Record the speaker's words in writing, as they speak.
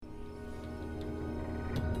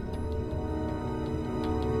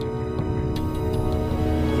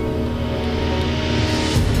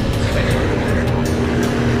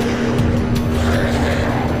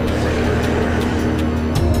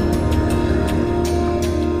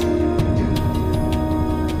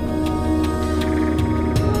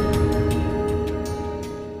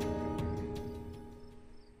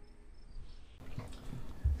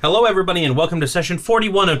Hello, everybody, and welcome to session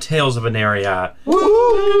 41 of Tales of Veneria.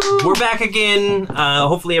 Woo! We're back again.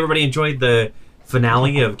 Hopefully, everybody enjoyed the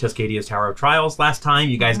finale of Tuscadia's Tower of Trials last time.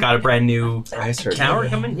 You guys got a brand new tower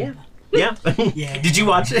coming? Yeah. Yeah? Yeah. Did you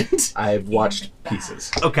watch it? I've watched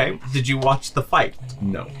pieces. Okay. Did you watch the fight?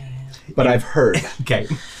 No. But I've heard. Okay.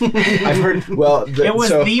 I've heard, well... it was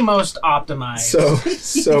the most optimized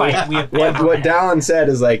fight we have what Dallin said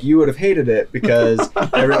is like, you would have hated it because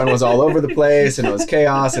everyone was all over the place and it was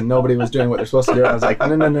chaos and nobody was doing what they're supposed to do. I was like,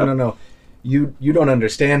 no. You don't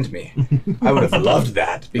understand me. I would have loved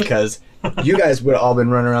that because you guys would have all been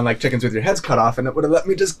running around like chickens with your heads cut off and it would have let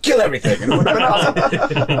me just kill everything and it would have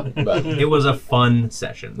been awesome. But it was a fun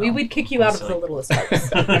session, though. We would kick you out of the littlest house,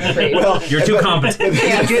 I'm afraid. Well, you're too competent.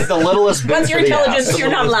 You get the littlest bit. Once you're intelligent, you're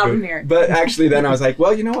not allowed in here. But actually then I was like,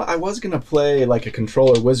 well, you know what? I was going to play like a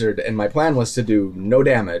controller wizard and my plan was to do no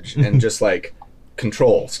damage and just like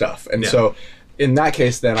control stuff. And so in that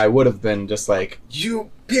case, then I would have been just like, you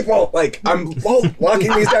people, like, I'm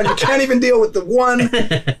locking these down. You can't even deal with the one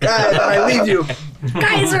guy that I leave you.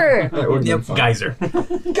 Geyser! Yep, Geyser.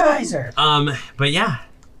 Geyser. But yeah,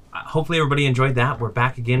 hopefully everybody enjoyed that. We're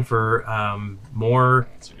back again for more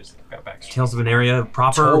Tales of Veneria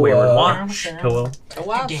proper, Wayward Watch.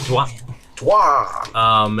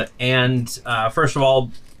 And first of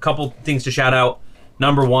all, a couple things to shout out.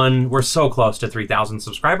 Number one, we're so close to 3,000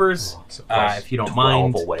 subscribers. If you don't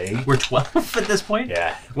mind, we're 12 at this point.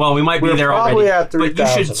 Yeah. Well, we might be there already, at 3,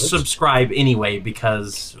 but you should subscribe anyway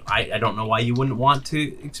because I don't know why you wouldn't want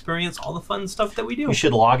to experience all the fun stuff that we do. You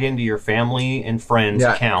should log into your family and friends'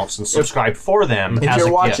 accounts and subscribe for them. If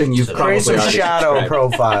you're watching, you've probably create some shadow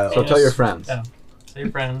profiles. So tell your friends. Tell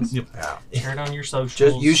your friends. Yep. Share it on your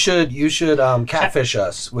socials. You should catfish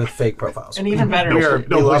us with fake profiles. And even better, we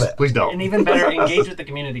love it. Please don't. And even better, engage with the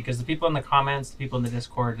community because the people in the comments, the people in the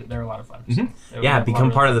Discord, they're a lot of fun. So Yeah, become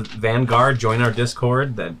part of the Vanguard. Join our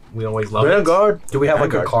Discord. That we always love. Vanguard. Do we have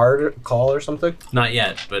like a card call or something? Not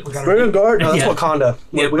yet, but Vanguard. No, that's Wakanda.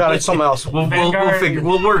 Yeah, we got something else. We'll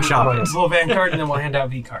workshop it. We'll Vanguard and then we'll hand out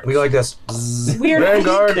V cards. We go like this. We're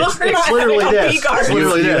Vanguard. It's literally this. It's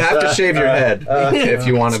literally You this. have to shave your head if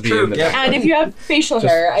you want to be in the back. And if you have facial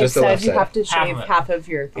hair, I just the said left you side. have to shave half of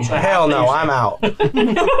your facial hair. Hell no, I'm out.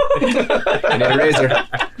 I need a razor.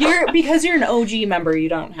 Because you're an OG member, you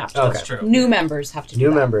don't have to. Okay. That's true. New members have to do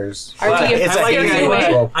New that. members. It's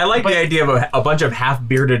I like the idea of a bunch of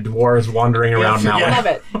half-bearded dwarves wandering around now. Love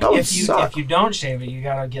it. If you don't shave it, you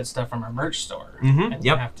gotta get stuff from our merch store. And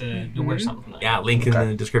you have to wear something from that. Yeah, link in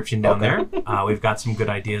the description down there. We've got some good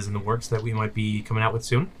ideas in the works that we might be coming out with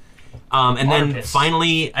soon. And then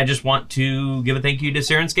finally, I just want to give a thank you to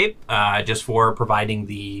Sirenscape just for providing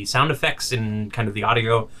the sound effects and kind of the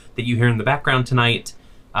audio that you hear in the background tonight.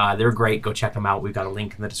 They're great. Go check them out. We've got a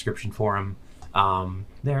link in the description for them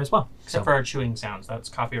there as well. Except for our chewing sounds. That's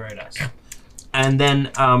copyright us. And then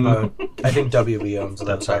I think WB owns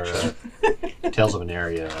that section. Tales of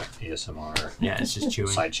Veneria ASMR. Yeah, it's just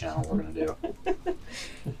chewing. Side channel we're gonna do.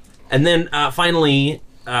 And then finally,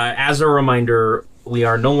 as a reminder, we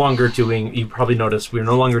are no longer doing, you probably noticed, we're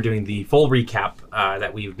no longer doing the full recap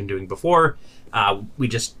that we've been doing before. We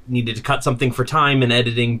just needed to cut something for time and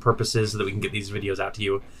editing purposes so that we can get these videos out to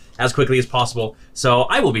you as quickly as possible. So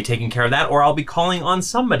I will be taking care of that, or I'll be calling on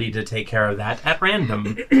somebody to take care of that at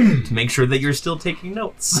random to make sure that you're still taking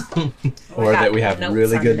notes. Or that we have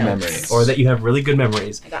really good memories. Or that you have really good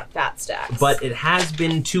memories. I got fat stacks. But it has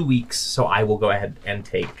been 2 weeks, so I will go ahead and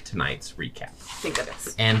take tonight's recap. Think of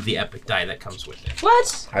this. And the epic die that comes with it.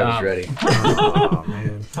 What? I was ready. Oh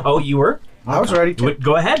man. Oh, you were? I was ready to.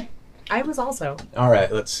 Go ahead. I was also. All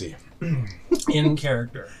right, let's see. In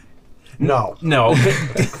character. No. No.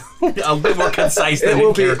 A bit more concise than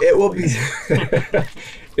It will be.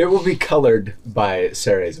 It will be colored by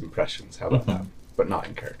Sarah's impressions. How about that? But not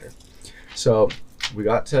in character. So we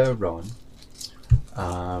got to Rowan.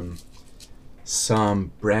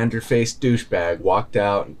 Some brander-faced douchebag walked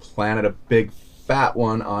out and planted a big fat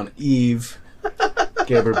one on Eve.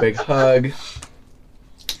 Gave her a big hug.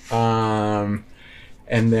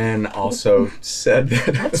 And then also said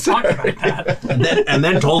that. Let's talk about that. and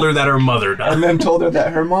then told her that her mother died. And then told her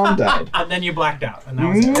that her mom died. And then you blacked out. And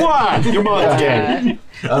that was it. Your mom's gay.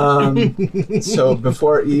 So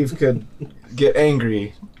before Eve could get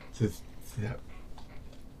angry,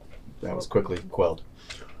 that was quickly quelled.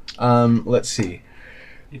 Let's see.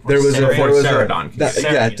 There was Sarah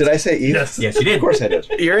did I say Eve? Yes, you did. Of course I did.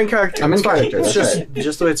 You're in character. I'm in It's fine. character, It's that's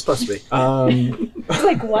just the way it's supposed to be.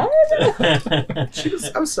 Like, what? I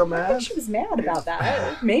was so mad. She was mad about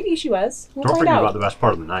that. Maybe she was. We'll Don't find forget out. about the best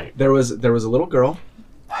part of the night. There was a little girl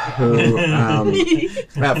who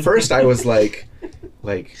at first I was like,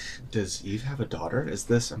 like, does Eve have a daughter? Is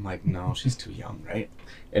this? I'm like, no, she's too young, right?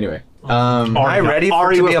 Anyway, Am I ready for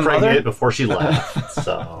Ari to was be a pregnant mother? before she left.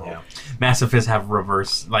 So Yeah. Massifists have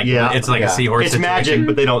reverse, like Yeah. it's like Yeah. a seahorse it's situation. magic,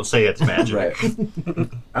 but they don't say it's magic. right.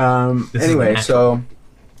 This is Anyway, natural.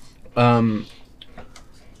 so,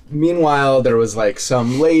 meanwhile, there was like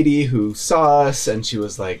some lady who saw us, and she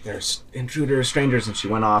was like, "There's intruders, strangers," and she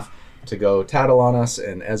went off to go tattle on us,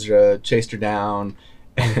 and Ezra chased her down,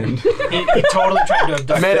 and He totally tried to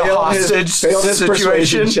abduct Made a her. hostage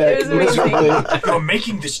persuasion situation. check It was amazing. miserably, You're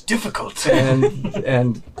making this difficult.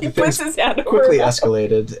 and He puts things his hand over quickly her back.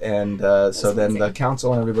 escalated, and so then the amazing.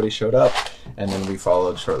 council and everybody showed up, and then we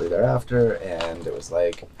followed shortly thereafter, and it was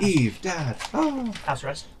like, Eve, Dad, oh. House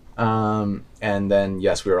arrest. And then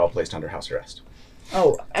yes, we were all placed under house arrest.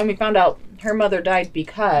 Oh, and we found out her mother died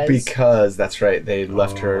Because that's right, they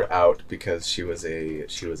left her out because she was a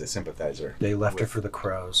sympathizer They left her for the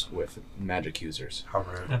crows. with magic users. How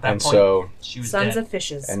rude. At that And point, so she was Sons dead. of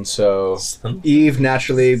fishes. Eve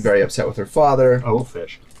naturally very upset with her father. Oh,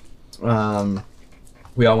 fish.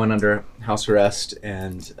 We all went under house arrest,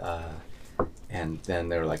 and then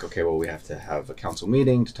they were like, okay, well, we have to have a council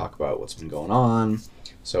meeting to talk about what's been going on.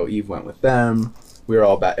 So Eve went with them. We were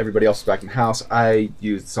all back. Everybody else was back in the house. I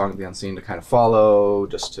used Song of the Unseen to kind of follow,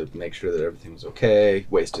 just to make sure that everything was okay.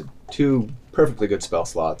 Wasted 2 perfectly good spell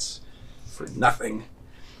slots for nothing.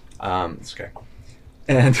 It's okay.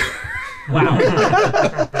 And Wow.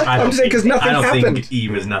 I'm just saying because nothing I don't happened. think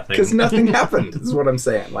Eve is nothing. Because nothing happened. Is what I'm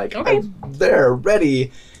saying. Like Okay. I'm there,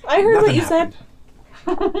 ready. I heard what Nothing you happened. said.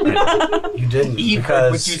 You didn't Eve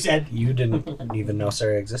heard because what you said. you didn't even know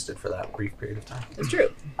Sarah existed for that brief period of time. It's true.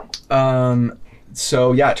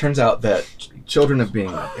 So yeah, it turns out that children have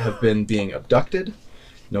been being abducted.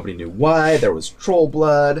 Nobody knew why. There was troll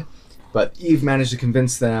blood, but Eve managed to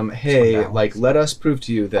convince them, "Hey, like, let us prove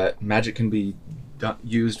to you that magic can be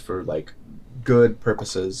used for like good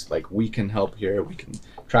purposes. Like, we can help here. We can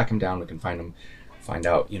track him down. We can find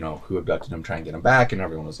out, who abducted him, try and get him back." And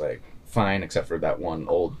everyone was like, "Fine," except for that one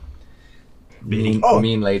old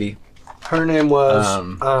mean lady. Her name was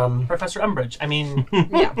Professor Umbridge. I mean,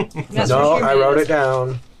 Yeah. That's no, what she I wrote is. it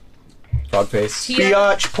down. Frogface. Tia.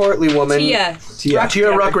 Biatch, portly woman. Tia. Tia.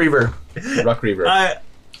 Ruckreaver. Ruckreaver.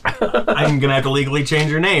 I'm gonna have to legally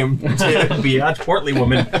change her name to Biatch Portly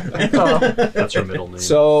Woman. That's her middle name.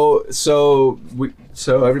 So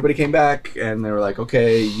everybody came back and they were like,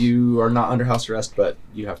 "Okay, you are not under house arrest, but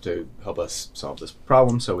you have to help us solve this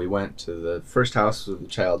problem." So we went to the first house of the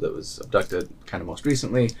child that was abducted, kind of most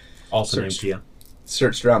recently. Also named Searched- Tia.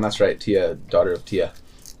 Searched around. That's right, Tia, daughter of Tia,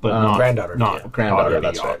 but not granddaughter. Not Granddaughter, daughter of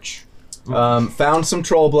that's Biatch. found some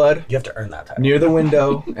troll blood You have to earn that title. near the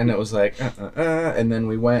window, and it was like, and then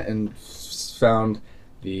we went and found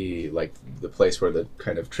the place where the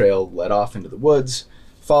kind of trail led off into the woods.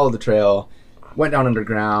 Followed the trail, went down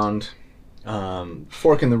underground,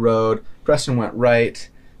 fork in the road. Preston went right,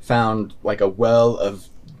 found like a well of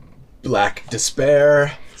black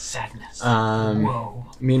despair. sadness. Whoa.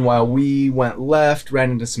 Meanwhile, we went left,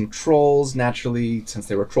 ran into some trolls. Naturally, since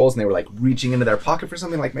they were trolls and they were like reaching into their pocket for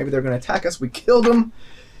something, like maybe they're going to attack us, we killed them.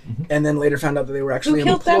 And then later found out that they were actually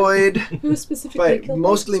killed them? employed Who specifically by killed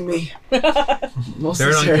mostly me. Mostly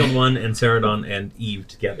Ceradon Sarah. killed one, and Ceradon and Eve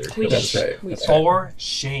together. We killed That's did. right. We That's did. right. For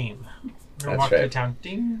shame. We're gonna That's walk through right. town.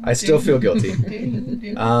 Ding, I still ding, feel guilty. ding,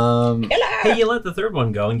 ding. Hey, you let the third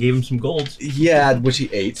one go and gave him some gold. Yeah, which he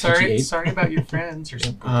ate. Sorry about your friends or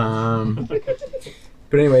something.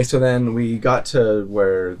 But anyway, so then we got to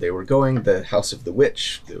where they were going, the house of the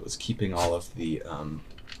witch that was keeping all of the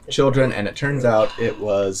children, and it turns out it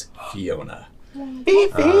was Fiona.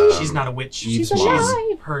 She's not a witch. Eve's She's mom.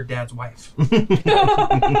 alive. Her dad's wife.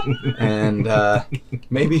 And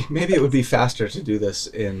maybe it would be faster to do this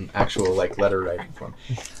in actual like letter writing form.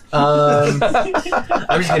 I'm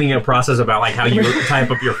just getting a process about like how you type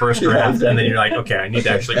up your first draft, and then you're like, okay, I need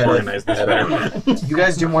to actually organize this better. You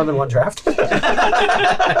guys do more than one draft?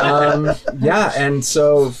 Yeah, and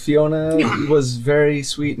so Fiona was very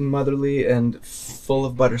sweet and motherly and full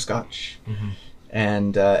of butterscotch.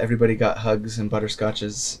 And everybody got hugs and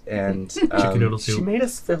butterscotches and Chicken noodle She soup. made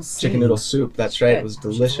us feel safe. chicken noodle soup. That's right. It was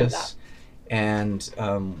Good. delicious. And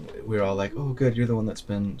we were all like, "Oh, good, you're the one that's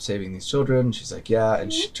been saving these children." And she's like, "Yeah."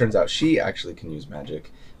 And turns out she actually can use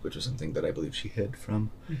magic, which was something that I believe she hid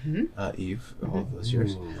from Eve all of those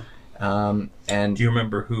years. And Do you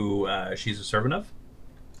remember who she's a servant of?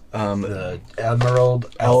 The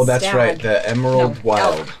Emerald. oh, that's Stag. right, the Emerald No,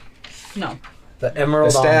 Wild, elk. No. The the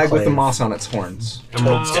Emerald stag with the Enclave. moss on its horns.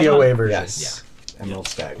 TOA version. Yes, Emerald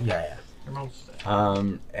Stag. Yeah.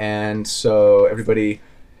 And so everybody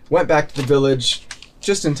went back to the village,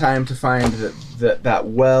 just in time to find that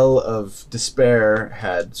well of despair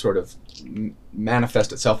had sort of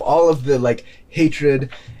manifest itself. All of the like hatred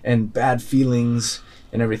and bad feelings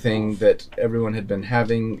and everything that everyone had been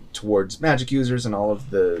having towards magic users, and all of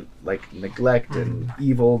the like neglect and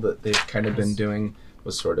evil that they've kind of been doing,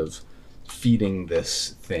 was sort of feeding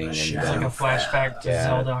this thing. It's And like a flashback to Yeah.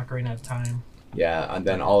 Zelda Ocarina of Time. yeah, and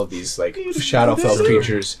then all of these like Shadowfell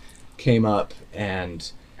creatures came up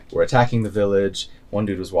and were attacking the village. One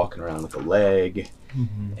dude was walking around with a leg,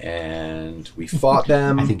 and we fought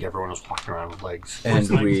them. I think everyone was walking around with legs. And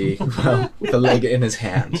with a leg in his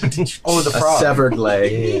hand. Oh, the A frog. severed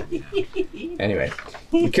leg. Anyway,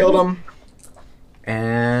 we killed him,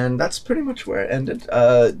 and that's pretty much where it ended.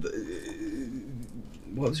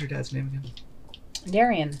 What was your dad's name again?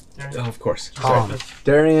 Darian. Oh, of course. Tom. Sorry.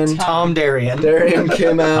 Darian. Tom Darian. Darian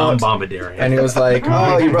came Tom out, Bombadarian. and he was like,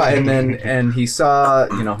 "Oh, you're right." And he saw,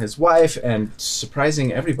 his wife, and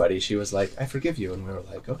surprising everybody, she was like, "I forgive you." And we were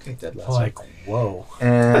like, "Okay, dead last." Like, whoa.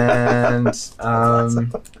 And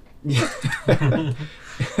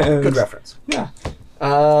Good reference. Yeah.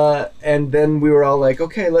 And then we were all like,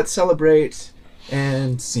 okay, let's celebrate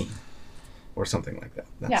and scene. Or something like that.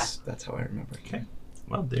 That's how I remember it. Okay.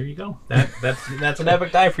 Well, there you go. That's an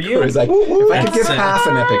epic die for you. It was like, if I could give That's, half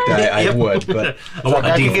an epic die, I Yep. would, but Like,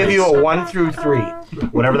 I can give you a 1 through 3.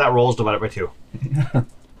 Whatever that rolls, divide it by 2. All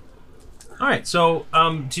right, so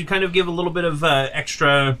to kind of give a little bit of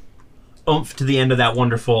extra oomph to the end of that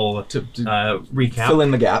wonderful to recap, fill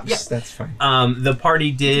in the gaps, Yeah. that's fine. the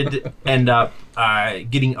party did end up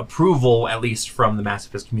getting approval, at least from the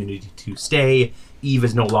Massifist community, to stay. Eve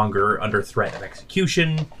is no longer under threat of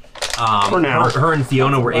execution. For now. Her and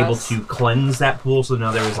Fiona were able to cleanse that pool, so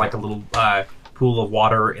now there was like a little pool of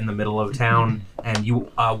water in the middle of town, and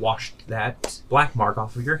you washed that black mark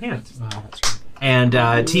off of your hand. Oh, that's right.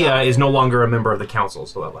 And Tia is no longer a member of the council,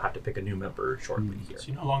 so we'll have to pick a new member shortly here. So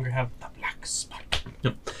you no longer have the black spot.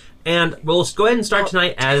 And we'll go ahead and start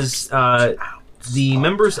tonight as the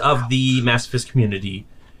members of the Massifist community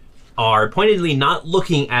are pointedly not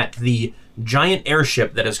looking at the giant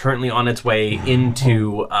airship that is currently on its way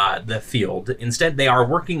into the field. Instead, they are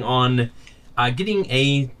working on getting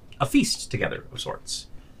a feast together of sorts.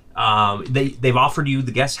 They've offered you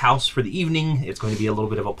the guest house for the evening. It's going to be a little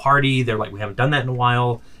bit of a party. They're like, we haven't done that in a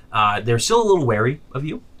while. They're still a little wary of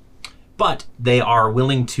you, but they are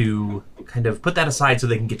willing to kind of put that aside so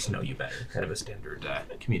they can get to know you better. Kind of a standard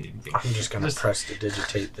community thing. I'm just going to press to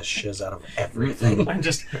digitate the shiz out of everything. I'm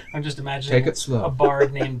just imagining Take it slow. a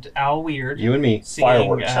bard named Al Weird. You and me. Singing,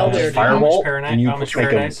 Fireworks. Al Weird. Firewall. Amish And you Amish make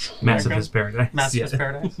Paradise. Massifist Paradise. Massifist Yeah.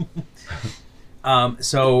 Paradise.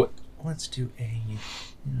 So let's do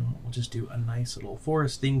we'll just do a nice little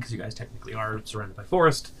forest thing because you guys technically are surrounded by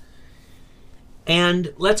forest.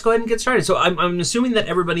 And let's go ahead and get started. So I'm assuming that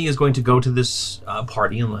everybody is going to go to this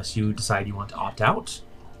party unless you decide you want to opt out.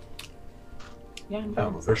 Yeah.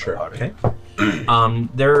 For sure. Okay.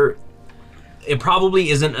 It probably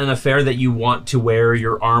isn't an affair that you want to wear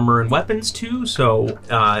your armor and weapons to. So,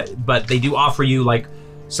 but they do offer you like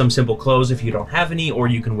some simple clothes if you don't have any, or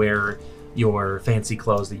you can wear your fancy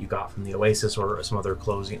clothes that you got from the Oasis, or some other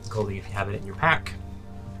clothing if you have it in your pack.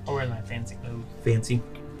 I'll wear my fancy clothes. Fancy.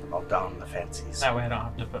 I'll down the fancies. That way I don't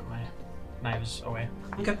have to put my knives away.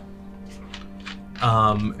 Okay.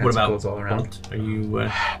 What about clothes all around. Bolt? Are you?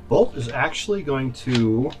 Bolt is actually going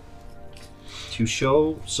to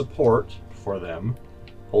show support for them.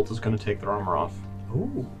 Bolt is going to take their armor off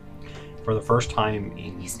Ooh. for the first time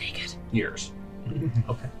in He's naked. years.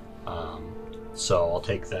 Okay. So I'll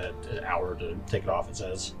take that hour to take it off, it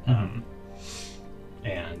says. Mhm.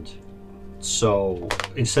 And so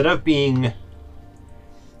instead of being...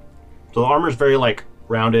 So the armor's very like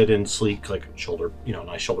rounded and sleek, like shoulder,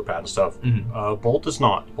 nice shoulder pad and stuff. Mhm. Bolt is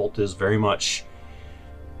not. Bolt is very much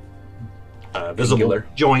visible Angular.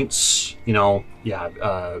 joints,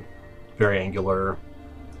 very angular.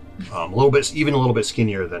 A little bit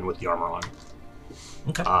skinnier than with the armor on.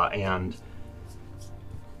 Okay. And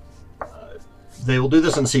they will do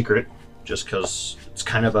this in secret, just because it's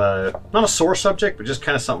kind of not a sore subject, but just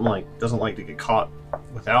kind of something like doesn't like to get caught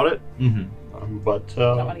without it. Mm-hmm. But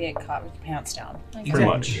Don't want to get caught with your pants down. Like, pretty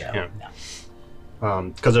much, Yeah. yeah.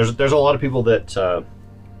 Because there's a lot of people that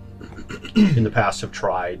in the past have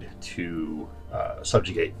tried to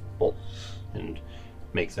subjugate Bolt and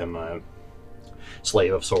make them a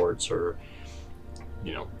slave of sorts, or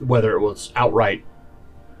whether it was outright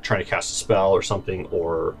trying to cast a spell or something,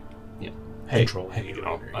 or Control.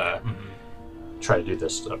 try to do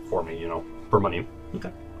this stuff for me, for money.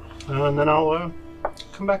 Okay. And then I'll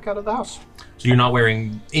come back out of the house. So you're not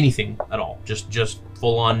wearing anything at all, just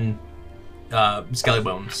full on Skelly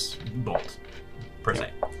Bones bolt, per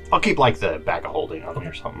se. I'll keep like the bag of holding on me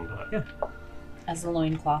or something. But... Yeah. As a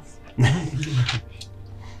loincloth.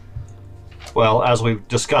 Well, as we've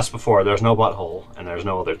discussed before, there's no butthole and there's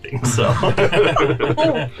no other things. So.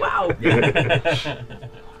 Oh, wow.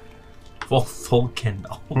 Full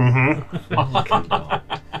Kendall. Mm-hmm.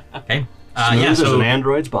 Okay. Smooth as an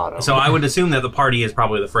android's bottom. So I would assume that the party is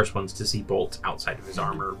probably the first ones to see Bolt outside of his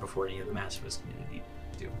armor before any of the Massivist community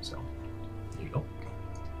do. So there you go.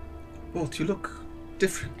 Bolt, you look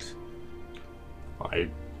different. I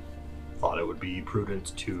thought it would be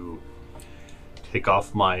prudent to take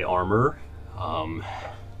off my armor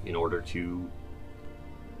in order to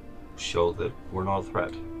show that we're not a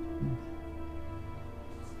threat.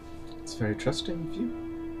 It's very trusting of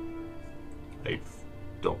you. I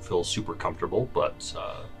don't feel super comfortable, but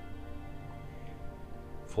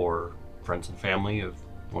for friends and family of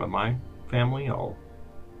one of my family, I'll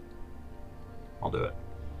do it.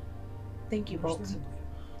 Thank you, Bolt.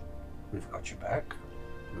 We've got your back.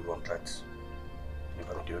 We won't let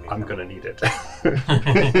anybody do anything. I'm gonna need it.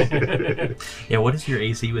 Yeah, what is your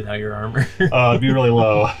AC without your armor? It'd be really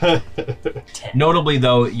low. Notably,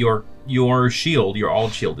 though, your shield, your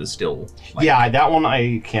alt shield, is still. Like, yeah, that one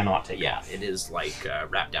I cannot take yeah, off. it is like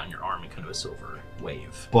wrapped down your arm in kind of a silver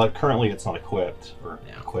wave. But currently it's not equipped,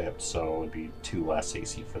 Yeah. so it'd be 2 less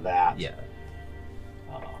AC for that. Yeah.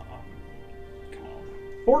 Come on.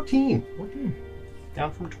 14.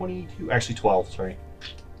 Down from 22. Actually, 12, sorry.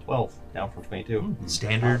 12, down from 22.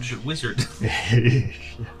 Standard wizard. All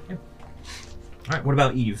right, what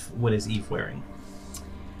about Eve? What is Eve wearing?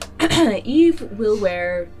 Eve will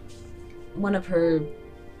wear one of her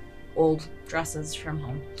old dresses from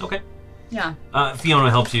home. Okay. Yeah. Fiona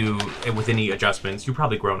helps you with any adjustments. You've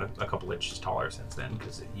probably grown a couple inches taller since then,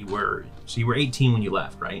 because you were 18 when you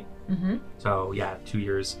left, right? Mm-hmm. So yeah, 2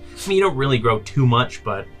 years. I mean, you don't really grow too much,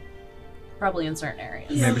 but Probably in certain areas.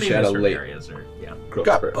 Maybe she had a certain late areas are, yeah. growth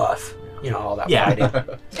Got spurt. buff. You know, all that Yeah.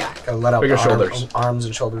 fighting. Yeah. Gotta let out Bigger the shoulders. arms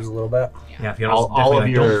and shoulders a little bit. Yeah, Fiona's All definitely of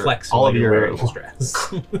like, your- don't flex all while of you're your- wearing this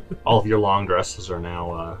dress. All of your long dresses are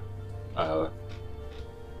now flood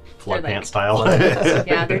They're like pant style.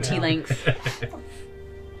 Yeah, they're T-length.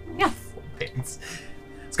 Yeah. Pants.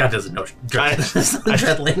 Scott doesn't know dress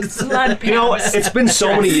dread lengths. Blood You know, pants. it's been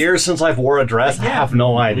so many years since I've wore a dress. I have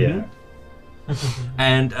no idea.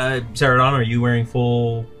 And Saradon, are you wearing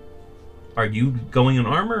full? Are you going in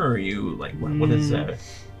armor, or are you like what is?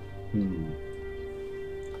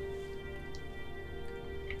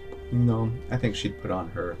 No, I think she'd put on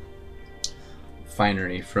her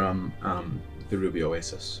finery from the Ruby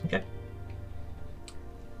Oasis. Okay.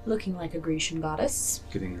 Looking like a Grecian goddess.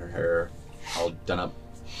 Getting her hair all done up,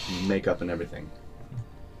 makeup and everything.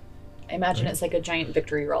 I imagine it's like a giant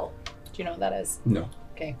victory roll. Do you know what that is? No.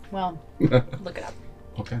 Okay, well, look it up.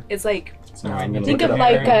 Okay. It's like, No, I'm gonna think look of it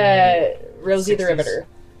up. like Rosie the 60s. Riveter.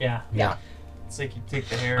 Yeah. Yeah. It's like you take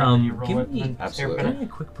the hair and you roll give it me- and absolutely. hairpin Give me a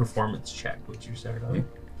quick performance check, would you, Saradon?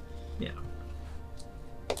 Yeah.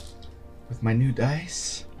 With my new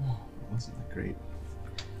dice. Oh, it wasn't that great.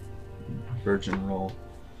 Virgin roll.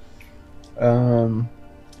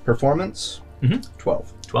 Performance.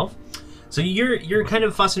 12. 12. So you're kind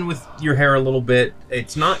of fussing with your hair a little bit.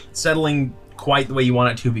 It's not settling quite the way you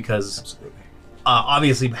want it to, because Absolutely.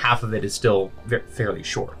 obviously half of it is still fairly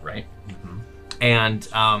short, right? And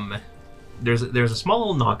there's a small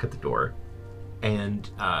little knock at the door, and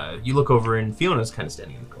you look over, and Fiona's kind of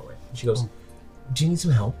standing in the doorway. She goes, "Do you need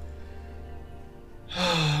some help?"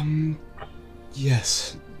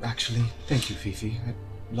 Yes, actually. Thank you, Fifi. I'd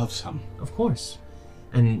love some. Of course.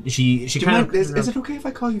 And she Do you kind mind- of is it okay if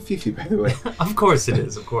I call you Fifi, by the way? Of course it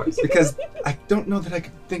is. Of course. Because I don't know that I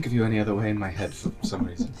could think of you any other way in my head for some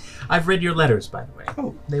reason. I've read your letters, by the way.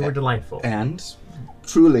 Oh, They were delightful. and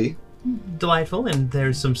truly, Delightful, and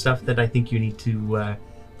there's some stuff that I think you need to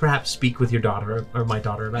perhaps speak with your daughter, or my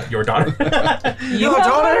daughter, about your daughter. Your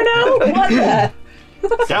daughter now? What the?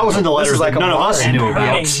 That was in the letters like that a none of us bar. knew her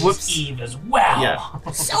about. name was Eve as well.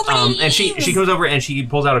 Yeah. So many And she Eves! comes over and she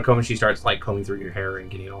pulls out a comb and she starts like combing through your hair and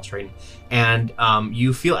getting it all straightened. And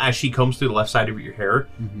you feel, as she combs through the left side of your hair,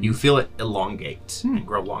 you feel it elongate and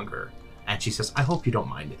grow longer. And she says, "I hope you don't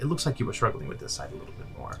mind. It looks like you were struggling with this side a little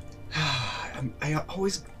bit more." I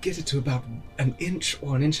always get it to about an inch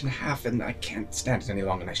or an inch and a half, and I can't stand it any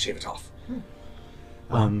longer, and I shave it off.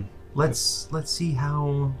 Let's see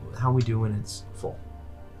how we do when it's full.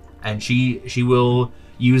 And she will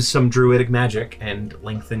use some druidic magic and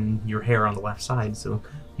lengthen your hair on the left side, so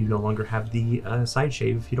you no longer have the side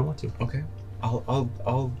shave if you don't want to. Okay,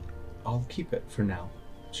 I'll keep it for now.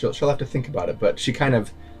 She'll have to think about it, but she kind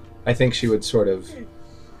of, I think she would sort of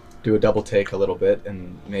do a double take a little bit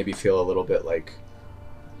and maybe feel a little bit like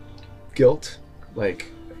guilt,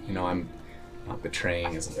 like, you know, I'm not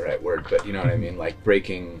betraying isn't the right word, but you know what I mean, like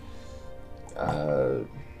breaking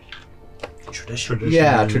Tradition.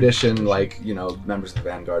 Yeah, tradition, like, you know, members of the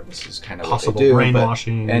Vanguard, this is kind of Possible what they do,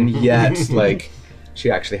 brainwashing. and yet, like,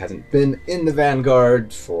 she actually hasn't been in the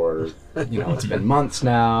Vanguard for, you know, it's been months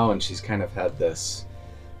now, and she's kind of had this,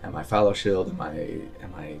 am I Fallow Shield, am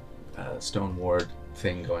I Stone Ward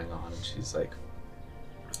thing going on, and she's like,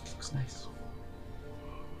 looks nice.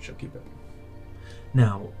 She'll keep it.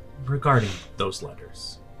 Now, regarding those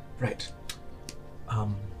letters. Right.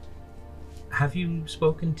 Have you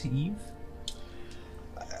spoken to Eve?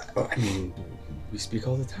 I mean, we speak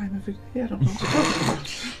all the time every day. I don't know what to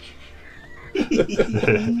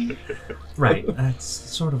talk about. Right, that's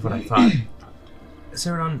sort of what I thought.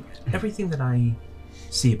 Saradon, everything that I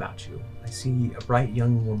see about you, I see a bright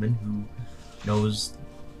young woman who knows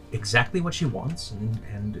exactly what she wants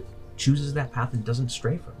and chooses that path and doesn't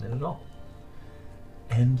stray from it at all.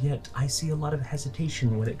 And yet I see a lot of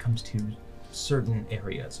hesitation when it comes to certain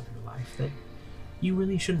areas of your life that you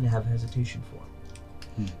really shouldn't have hesitation for.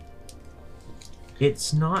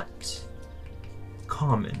 It's not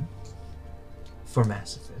common for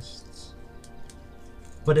masochists,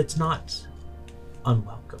 but it's not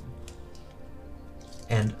unwelcome.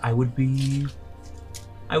 And I would be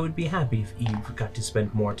happy if Eve got to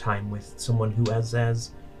spend more time with someone who is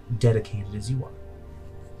as dedicated as you are.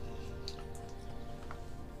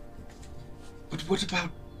 But what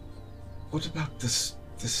about this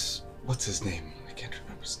what's his name? I can't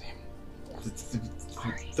remember his name.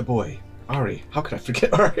 The boy. Ari. How could I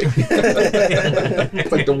forget Ari?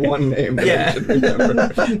 It's like the one name that I should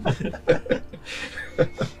remember.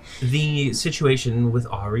 The situation with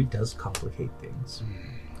Ari does complicate things.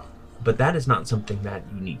 But that is not something that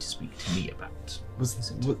you need to speak to me about.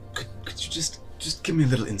 Could you just give me a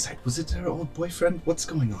little insight? Was it her old boyfriend? What's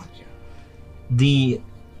going on here?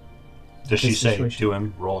 Does she say to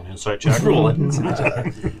him, roll an insight check? Roll an insight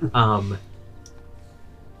check.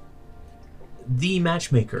 The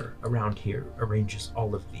matchmaker around here arranges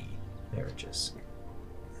all of the marriages.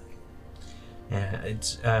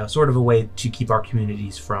 It's sort of a way to keep our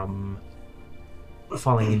communities from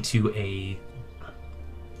falling into a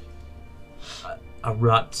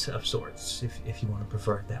rut of sorts, if you want to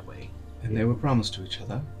prefer it that way. And they were promised to each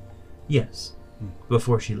other? Yes,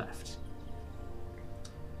 before she left.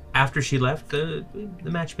 After she left, the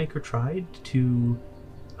matchmaker tried to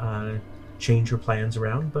change her plans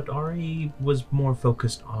around, but Ari was more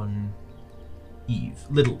focused on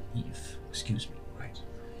little Eve, excuse me. Right.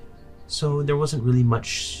 So there wasn't really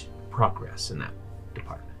much progress in that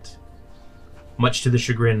department. Much to the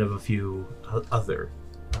chagrin of a few other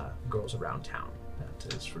girls around town,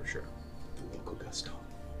 that is for sure. The local Gaston.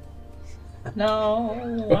 No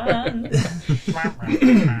one.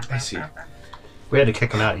 I see. We had to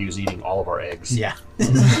kick him out. He was eating all of our eggs. Yeah.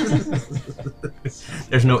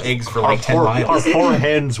 There's no eggs for like 10 miles. Our poor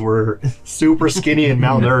hens were super skinny and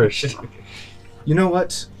malnourished. You know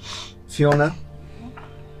what, Fiona?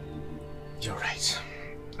 You're right.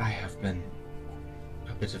 I have been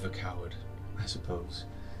a bit of a coward, I suppose.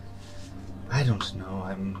 I don't know.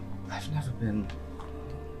 I've never been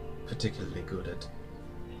particularly good at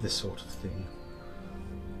this sort of thing.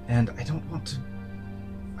 And I don't want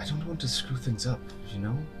to screw things up, you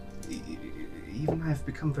know? Even I've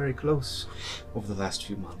become very close over the last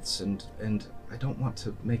few months, and I don't want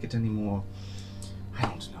to make it any more. I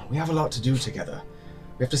don't know. We have a lot to do together.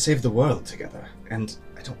 We have to save the world together, and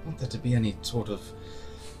I don't want there to be any sort of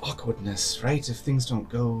awkwardness, right? If things don't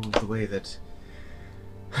go the way that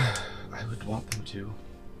I would want them to.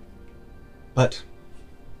 But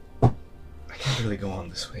I can't really go on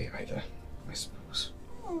this way either, I suppose.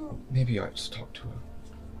 Maybe I just talk to her.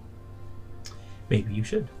 Maybe you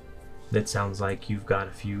should. That sounds like you've got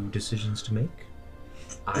a few decisions to make.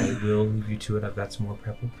 I will leave you to it. I've got some more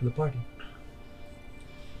prep for the party.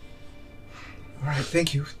 All right,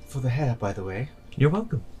 thank you for the hair, by the way. You're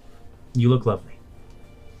welcome. You look lovely.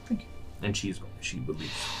 Thank you. And she would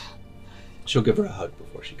leave. She'll give her a hug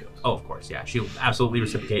before she goes. Oh, of course, yeah. She'll absolutely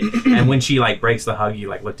reciprocate. And when she breaks the hug, you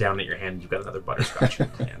look down at your hand. You've got another butterscotch in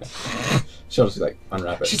your hand. She'll just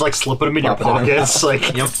unwrap it. She's slipping them in your Pop it in her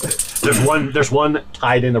pockets. There's one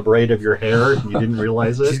tied in a braid of your hair. You didn't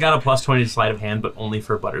realize it. She's got a +20 to sleight of hand, but only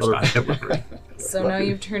for butterscotch. So now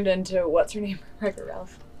you've turned into, what's her name? Regular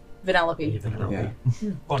Ralph. Vanellope. Yeah.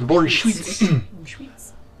 Born sweets.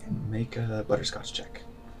 Sweets. Make a butterscotch check.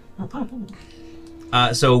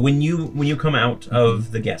 So when you come out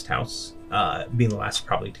of the guest house, being the last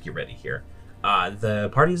probably to get ready here, the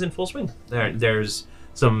party is in full swing. There's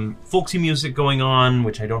some folksy music going on,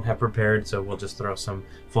 which I don't have prepared, so we'll just throw some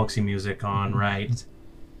folksy music on right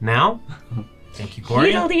now. Thank you,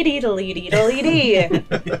 Corey. Heedle-dee-dee-dee-dee-dee-dee.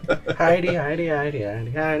 Heidi, Heidi, Heidi,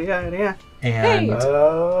 Heidi, Heidi, Heidi. And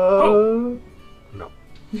No.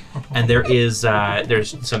 and there's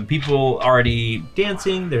some people already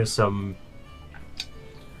dancing. There's some.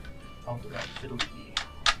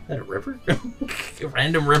 Is that a river? A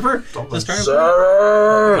random river?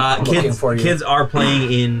 Sir, looking for you. Kids are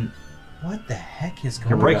playing in. What the heck is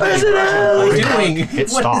going on? breaking What is it doing? It What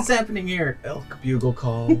stopped. is happening here? Elk bugle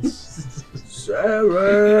calls.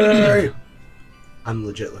 Sarah! I'm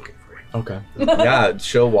legit looking for you. Okay. Yeah,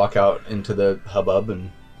 she'll walk out into the hubbub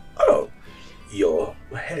and. Oh, your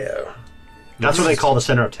hair That's what they call the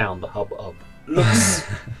center of town, the hub of. looks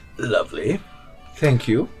lovely. Thank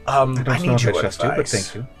you. I I don't know need if I your trust you, but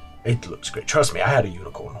advice. thank you. It looks great. Trust me, I had a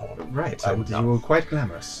unicorn horn. Right, I and would you not. were quite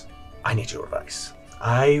glamorous. I need your advice.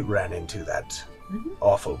 I ran into that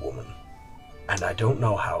awful woman, and I don't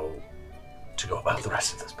know how to go about the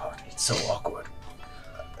rest of this party. It's so awkward.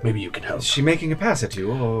 Maybe you can help. Is she making a pass at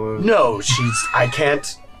you, or No, I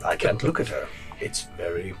can't look at her. It's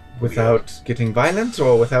very without getting violent,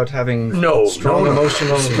 or without having No, strong no, no.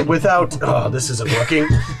 emotional? Without. Oh, this isn't working.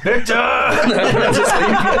 Victor!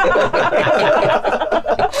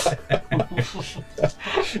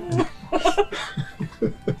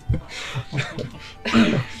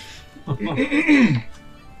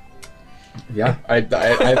 Yeah, I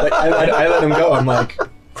let him go. I'm like,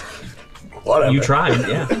 Whatever. You tried,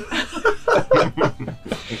 yeah.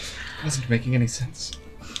 wasn't making any sense.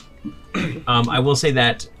 I will say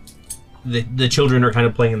that the children are kind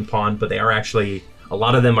of playing in the pond, but they are actually, a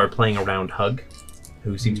lot of them are playing around Hug,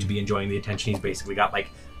 who seems to be enjoying the attention. He's basically got like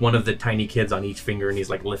one of the tiny kids on each finger, and he's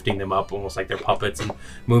like lifting them up almost like they're puppets and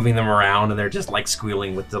moving them around, and they're just like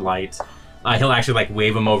squealing with delight. He'll actually like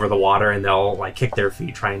wave them over the water, and they'll like kick their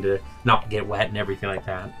feet trying to not get wet and everything like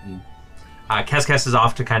that. And Kes is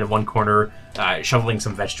off to kind of one corner, shoveling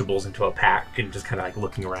some vegetables into a pack and just kind of like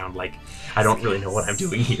looking around like, I don't really know what I'm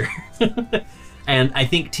doing here. And I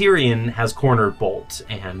think Tyrion has cornered Bolt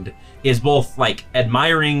and is both like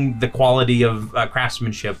admiring the quality of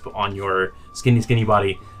craftsmanship on your skinny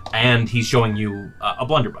body, and he's showing you a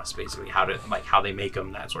blunderbuss, basically how they make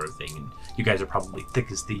them, that sort of thing. And you guys are probably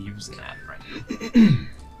thick as thieves in that, right?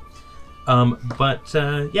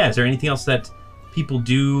 Yeah, is there anything else that people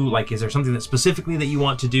do? Like, is there something that specifically that you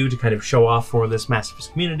want to do to kind of show off for this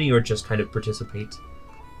massivist community, or just kind of participate?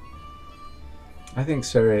 I think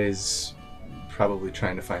Sarah's probably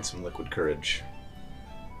trying to find some liquid courage.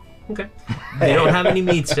 Okay. They don't have any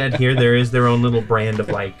Meadstead here. There is their own little brand of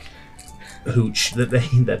like hooch that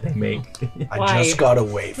they make. I Why? just got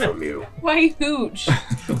away from you. Why hooch?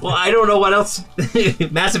 Well, I don't know what else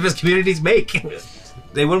massivist communities make.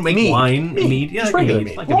 They wouldn't make Mead. wine, mead. Yeah, Just like a regular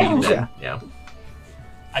mead. mead. Like a mead, Yeah. yeah.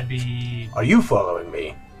 I'd be. Are you following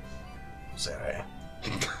me, Sarah?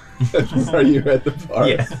 Are you at the bar?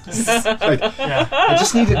 Yeah. Like, Yeah. I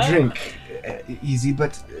just need a drink. Easy,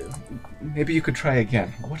 but maybe you could try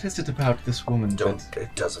again. What is it about this woman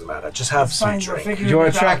It doesn't matter. Just have some Fine, we're drink. figuring you're it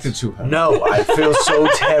out. attracted to her? No, I feel so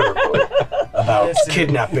terrible about Listen.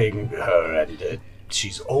 kidnapping her, and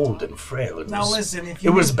she's old and frail. It Now was, listen, if it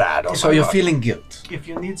you was need, bad. On So my you're part. feeling guilt. if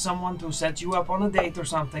you need someone to set you up on a date or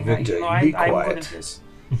something, Victor, be I'm quiet. good at this.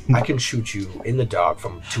 I can shoot you in the dark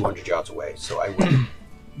from 200 yards away, so I would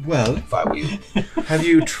Well, if I were you. have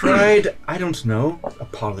you tried, I don't know,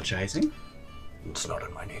 apologizing? It's not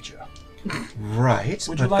in my nature. Right,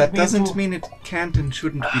 Would you but like that me doesn't to- mean it can't and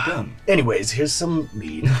shouldn't be done. Anyways, here's some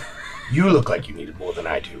mead. You look like you need it more than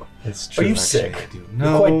I do. It's Are you actually, sick? I do. You're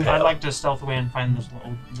No, quite pale. I'd like to stealth away and find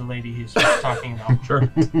the lady he's talking about. Sure.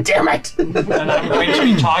 Damn it! And I'm going to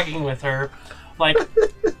be talking with her, like,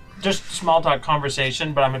 just small talk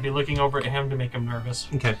conversation, but I'm going to be looking over at him to make him nervous.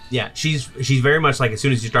 Okay. Yeah, she's very much like, as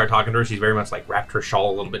soon as you start talking to her, she's very much like wrapped her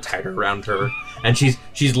shawl a little bit tighter around her, and she's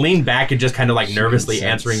leaned back and just kind of like nervously Makes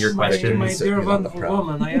answering your sense. My questions. dear You're on the wonderful prowl.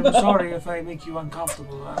 woman, I am sorry if I make you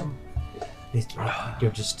uncomfortable.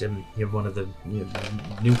 You're just you're one of the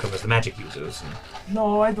newcomers, the magic users.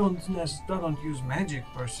 No, I don't use magic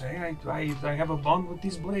per se. I have a bond with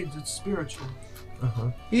these blades. It's spiritual.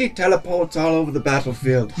 he teleports all over the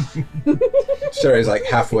battlefield. Sherry's like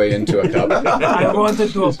halfway into a cup. I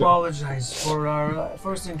wanted to apologize for our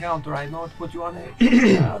first encounter. I know it put you on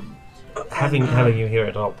edge. Having you here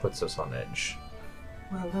at all puts us on edge.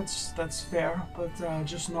 Well, that's fair, but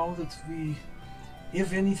just know that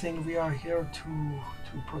if anything, we are here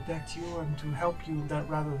to protect you and to help you, that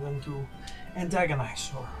rather than to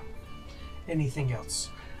antagonize or anything else.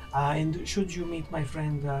 And should you meet my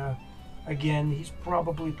friend Again, he's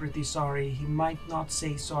probably pretty sorry. He might not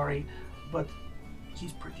say sorry, but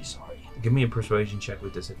he's pretty sorry. Give me a persuasion check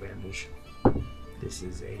with disadvantage. This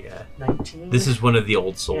is a 19. this is one of the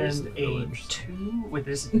old souls in and the a village. 2 with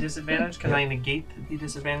this disadvantage. Can I negate the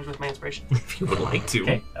disadvantage with my inspiration? If you would like to.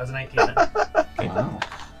 Okay, that was a 19 then. Wow.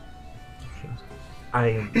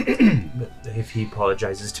 If he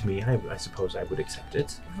apologizes to me, I suppose I would accept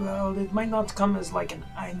it. Well, it might not come as like an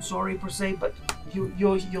 "I'm sorry" per se, but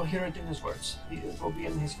you'll hear it in his words. It will be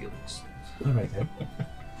in his feelings. All right then.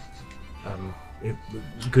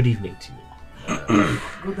 Good evening to you.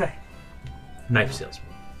 Good day. Knife salesman.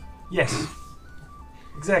 Yes.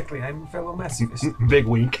 Exactly. I'm a fellow masochist. Big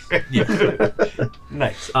wink. Yeah.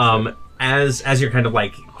 Nice. As you're kind of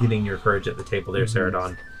like getting your courage at the table there,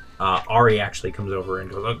 Saradon, Ari actually comes over and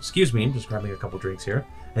goes, "Oh, excuse me, I'm just grabbing a couple drinks here."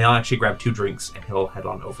 And he'll actually grab 2 drinks and he'll head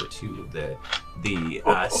on over to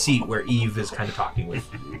the seat where Eve is kind of talking with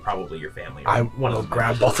probably your family. I One want of to the grab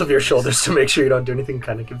members. both of your shoulders to make sure you don't do anything.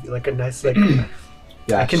 Kind of give you like a nice like.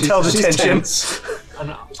 Yeah, I can tell the she's tension. tense.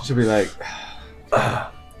 And She'll be like,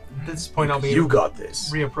 at this point, I'll be You got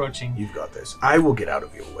this. reapproaching. You've got this. I will get out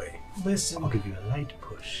of your way. Listen, I'll give you a light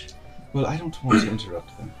push. well, I don't want to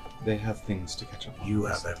interrupt them. They have things to catch up on. You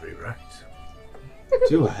have every right.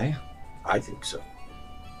 Do I? I think so.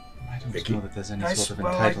 I don't Vicky? know that there's any Guys, sort of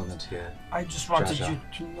well, entitlement here. I just wanted Jaja. you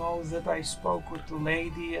to know that I spoke with the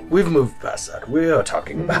lady and... We've moved past that. We are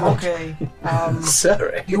talking about. Okay.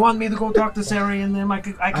 Sorry. You want me to go talk to Sari and then I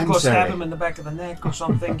could I'm go stab Sari. him in the back of the neck or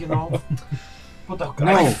something, you know? But the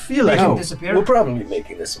No. I feel like can no. disappear. We're probably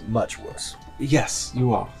making this much worse. Yes,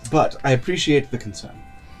 you are. But I appreciate the concern.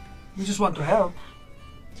 We just want to help.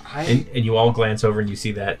 And you all glance over and you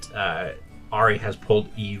see that Ari has pulled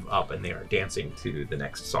Eve up and they are dancing to the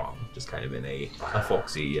next song, just kind of in a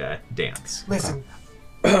folksy dance. Listen,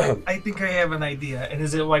 I think I have an idea. And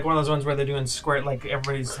is it like one of those ones where they're doing square, like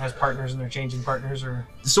everybody has partners and they're changing partners, or?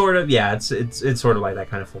 Sort of, yeah. It's sort of like that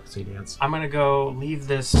kind of folksy dance. I'm gonna go leave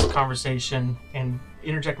this conversation and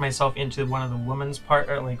interject myself into one of the women's part,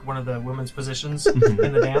 or like one of the women's positions in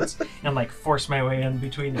the dance, and like force my way in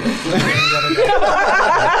between the other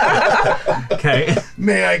guy. Okay,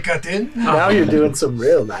 May I cut in? Now you're doing some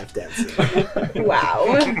real knife dancing.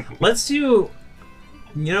 Wow. let's do.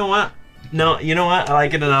 You know what? No, you know what? I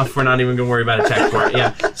like it enough. We're not even gonna worry about a check for it.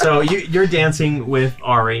 Yeah. So you're dancing with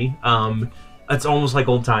Ari. It's almost like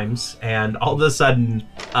old times, and all of a sudden,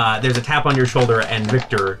 there's a tap on your shoulder, and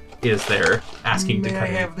Victor is there asking to May I come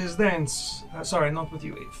in. have this dance? Sorry, not with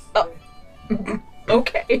you, Eve.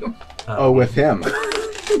 Okay. Oh, with him.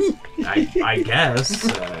 I guess.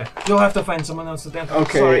 You'll have to find someone else to dance with.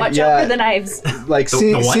 Okay. Sorry. Watch Yeah. out for the knives. Like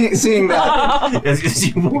The what? seeing that, as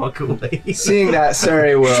you walk away. seeing that,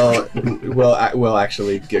 Sari will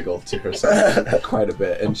actually giggle to herself quite a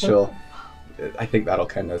bit, and she'll. I think that'll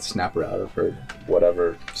kind of snap her out of her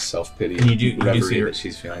whatever self-pity And you do reverie see her- that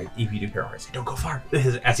she's feeling. If you do hear Ari say, "Don't go far,"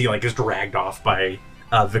 as he like is dragged off by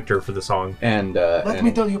Victor for the song. And Let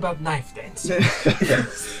me tell you about knife dance.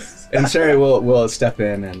 and Sari will step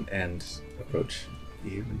in and approach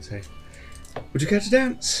Eve and say, "Would you care to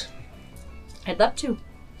dance?" I'd love to.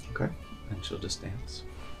 Okay. And she'll just dance.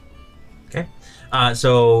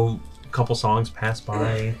 So a couple songs pass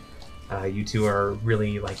by. You two are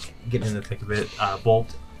really like getting in the thick of it.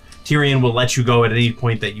 Bolt, Tyrion will let you go at any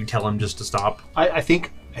point that you tell him just to stop. I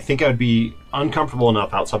think I would be uncomfortable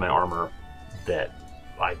enough outside my armor that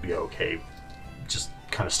I'd be okay just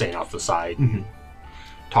kind of staying off the side and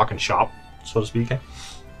talking shop, so to speak.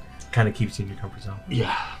 Kind of keeps you in your comfort zone.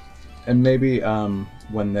 Yeah. And maybe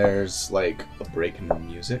when there's like a break in the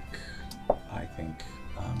music, I think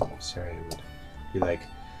Sari would be like,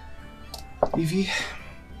 "Evie,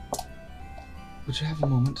 would you have a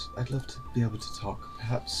moment? I'd love to be able to talk,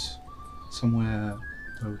 perhaps somewhere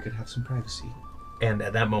where we could have some privacy." And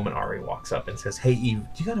at that moment, Ari walks up and says, "Hey, Eve,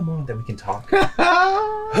 do you got a moment that we can talk?"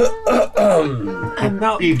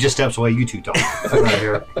 Now, Eve just steps away. You two talk. Right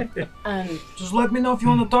here. just let me know if you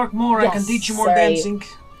want to talk more. I can Yes, teach you more sorry. dancing.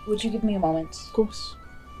 Would you give me a moment? Of course.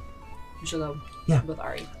 You should go Yeah. with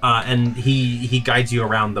Ari. And he guides you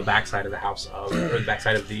around the backside of the house or the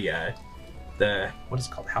backside of the what is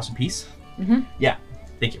it called, House of Peace? Mhm. Yeah,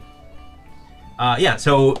 thank you. Yeah,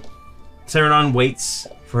 so Saradon waits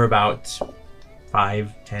for about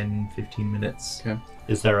 5, 10, 15 minutes. Okay.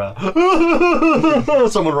 Is there a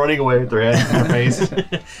someone running away with their head in their face?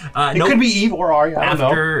 It Nope. could be Eve or Ari. I don't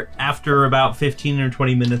know. After about 15 or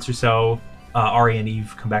 20 minutes or so, Ari and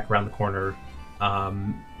Eve come back around the corner,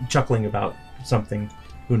 chuckling about something.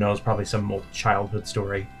 Who knows? Probably some old childhood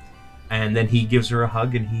story. And then he gives her a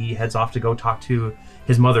hug, and he heads off to go talk to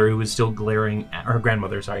his mother, who is still glaring at, or her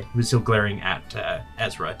grandmother, sorry, who is still glaring at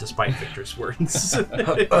Ezra, despite Victor's words.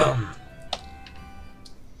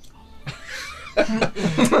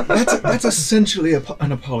 That's essentially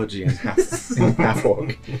an apology in half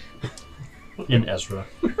orc. In Ezra.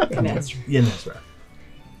 In Ezra. In Ezra.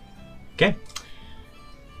 Okay.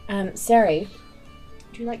 Sari,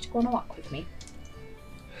 would you like to go on a walk with me?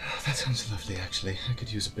 That sounds lovely, actually. I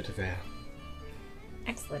could use a bit of air.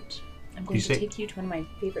 Excellent. I'm going to take you to one of my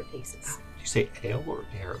favorite places. Did you say ale or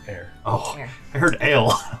air? Air. Oh, Air. I heard ale.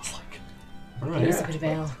 I was like, all right. Use a bit of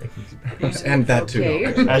ale. And that too.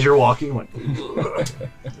 Okay. As you're walking, you went.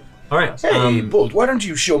 All right. Hey, Bolt, why don't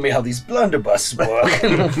you show me how these blunderbuss work?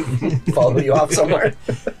 Follow you off somewhere.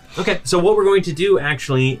 Okay, so what we're going to do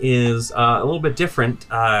actually is a little bit different.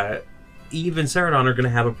 Eve and Saradon are going to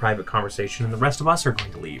have a private conversation, and the rest of us are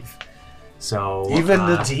going to leave. So Even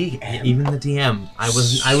the DM. even the DM. I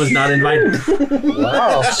was not invited.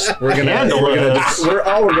 Wow.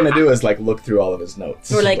 All we're gonna do is like look through all of his notes.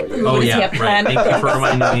 We're like, Oh what does he yeah, have right. planned? Thank you for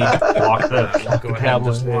reminding me. Walk the Go ahead and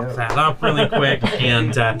just walk that up really quick,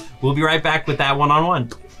 and we'll be right back with that one-on-one.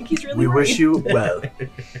 He's really We worried. wish you well.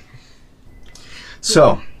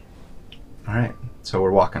 So, all right. So we're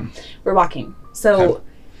walking. We're walking. So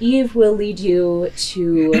Eve will lead you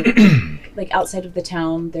to like outside of the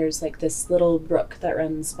town. There's like this little brook that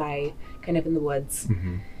runs by kind of in the woods.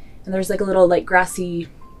 Mm-hmm. And there's like a little like grassy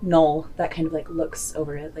knoll that kind of like looks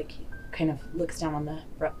over it, like kind of looks down on the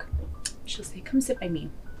brook. She'll say, "Come sit by me."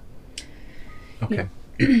 Okay.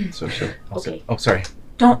 So I'll Okay. sit. Oh, sorry.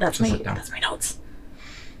 Don't, that's Just my sit down. notes.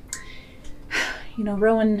 You know,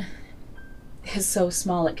 Rowan is so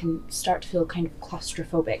small it can start to feel kind of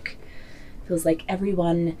claustrophobic. Feels like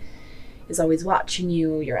everyone is always watching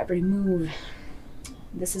you, your every move.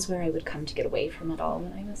 This is where I would come to get away from it all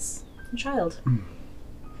when I was a child.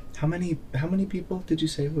 How many people did you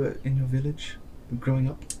say were in your village growing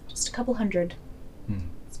up? Just a couple hundred. Hmm.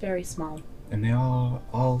 It's very small. And they are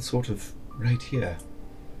all sort of right here.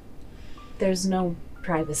 There's no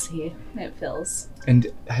privacy, it feels.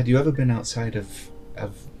 And had you ever been outside of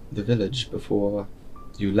the village before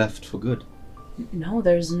you left for good? No,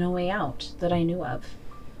 there's no way out that I knew of.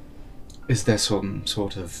 Is there some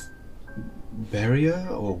sort of barrier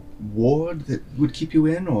or ward that would keep you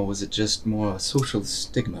in, or was it just more a social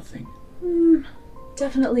stigma thing?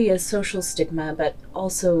 Definitely a social stigma, but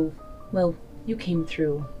also, well, you came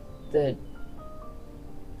through. The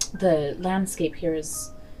landscape here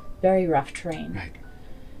is very rough terrain. Right.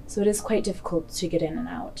 So it is quite difficult to get in and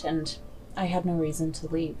out, and I had no reason to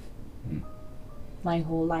leave. My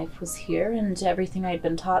whole life was here, and everything I'd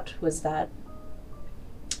been taught was that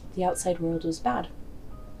the outside world was bad.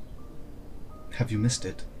 Have you missed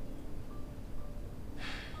it?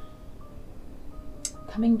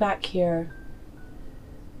 Coming back here,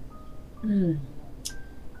 a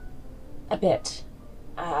bit.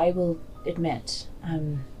 I will admit.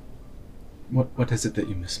 What is it that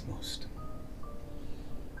you miss most?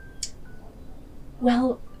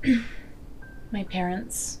 Well, my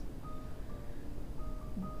parents.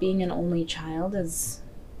 Being an only child, as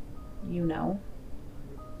you know.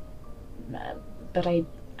 But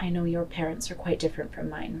I know your parents are quite different from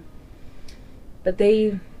mine. But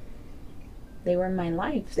they were in my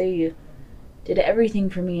life. They did everything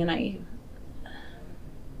for me, and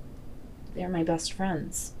they're my best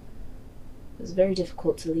friends. It was very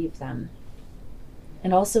difficult to leave them.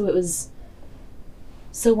 And also it was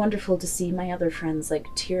so wonderful to see my other friends like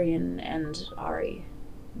Tyrion and Ari.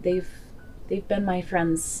 They've been my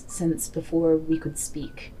friends since before we could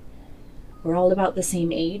speak. We're all about the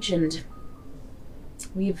same age, and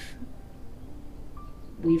we've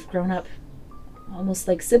grown up almost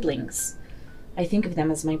like siblings. I think of them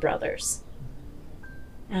as my brothers.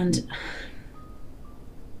 And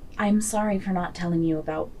I'm sorry for not telling you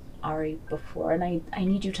about Ari before, and I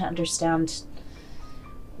need you to understand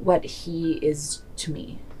what he is to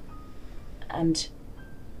me. And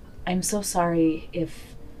I'm so sorry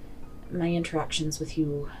if my interactions with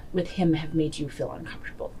him have made you feel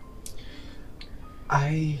uncomfortable.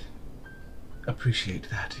 I appreciate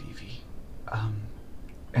that, Evie.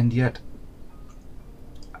 And yet,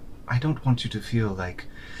 I don't want you to feel like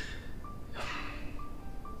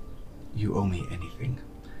you owe me anything.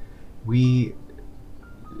 We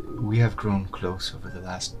have grown close over the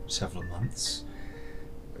last several months.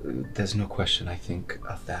 There's no question, I think,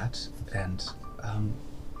 of that. And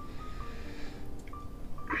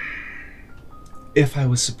if I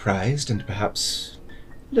was surprised and perhaps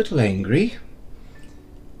a little angry,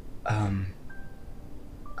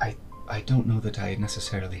 I don't know that I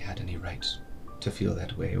necessarily had any right to feel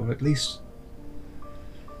that way, or at least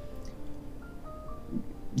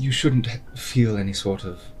you shouldn't feel any sort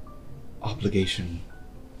of obligation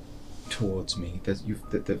towards me.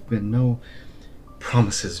 That there've been no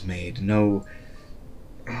promises made, no...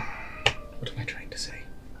 What am I trying to say?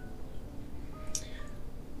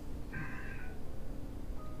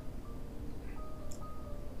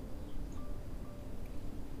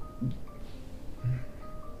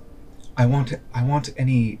 I want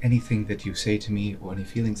anything that you say to me or any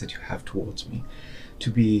feelings that you have towards me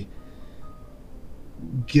to be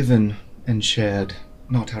given and shared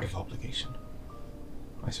not out of obligation.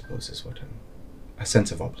 I suppose is what a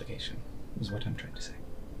sense of obligation is what I'm trying to say.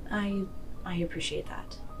 I appreciate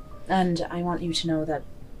that. And I want you to know that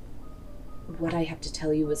what I have to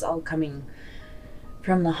tell you is all coming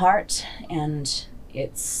from the heart, and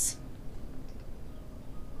it's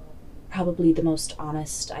probably the most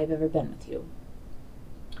honest I've ever been with you.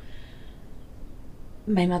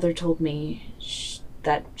 My mother told me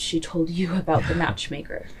that she told you about the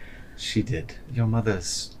matchmaker. She did. Your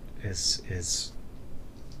mother's is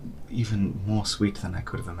even more sweet than I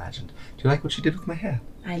could have imagined. Do you like what she did with my hair?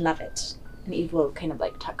 I love it. And Eve will kind of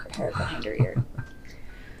like tuck her hair behind her ear.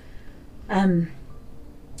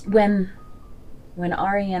 When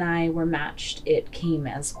Ari and I were matched, it came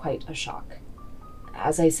as quite a shock.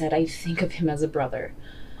 As I said, I think of him as a brother.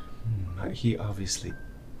 He obviously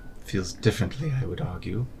feels differently, I would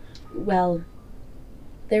argue. Well,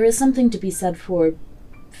 there is something to be said for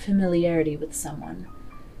familiarity with someone.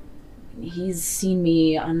 He's seen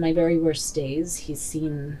me on my very worst days. He's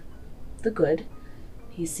seen the good.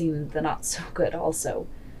 He's seen the not so good also.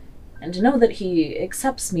 And to know that he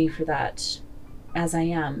accepts me for that, as I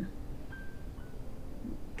am,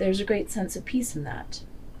 there's a great sense of peace in that.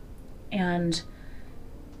 And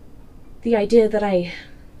the idea that I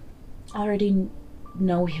already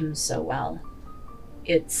know him so well,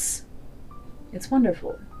 it's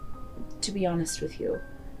wonderful, to be honest with you.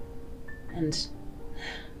 And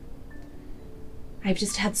I've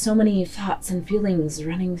just had so many thoughts and feelings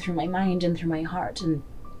running through my mind and through my heart, and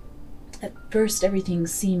at first everything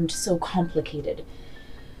seemed so complicated.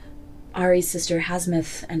 Ari's sister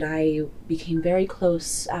Hasmith and I became very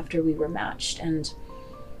close after we were matched, and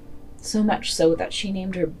so much so that she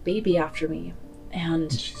named her baby after me.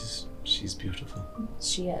 And she's beautiful.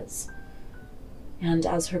 She is. And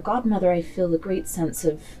as her godmother, I feel a great sense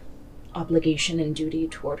of obligation and duty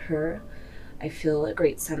toward her. I feel a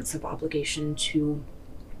great sense of obligation to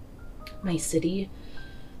my city,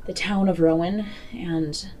 the town of Rowan,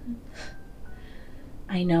 and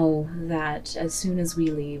I know that as soon as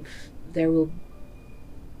we leave,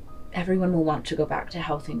 everyone will want to go back to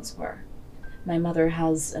how things were. My mother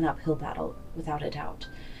has an uphill battle, without a doubt.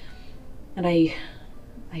 And I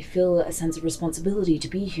feel a sense of responsibility to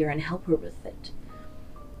be here and help her with it.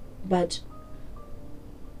 But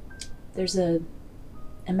there's a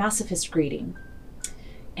masochist greeting,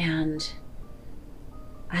 and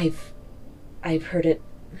I've heard it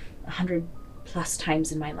 100+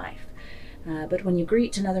 times in my life. But when you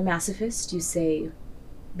greet another masochist, you say,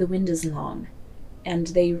 "The wind is long," and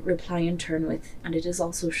they reply in turn with, "And it is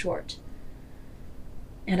also short."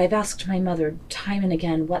 And I've asked my mother time and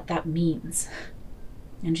again what that means,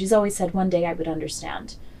 and she's always said one day I would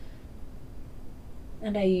understand.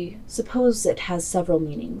 And I suppose it has several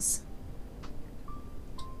meanings.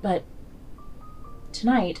 But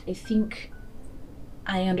tonight, I think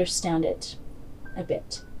I understand it a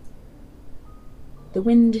bit. The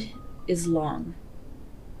wind is long.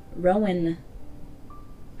 Rowan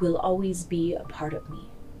will always be a part of me.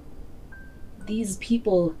 These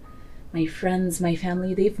people, my friends, my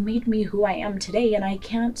family, they've made me who I am today, and I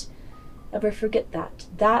can't ever forget that.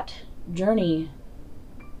 That journey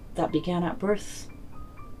that began at birth,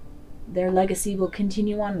 their legacy will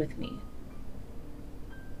continue on with me.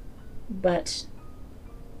 But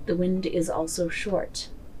the wind is also short.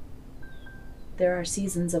 There are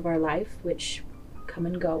seasons of our life which come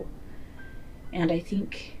and go. And I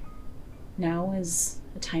think now is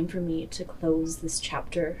a time for me to close this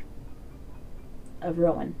chapter of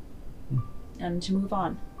Rowan and to move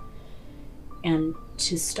on and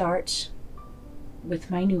to start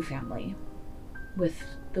with my new family, with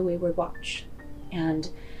the Wayward Watch. And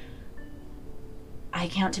I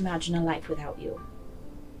can't imagine a life without you.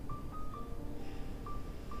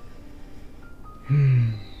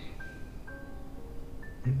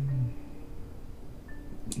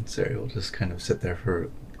 Sari will just kind of sit there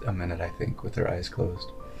for a minute, I think, with her eyes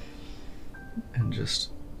closed. And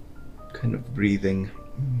just kind of breathing.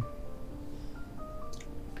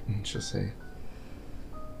 And she'll say,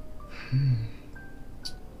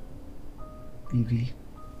 Evie,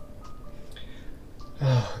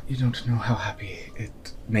 Oh, you don't know how happy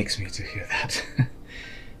it makes me to hear that.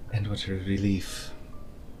 And what a relief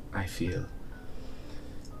I feel.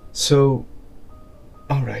 So,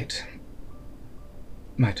 all right.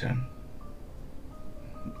 My turn,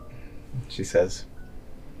 she says.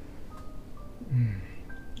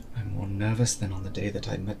 I'm more nervous than on the day that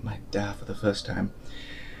I met my dad for the first time.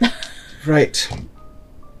 Right.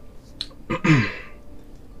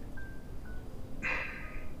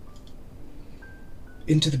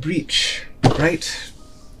 Into the breach, right?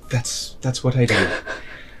 That's what I do.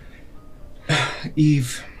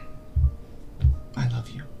 Eve, I love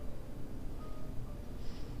you.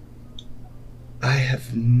 I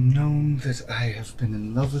have known that I have been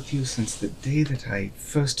in love with you since the day that I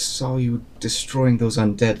first saw you destroying those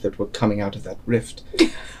undead that were coming out of that rift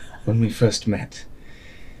when we first met.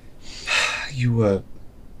 You were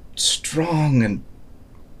strong and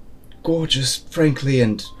gorgeous, frankly,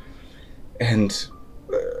 and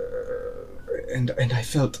I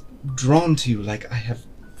felt drawn to you like I have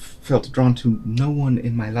felt drawn to no one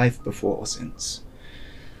in my life before or since.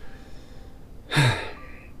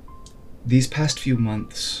 These past few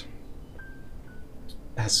months,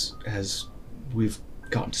 as we've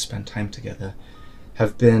gotten to spend time together,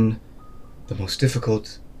 have been the most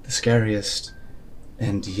difficult, the scariest,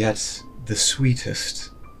 and yet the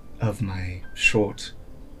sweetest of my short,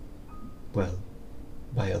 well,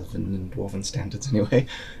 by elven and dwarven standards anyway,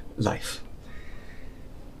 life.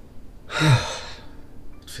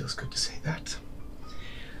 It feels good to say that.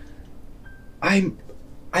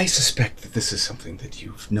 I suspect that this is something that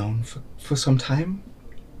you've known for some time.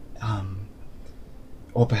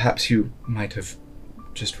 Or perhaps you might have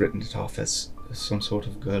just written it off as some sort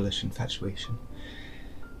of girlish infatuation.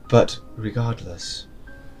 But regardless,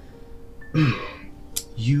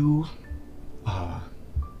 you are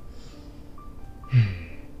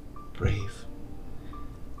brave.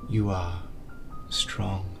 You are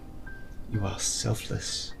strong. You are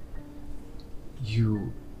selfless.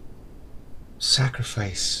 You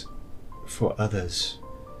sacrifice for others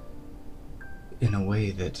in a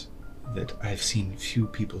way that I've seen few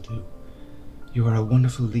people do. You are a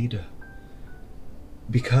wonderful leader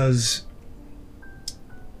because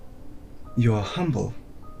you are humble,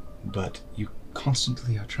 but you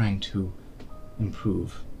constantly are trying to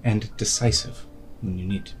improve and decisive when you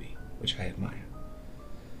need to be, which I admire.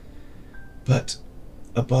 But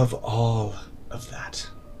above all of that,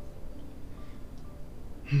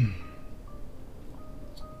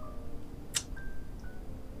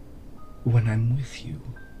 when I'm with you,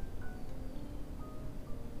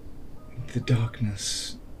 the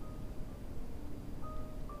darkness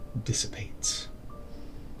dissipates.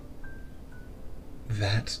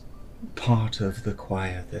 That part of the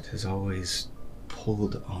choir that has always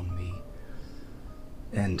pulled on me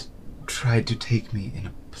and tried to take me in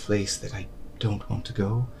a place that I don't want to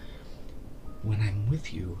go, when I'm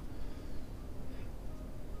with you,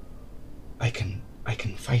 I can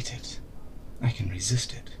fight it. I can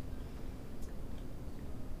resist it.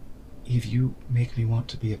 Eve, you make me want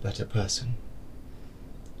to be a better person.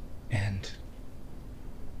 And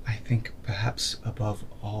I think perhaps above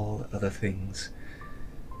all other things,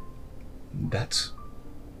 that's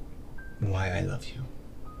why I love you.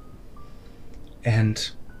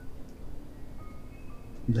 And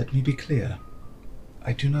let me be clear,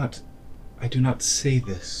 I do not say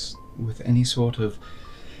this with any sort of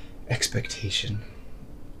expectation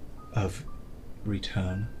of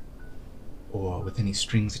return or with any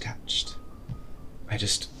strings attached. I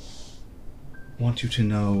just want you to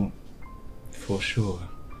know for sure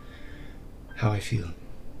how I feel.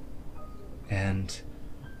 And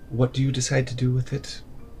what do you decide to do with it,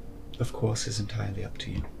 of course, is entirely up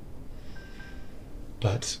to you.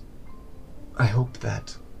 But I hope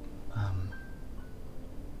that,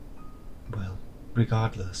 well,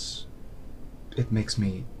 regardless, it makes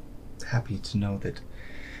me happy to know that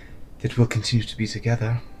we'll continue to be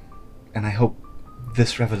together. And I hope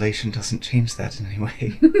this revelation doesn't change that in any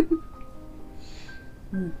way.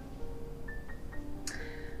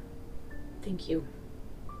 Thank you.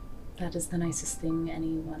 That is the nicest thing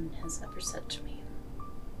anyone has ever said to me.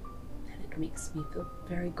 And it makes me feel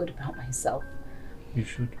very good about myself. You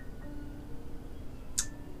should.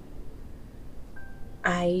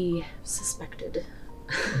 I suspected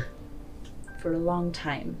for a long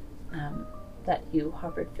time that you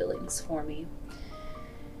harbored feelings for me.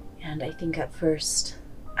 And I think at first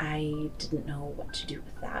I didn't know what to do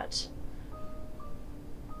with that.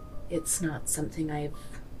 It's not something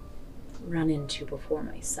I've run into before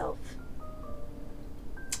myself.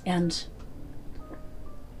 And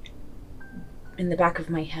in the back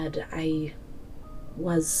of my head, I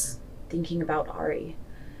was thinking about Ari.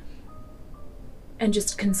 And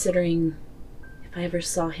just considering if I ever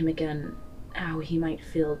saw him again, how he might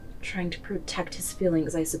feel, trying to protect his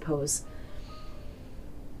feelings, I suppose.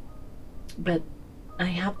 But I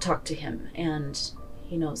have talked to him, and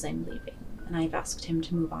he knows I'm leaving, and I've asked him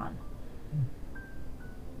to move on.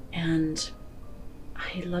 And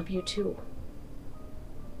I love you too.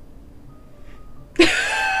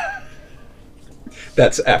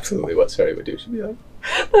 That's absolutely what Sari would do. She'd be like,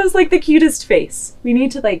 That was like the cutest face. We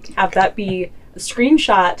need to like have that be a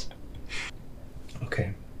screenshot.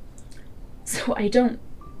 okay, So I don't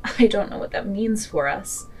know what that means for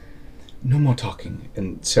us. no more talking,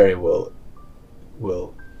 and Sari will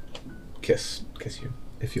kiss you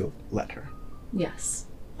if you'll let her. Yes.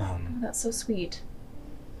 Oh, that's so sweet.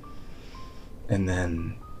 And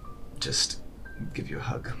then just give you a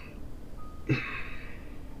hug.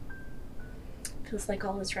 Feels like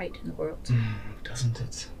all is right in the world. Doesn't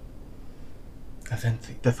it?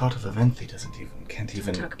 The thought of Aventhi can't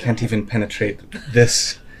talk about even penetrate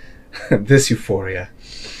this this euphoria.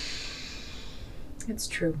 It's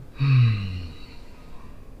true.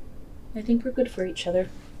 I think we're good for each other.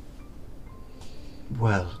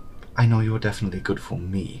 Well, I know you're definitely good for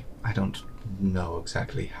me. I don't know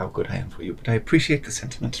exactly how good I am for you, but I appreciate the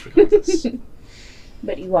sentiment regardless.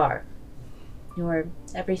 But you are. You're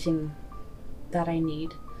everything that I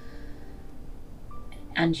need.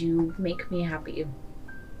 And you make me happy.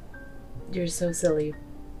 You're so silly.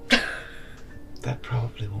 That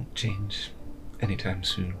probably won't change anytime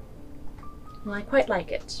soon. Well, I quite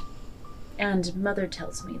like it. And Mother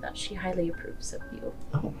tells me that she highly approves of you.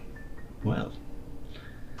 Oh, well.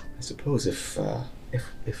 I suppose if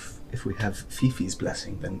we have Fifi's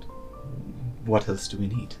blessing, then what else do we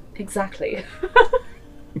need? Exactly.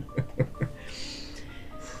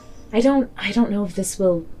 I don't know if this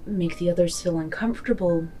will make the others feel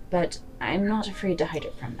uncomfortable, but I'm not afraid to hide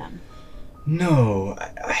it from them. No,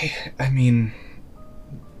 I mean,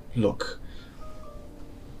 look,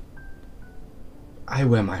 I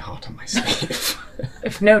wear my heart on my sleeve.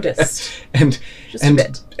 I've noticed. and Just a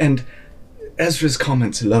bit. And Ezra's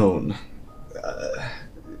comments alone,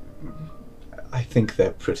 I think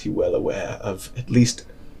they're pretty well aware of at least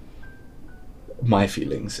my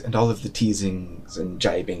feelings and all of the teasings and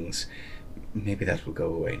jibings. Maybe that will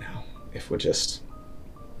go away now if we're just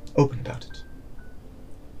open about it.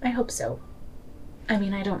 I hope so. I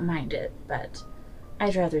mean, I don't mind it, but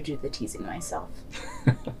I'd rather do the teasing myself.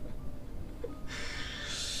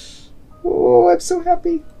 Oh, I'm so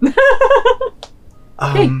happy.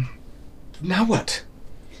 Hey. Now what?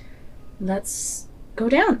 Let's go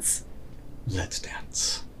dance. Let's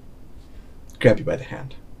dance. Grab you by the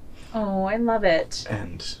hand. Oh, I love it.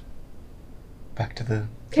 And back to the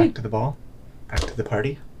Okay. ball. Back to the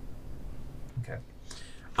party. Okay.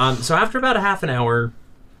 So after about a half an hour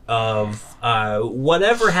of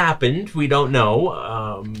whatever happened, we don't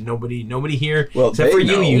know. Nobody here except they for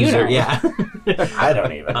you, know. user. You know. Yeah. I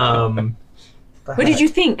don't even know. What did you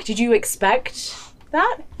think? Did you expect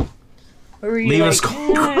that? Or were you Leave like, us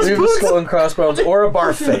cold. Leave a skull and crossbones or a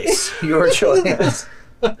barf face. Your choice.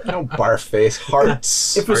 No barf face.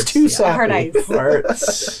 Hearts. If it was Hearts, too yeah. sappy. Hard eyes.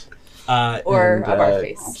 Hearts. Or And, a bar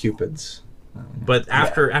face. Cupids. But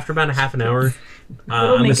after about a half an hour,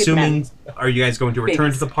 Little I'm naked assuming, are you guys going to return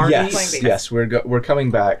Babies. to the party? Yes, we're coming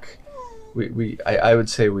back. I would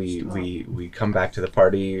say we come back to the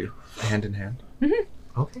party hand in hand.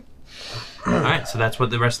 Okay. All right. So that's what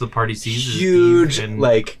the rest of the party sees. Is Huge, Eve and-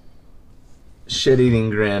 like, shit-eating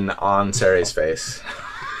grin on Sari's face.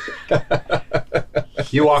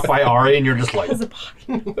 You walk by Ari and you're just like, As a pie.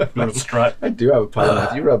 doing a strut. I do have a pile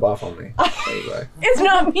of You rub off on me. Anyway. It's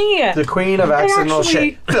not me. The queen of accidental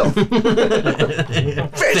actually- shit. Filth.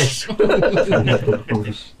 Fish.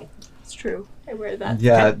 It's true. I wear that.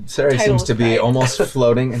 Yeah, Sari title seems with to be pride. almost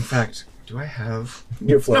floating. In fact, do I have...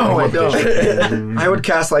 You're floating. No, I with don't. vision. I would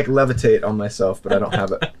cast, like, levitate on myself, but I don't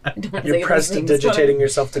have it. I don't wanna say You're those prestidigitating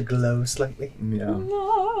yourself to glow slightly. Yeah. things,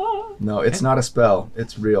 but- No, it's not a spell.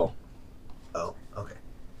 It's real. Oh, okay.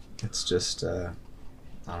 It's just, I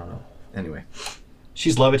don't know. Anyway.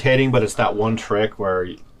 She's levitating, but it's that one trick where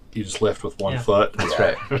you just lift with one Yeah. foot. That's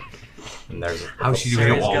right. And there's How's she doing it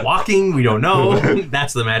Sari's while got- walking? We don't know.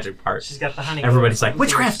 That's the magic part. She's got the honey. Everybody's like,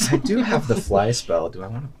 witchcraft. I do have the fly spell. Do I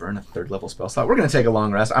want to burn a 3rd level spell slot? We're going to take a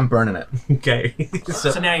long rest. I'm burning it. Okay.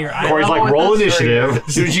 So now you're. Corey's like, roll initiative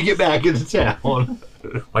as soon as you get back into town.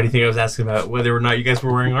 Why do you think I was asking about whether or not you guys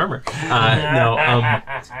were wearing armor? No.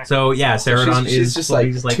 So yeah, Ceradon she's is just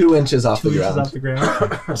floating, like 2 inches off 2 the inches ground. off the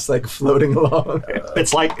ground. Just like floating along.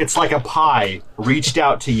 It's like a pie reached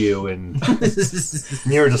out to you and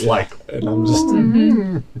you're just like, And I'm just...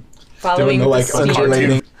 Following Doing the like steam.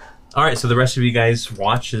 undulating. All right, so the rest of you guys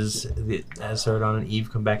watch as Ceradon and Eve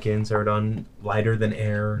come back in. Ceradon lighter than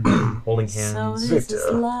air, holding So hands. this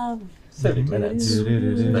is love. 30 minutes. So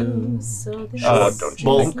this don't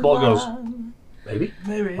you is think? Ball goes. love. Maybe.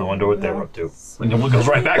 Maybe. I wonder what they were up to. And then it goes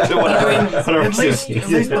right back to whatever. At least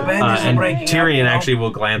the band isn't And breaking Tyrion up, actually will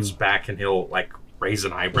glance back and he'll like raise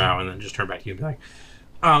an eyebrow and then just turn back to you and be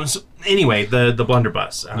like, so anyway, the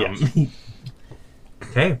blunderbuss. Yes.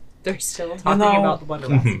 Okay. They're still talking know- about the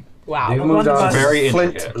blunderbuss. Mhm. Wow. They The moved on blunderbuss Very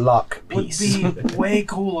flint intricate. lock would piece. be way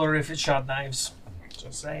cooler if it shot knives.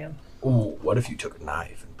 Just saying. Ooh, what if you took a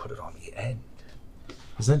knife and put it on the end?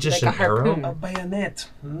 Isn't that just Like an a arrow? harpoon. A bayonet.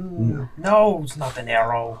 No, it's not an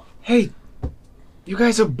arrow. Hey, you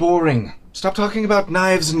guys are boring. Stop talking about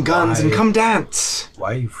knives and guns and Why? come dance.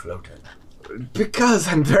 Why are you floating? Because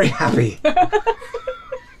I'm very happy.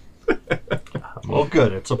 Well,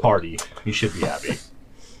 good. It's a party. You should be happy.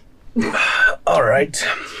 All right.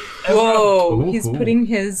 Whoa, Ooh, he's ooh. putting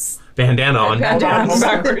his Bandana on. bandana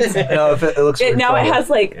backwards. No, if it looks It, now it retarded. has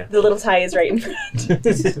like Yeah. the little tie is right in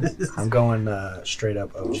front. I'm going straight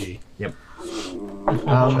up OG. Yep.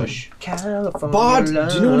 California. Bod, do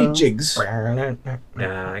you know any jigs?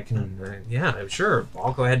 I can. Yeah, sure.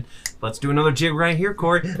 I'll go ahead. Let's do another jig right here,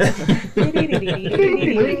 Corey.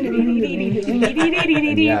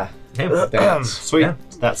 Yeah. Okay. Dance. Sweet. Yeah.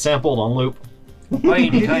 That's sampled on loop.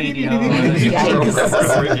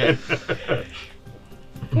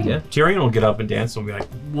 Yeah. Tyrion will get up and dance, and we'll be like,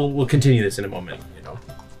 "We'll continue this in a moment." You know.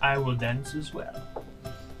 I will dance as well.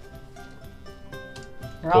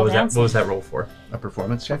 We're What all was that? dancing. What was that roll for? A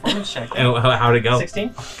performance check? Performance check. And how'd it go?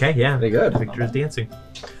 16? Okay. Yeah. Very good. Victor is dancing.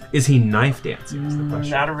 Is he knife dancing? Is the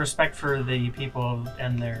question. Out of respect for the people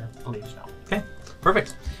and their beliefs, no. Okay.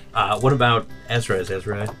 Perfect. What about Ezra? Is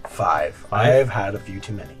Ezra? 5. I've had a few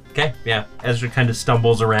too many. Okay. Yeah. Ezra kind of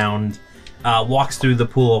stumbles around, walks through the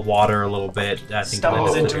pool of water a little bit. I think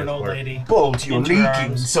Stumbles Linda's into an looking old for- lady. Bolt, you're Into her leaking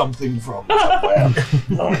arms. something from somewhere.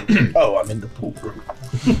 Oh, I'm in the pool room.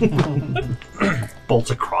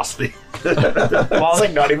 Bolts across the. While, It's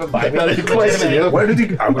like not even by me. Not even close to you. Where did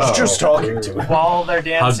he? I was just talking to him. while they're Hug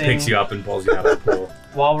dancing, picks you up and pulls you out of the pool.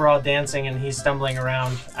 while we're all dancing and he's stumbling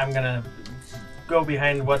around, I'm gonna go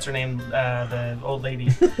behind what's her name, the old lady.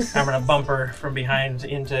 I'm gonna bump her from behind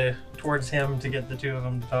towards him to get the two of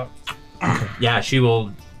them to talk. Yeah, she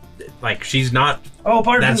will. Like, she's not Oh,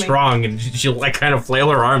 pardon that me. strong, and she'll like kind of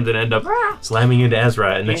flail her arms and end up slamming into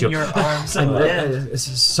Ezra, and then In she'll. your arms. I'm, dead.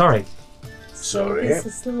 sorry. Sorry. This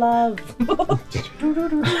is love. You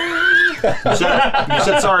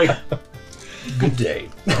said sorry. Good day.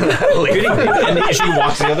 And then she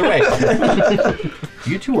walks the other way.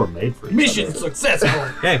 You two were made for each Mission other. successful.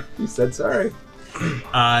 Okay. You said sorry.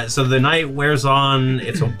 So the night wears on.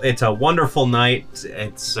 It's a wonderful night.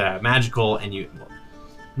 It's magical, and well,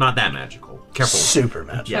 not that magical. Careful. Super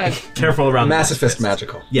magic. Yeah. Careful around the Massifist Massifist.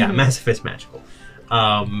 magical. Yeah, Massifist magical.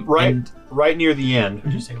 Right, and- right near the end,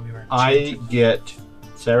 Would you say we were? I get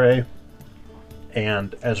Sarai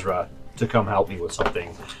and Ezra to come help me with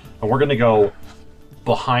something, and we're gonna go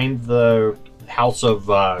behind the House of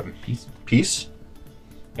Peace,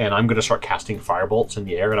 and I'm gonna start casting firebolts in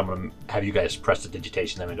the air, and I'm gonna have you guys press the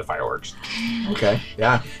digitation them into fireworks, Okay.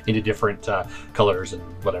 Yeah. into different colors and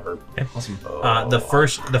whatever. Awesome.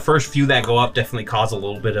 the first few that go up definitely cause a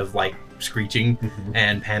little bit of like screeching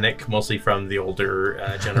and panic, mostly from the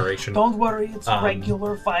older generation. Don't worry, it's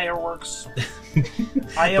regular fireworks.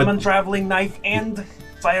 I am a traveling knife and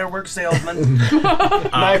fireworks salesman.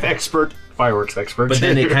 Knife expert, fireworks expert. But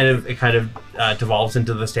then it kind of devolves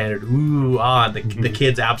into the standard. Ooh, the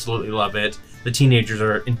kids absolutely love it. The teenagers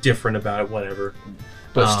are indifferent about it. Whatever.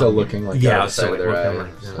 But still looking like yeah, out the side so of their whatever.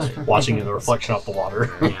 eye. watching the reflection off the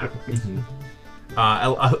water. Yeah.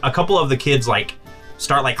 A couple of the kids like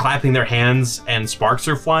start like clapping their hands, and sparks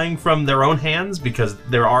are flying from their own hands because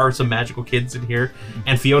there are some magical kids in here.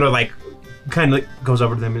 And Fiona like kind of goes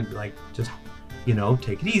over to them and be like, just, you know,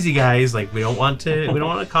 take it easy, guys. Like, we don't want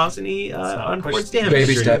to cause any unfortunate damage.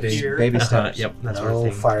 Baby or steps. anything. Baby steps. Yep, that's No sort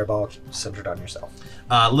of thing. fireball centered on yourself.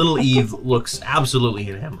 Little Eve looks absolutely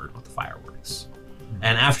enamored with the fireworks.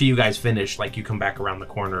 And after you guys finish, like, you come back around the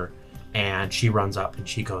corner, and she runs up and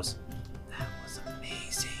she goes, "That was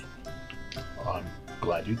amazing. I'm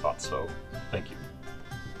glad you thought so. Thank you.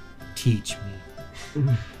 Teach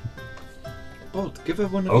me." Bolt, give her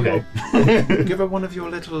one of Okay. give her one of your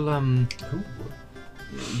little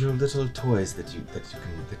your little toys that you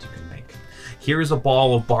can make. Here is a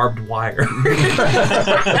ball of barbed wire.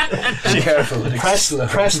 Careful.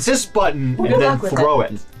 Press this button and then luck with throw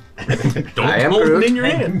it. Don't I am hold Groot. it in your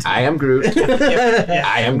hand. I am Groot.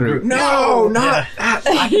 I am Groot. No, not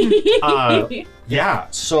that. Yeah,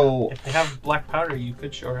 so If they have black powder, you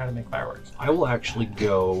could show her how to make fireworks. I will actually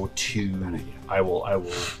go to. I will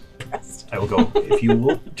go. If you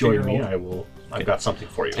will join me, I will. I've got something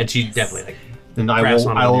for you. And she definitely like. Then I grasp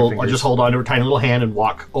will. on I one of your will. I'll fingers. just hold on to her tiny little hand and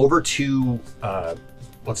walk over to.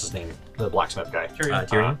 What's his name? The blacksmith guy.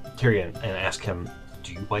 Tyrion? Tyrion, and ask him,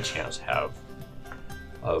 "Do you by chance have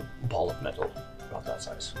a ball of metal about that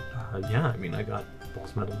size? Yeah, I mean, I got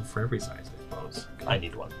balls metal for every size, I suppose. I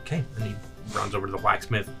need one." Okay, and he runs over to the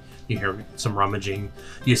blacksmith. You hear some rummaging.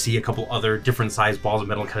 You see a couple other different sized balls of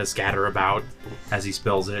metal kind of scatter about as he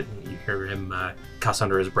spills it. You hear him cuss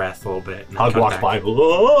under his breath a little bit. And then Hug come walks back. by.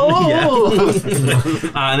 "Whoa!"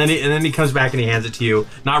 And then he comes back and he hands it to you,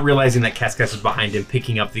 not realizing that Kes is behind him,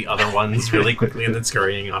 picking up the other ones really quickly and then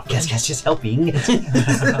scurrying off. Yes, just helping.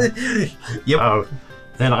 Yep.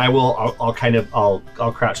 Then I will.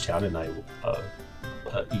 I'll crouch down and I will.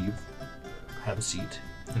 Eve, have a seat.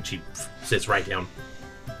 And she sits right down.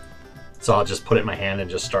 So I'll just put it in my hand and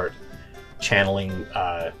just start channeling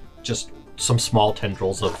just some small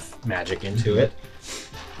tendrils of magic into it.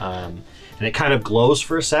 And it kind of glows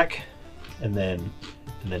for a sec, and then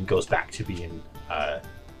goes back to being a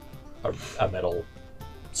metal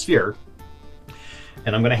sphere.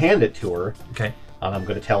 And I'm going to hand it to her. Okay. And I'm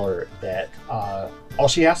going to tell her that all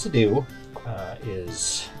she has to do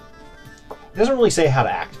is... It doesn't really say how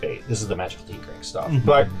to activate. This is the magical tinkering stuff. Mhm.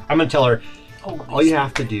 But I'm going to tell her, all you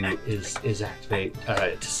have to do is activate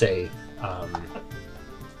to say,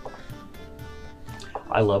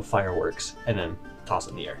 I love fireworks, and then toss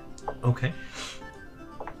it in the air. Okay.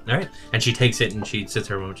 All right. And she takes it and she sits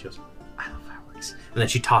there a moment. She goes, I love fireworks. And then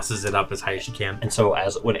she tosses it up as high as she can. And so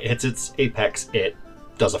when it hits its apex, it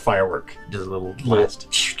does a firework Does a little blast.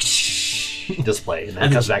 display, and then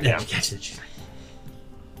it comes back down. She catches it. She's like,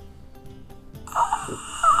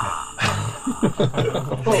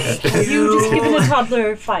 You just given a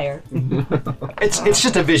toddler fire. It's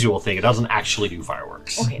just a visual thing. It doesn't actually do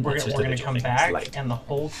fireworks. Okay. We're It's just a gonna visual come thing. back, light. and the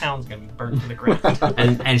whole town's gonna be burnt to the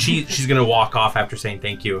ground. and she's gonna walk off after saying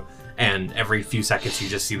thank you, and every few seconds you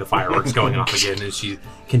just see the fireworks going off again, and she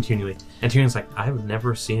continually. And Tyrion's like, I've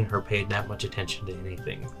never seen her pay that much attention to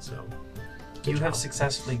anything. So You have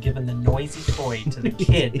successfully given the noisy toy to the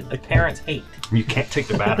kid that the parents hate. You can't take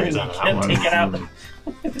the batteries out of that Can't one. take it out.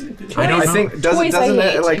 I don't I know. think Toys doesn't I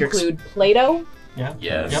hate it like include Play-Doh, Yeah.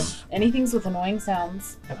 Yes. anything with annoying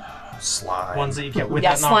sounds, Slime. Ones that you get with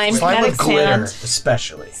Yeah, that knock slime. with. Slime with Kinetic glitter, sand.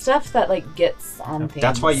 especially. stuff that like gets on things.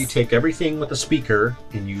 That's why you take everything with a speaker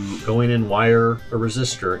and you go in and wire a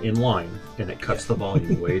resistor in line, and it cuts the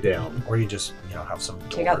volume way down. Or you just, have some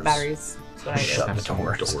doors. take out the batteries. That's what I do. Shut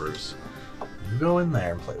the doors. You go in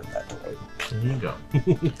there and play with that toy. there you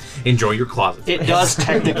go. Enjoy your closet. It does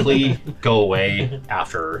technically go away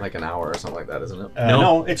after. Like an hour or something like that, isn't it?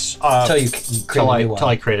 No, it's Till you till I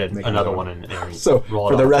create created Make another another one and So roll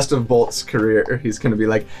for it the off. rest of Bolt's career, he's gonna be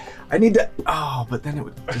like, I need to. Oh, but then it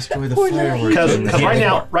would destroy the fireworks. Because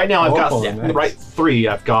right now I've got Oh, nice. right 3.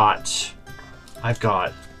 I've got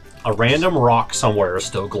a random rock somewhere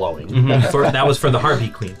still glowing. Mhm. That was for the Harpy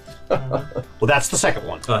Queen. Well, that's the second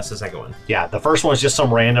one. Oh, that's the second one. Yeah, the first one was just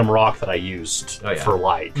some random rock that I used Oh, yeah. for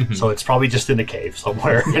light. Mhm. So it's probably just in a cave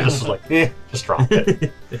somewhere. Just like, just drop it.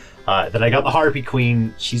 Then I got the Harpy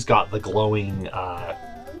Queen. She's got the glowing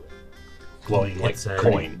like It's a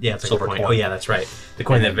coin. Yeah, it's like silver a coin. coin. Oh yeah, that's right. The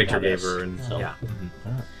coin that And Victor that gave is- her, and so- yeah.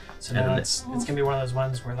 Mhm. So And now then it's gonna be one of those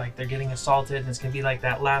ones where like they're getting assaulted, and it's gonna be like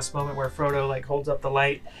that last moment where Frodo like holds up the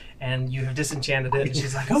light, and you have disenchanted it, and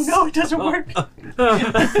she's like, "Oh no, it doesn't work."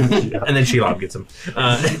 And then Shelob gets him.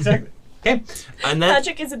 Exactly. Okay, and that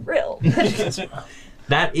Magic isn't real.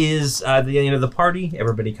 that is the end of the party.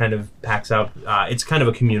 Everybody kind of packs up. It's kind of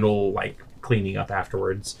a communal like cleaning up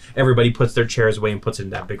afterwards. Everybody puts their chairs away and puts it in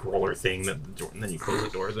that big roller thing. And then you close the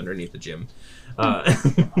doors underneath the gym.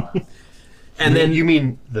 And then you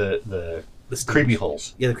mean the creepy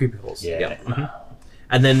holes? Yeah, the creepy holes. Yeah. Mhm.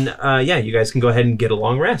 And then, you guys can go ahead and get a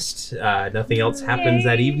long rest. Nothing else happens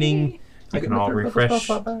that evening. You can all refresh.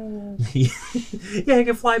 Yeah, you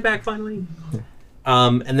can fly back finally.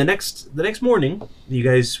 And the next morning, you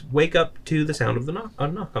guys wake up to the sound of the knock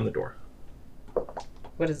on the door.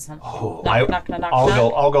 What does it sound? Oh, knock.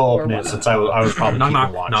 I'll go Or open it what? since I was probably Knock,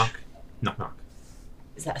 keeping knock, watch. knock.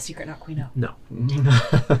 Is that a secret knock we know? No.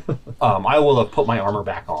 I will have put my armor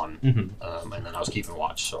back on, Mm-hmm. and then I was keeping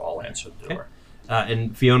watch, so I'll answer the door.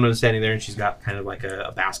 And Fiona's standing there, and she's got kind of like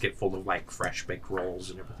a basket full of like fresh baked rolls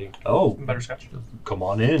and everything. Oh, Butterscotch. come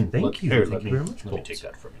on in. Thank you. Here, Thank let you me, very much, Let me Colt. take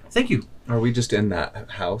that from you. Thank you. Are we just in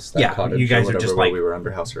that house? That Yeah, cottage you guys or are just, whatever, while like, we were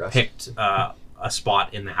under house arrest. Picked a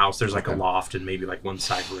spot in the house. There's like a Okay. loft and maybe like one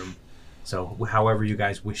side room. So however you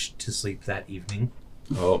guys wish to sleep that evening.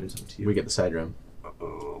 Oh, It's up to you. we get the side room.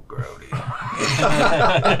 Oh, grody.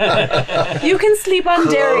 You can sleep on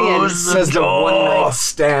Darien. Says the one night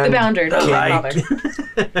stand. The bounder, not my light.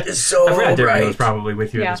 father. It's so I forgot Darren was bright. probably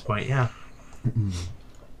with you Yeah. at this point. Yeah.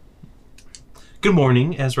 Good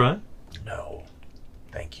morning, Ezra. No,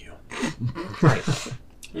 thank you.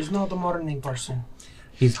 He's not a morning person.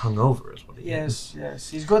 He's hungover, is what he is. Yes.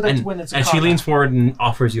 He's good at And, when it's and she leans forward and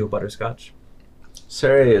offers you a butterscotch.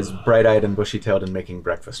 Sari is bright-eyed and bushy-tailed and making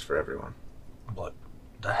breakfast for everyone. What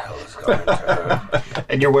the hell is going to her?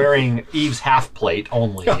 And you're wearing Eve's half plate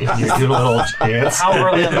only. And you're doing a little dance. How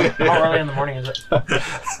early in the morning is it?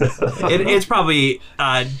 It's probably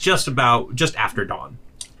just after dawn.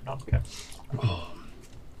 Okay.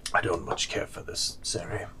 I don't much care for this,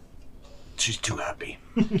 Sari. She's too happy.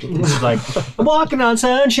 She's like, I'm walking on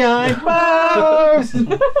sunshine. Whoa!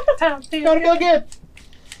 Gotta go get.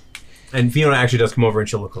 And Fiona actually does come over and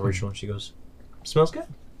she'll look over and she goes, "Smells good."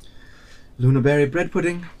 Lunaberry bread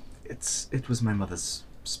pudding. It was my mother's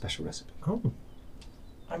special recipe. Oh,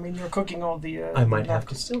 I mean, you're cooking all the. I might have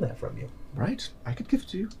to steal that from you. Right? I could give it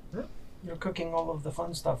to you. You're cooking all of the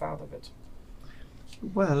fun stuff out of it.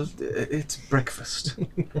 Well, it's breakfast.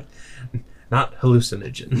 Not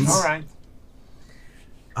hallucinogens. All right.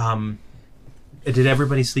 Did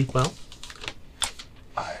everybody sleep well?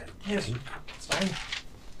 Yes. It's fine.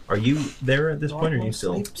 Are you there at this point, or are you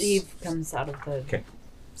still? Sleeps. Eve comes out of the Okay.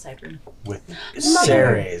 side room. With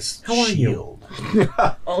Sari's How are you? shield.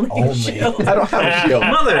 Only, Only. shield. I don't have a shield.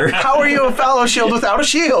 Mother. How are you a fallow shield without a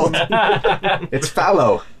shield? It's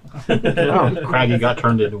fallow. Oh, Craggy got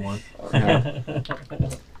turned into one. Yeah.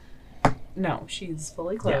 No, she's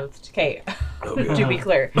fully clothed. Okay, Okay. to be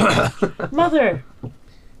clear. Mother,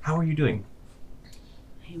 How are you doing?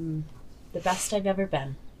 I'm the best I've ever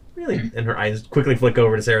been. Really? And her eyes quickly flick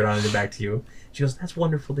over to Saradon and then back to you. She goes, "That's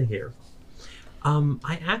wonderful to hear.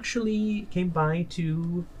 I actually came by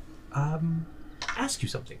to ask you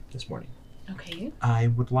something this morning. Okay. I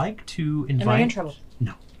would like to invite. Am I in trouble?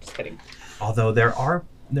 No. Just kidding. Although there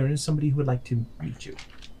is somebody who would like to meet you.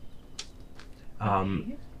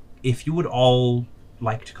 Okay. If you would all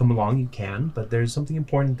like to come along, you can. But there's something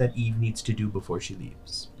important that Eve needs to do before she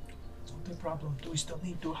leaves. Not a problem. Do we still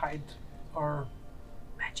need to hide our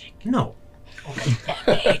Magic. No. Okay.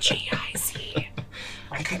 Magic.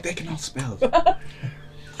 I think they can all spell.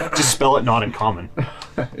 Just spell it not in common.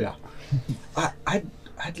 Yeah.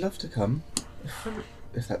 I'd love to come,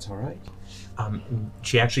 if that's all right.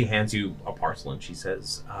 She actually hands you a parcel and she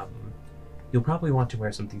says, "You'll probably want to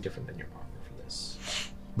wear something different than your armor for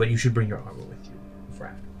this, but you should bring your armor with you for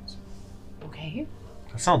afterwards." Okay.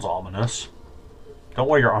 That sounds ominous. Don't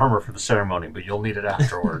wear your armor for the ceremony, but you'll need it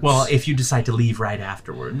afterwards. Well, if you decide to leave right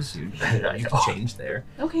afterwards, you can change there.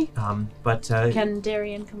 Okay. But Can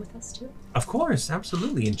Darien come with us too? of course,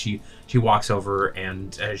 absolutely. And she walks over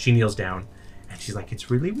and she kneels down. And she's like, "It's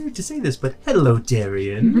really weird to say this, but hello,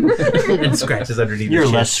 Darien," and scratches underneath. you're her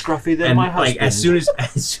chin. less scruffy than And my husband. like as soon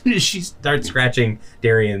as she starts scratching,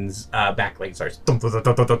 Darien's back leg starts thump, thump,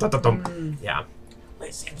 thump, thump, thump, thump. Yeah.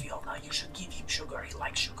 Listen, Fiona, you should give him sugar. He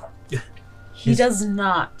likes sugar. He does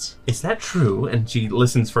not. Is that true? And she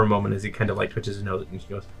listens for a moment as he kind of like twitches his nose, and she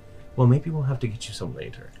goes, "Well, maybe we'll have to get you some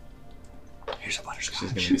later." Here's a butterscotch.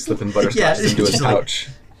 She's gonna be slipping butterscotch Yeah, into his she's like- pouch.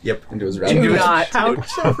 Yep. Into his Do rabbit. not. Ouch!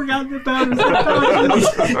 I forgot about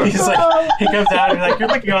it. He's like, he comes out and he's like, "You're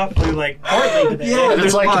looking awfully like portly today." Yeah.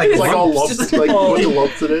 it's like all lumps, like with the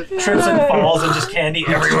lumps in it. Trips and falls and just candy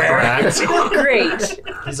everywhere. Great.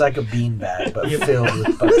 He's like a beanbag, but filled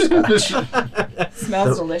with butterscotch.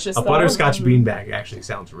 Smells delicious. A though. butterscotch beanbag actually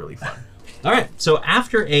sounds really fun. All right, so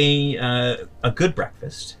after a good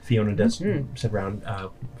breakfast, Fiona does sit around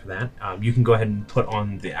for that. You can go ahead and put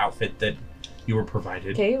on the outfit that you were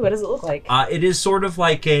provided. Okay, what does it look like? It is sort of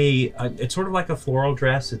like a floral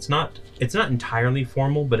dress. It's not entirely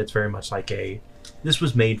formal, but it's very much like this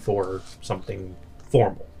was made for something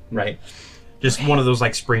formal, right? Just one of those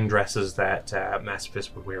like spring dresses that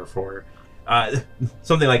Masophist would wear for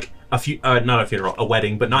something like not a funeral, a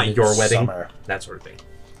wedding, but not your wedding, Summer. that sort of thing.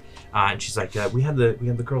 And she's like, we had the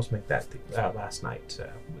girls make that last night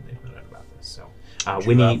when they found out about this. So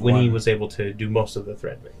Do you have Winnie one? was able to do most of the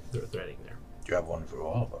threading there. Do you have one for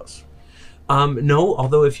all of us? No,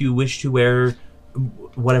 although if you wish to wear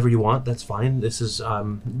whatever you want, that's fine. This is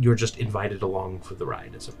you're just invited along for the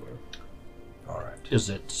ride, as it were. All right. Is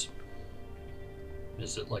it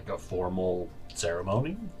like a formal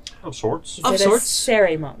ceremony of sorts? Is Of it sorts. a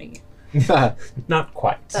ceremony? Not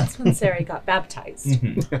quite. That's when Sari got baptized.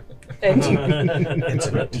 Mhm. And It's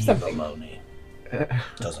an Something. evil-mony.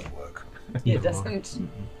 Doesn't work. it doesn't.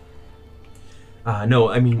 No,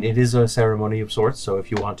 I mean, it is a ceremony of sorts, so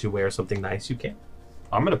if you want to wear something nice, you can.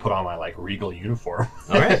 I'm gonna put on my like regal uniform.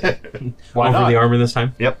 All right. Why Over not? the armor this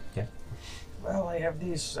time? Yep. Well, I have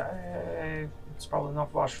these. It's probably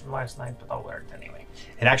not washed from last night, but I'll wear it anyway.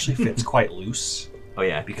 It actually fits quite loose Oh,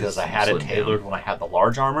 yeah. because I had it tailored when I had the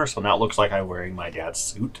large armor, so now it looks like I'm wearing my dad's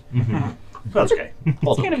suit. Mhm. That's okay.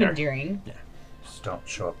 Hold It's kind of care. endearing. Just don't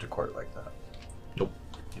show up to court like that. Nope.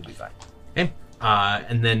 You'll be fine.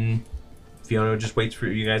 And then Fiona just waits for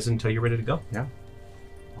you guys until you're ready to go.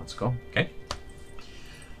 Let's go.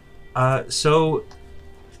 So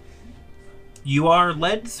you are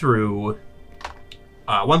led through.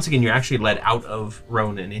 Once again, you're actually led out of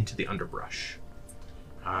Ronan into the underbrush,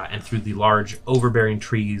 and through the large, overbearing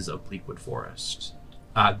trees of Bleakwood Forest.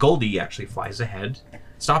 Goldie actually flies ahead,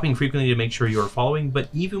 stopping frequently to make sure you are following. But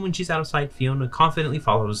even when she's out of sight, Fiona confidently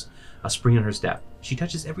follows, a spring in her step. She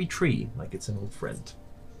touches every tree like it's an old friend.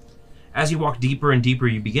 As you walk deeper and deeper,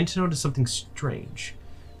 you begin to notice something strange.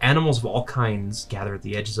 Animals of all kinds gather at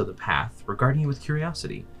the edges of the path, regarding you with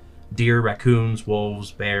curiosity. Deer, raccoons,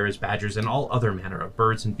 wolves, bears, badgers, and all other manner of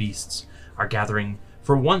birds and beasts are gathering,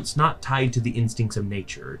 for once not tied to the instincts of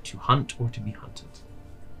nature, to hunt or to be hunted.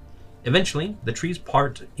 Eventually, the trees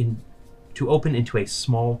part to open into a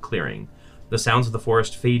small clearing, the sounds of the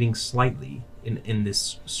forest fading slightly in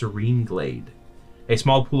this serene glade. A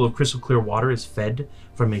small pool of crystal clear water is fed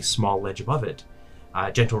from a small ledge above it,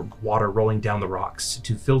 gentle water rolling down the rocks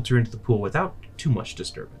to filter into the pool without too much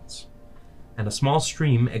disturbance. And a small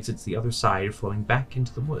stream exits the other side, flowing back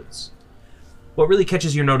into the woods. What really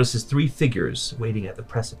catches your notice is three figures waiting at the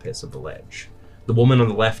precipice of the ledge. The woman on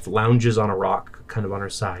the left lounges on a rock, kind of on her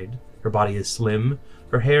side. Her body is slim,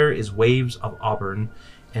 her hair is waves of auburn,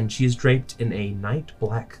 and she is draped in a night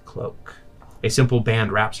black cloak. A simple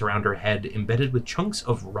band wraps around her head, embedded with chunks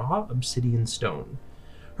of raw obsidian stone.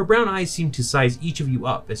 Her brown eyes seem to size each of you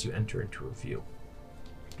up as you enter into her view.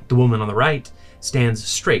 The woman on the right stands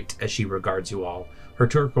straight as she regards you all, her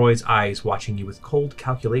turquoise eyes watching you with cold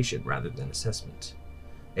calculation rather than assessment.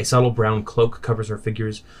 A subtle brown cloak covers her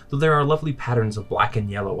figures, though there are lovely patterns of black and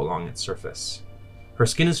yellow along its surface. Her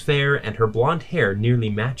skin is fair, and her blonde hair nearly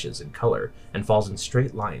matches in color and falls in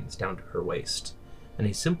straight lines down to her waist, and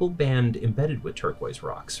a simple band embedded with turquoise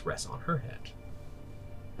rocks rests on her head.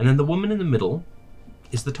 And then the woman in the middle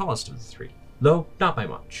is the tallest of the three, though not by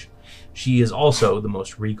much. She is also the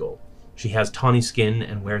most regal. She has tawny skin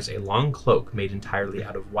and wears a long cloak made entirely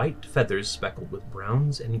out of white feathers speckled with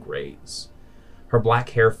browns and grays. Her black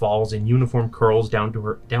hair falls in uniform curls down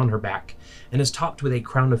her back and is topped with a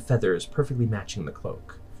crown of feathers perfectly matching the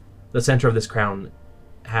cloak. The center of this crown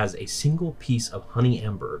has a single piece of honey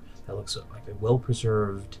amber that looks like a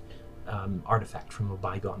well-preserved artifact from a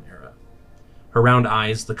bygone era. Her round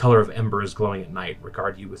eyes, the color of embers glowing at night,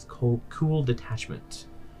 regard you with cool detachment.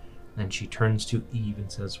 And she turns to Eve and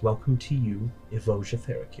says, "Welcome to you, Evosia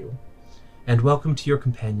Ferricule, and welcome to your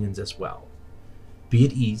companions as well. Be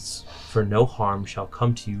at ease, for no harm shall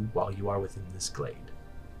come to you while you are within this glade."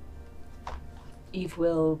 Eve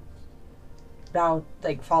will bow,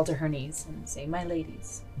 fall to her knees and say, "My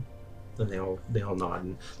ladies." And they all nod.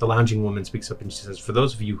 And the lounging woman speaks up and she says, "For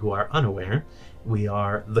those of you who are unaware, we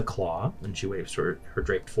are the Claw," and she waves her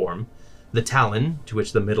draped form, the Talon, to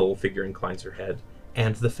which the middle figure inclines her head,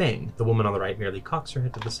 and the Fang. The woman on the right merely cocks her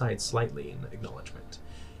head to the side slightly in acknowledgement.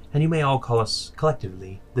 And you may all call us,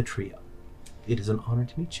 collectively, the Trio. It is an honor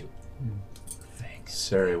to meet you. Thanks.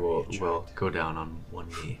 Sari will go down on one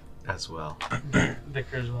knee as well.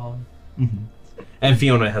 Victor as well. Mm-hmm. And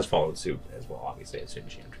Fiona has followed suit as well, obviously, as soon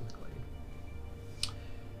as she entered the glade.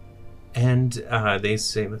 And they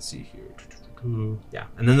say, let's see here. Yeah.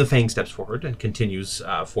 And then the Fang steps forward and continues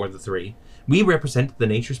for the three. "We represent the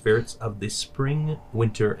nature spirits of the spring,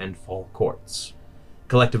 winter, and fall courts.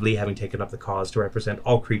 Collectively having taken up the cause to represent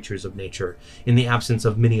all creatures of nature in the absence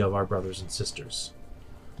of many of our brothers and sisters.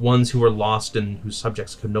 Ones who were lost and whose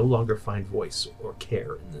subjects could no longer find voice or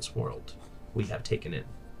care in this world, we have taken in.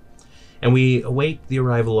 And we await the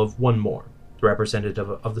arrival of one more, the representative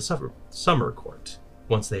of the summer court.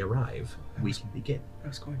 Once they arrive, we can begin." I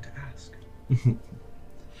was going to ask.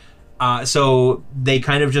 So they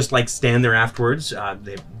kind of just stand there afterwards.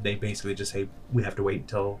 They basically just say, "We have to wait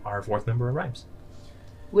until our fourth member arrives."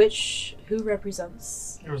 Who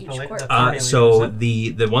represents It was each the late- court? the- So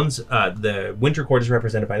the ones the winter court is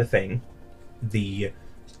represented by the Fang. The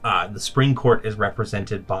the spring court is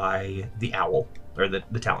represented by the owl, or the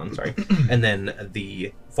talon, sorry. And then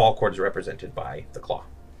the fall court is represented by the claw.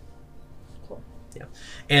 Cool. Yeah.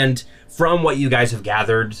 And from what you guys have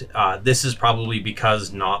gathered, this is probably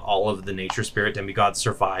because not all of the nature spirit demigods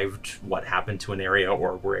survived what happened to an area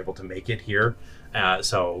or were able to make it here.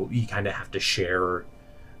 So you kind of have to share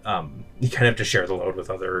the load with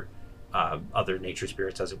other nature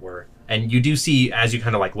spirits, as it were. And you do see, as you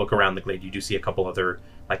kind of like look around the glade, you do see a couple other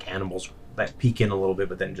like animals that peek in a little bit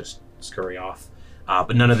but then just scurry off.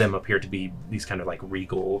 But none of them appear to be these kind of like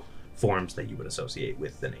regal forms that you would associate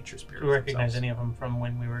with the nature spirits. Do we recognize themselves. any of them from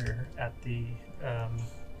when we were at the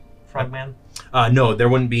Frogman? No, there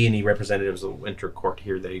wouldn't be any representatives of the Winter Court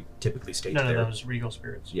here. They typically stay None there. of those regal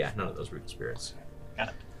spirits. Yeah, none of those regal spirits. Got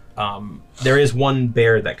it. There is one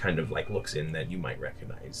bear that kind of like looks in that you might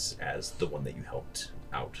recognize as the one that you helped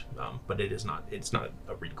out, but it's not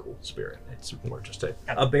a regal spirit. It's more just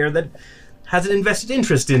a bear that has an invested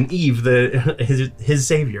interest in Eve, his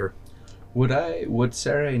savior. Would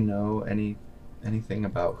Sarah know anything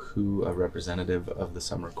about who a representative of the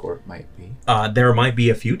summer court might be? There might be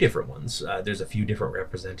a few different ones. There's a few different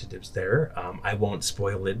representatives there. I won't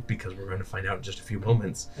spoil it because we're going to find out in just a few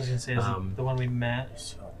moments. I was going to say, is it the one we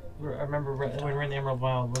met? I remember when we were in the Emerald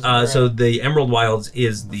Wild. So the Emerald Wilds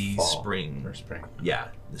is the Fall spring. Or spring. Yeah,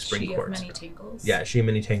 the spring She court. of many tingles. Yeah, she of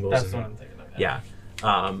many tangles. That's and- the one I'm thinking of. Yeah.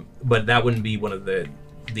 But that wouldn't be one of the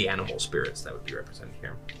animal spirits that would be represented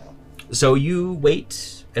here. So you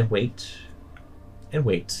wait and wait and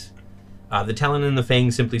wait. The Talon and the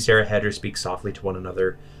Fang simply stare ahead or speak softly to one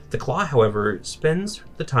another. The Claw, however, spends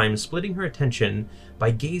the time splitting her attention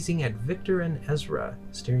by gazing at Victor and Ezra,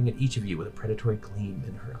 staring at each of you with a predatory gleam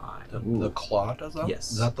in her eye. The claw does that?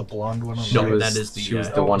 Yes. Is that the blonde one? On No, the right? that is the... She was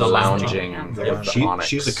the one the lounging lounging. with the onyx.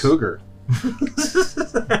 She's a cougar.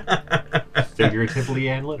 Figuratively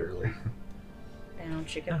and literally. Bow,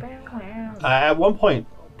 chicka, bow, wow. At one point,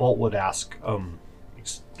 Bolt would ask,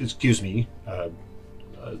 excuse me, the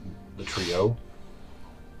trio.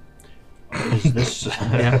 Is this...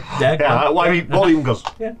 Yeah, well, I mean, Bolt even goes,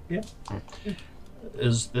 yeah.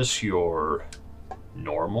 is this your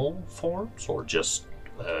normal forms, or just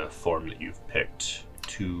a form that you've picked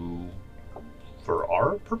for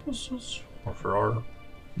our purposes? Or for our...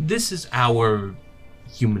 This is our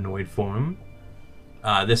humanoid form.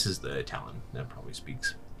 This is the Talon that probably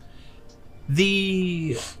speaks.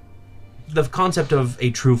 The concept of a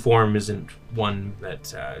true form isn't one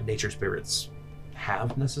that nature spirits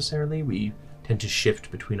have necessarily. We tend to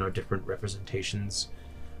shift between our different representations.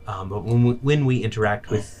 But when we interact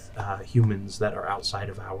with humans that are outside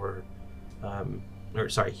of our...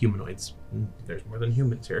 humanoids. There's more than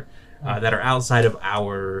humans here. That are outside of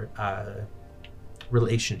our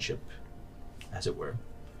relationship, as it were.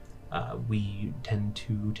 We tend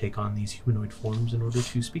to take on these humanoid forms in order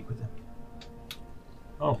to speak with them.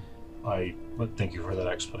 Oh, but thank you for that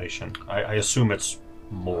explanation. I assume it's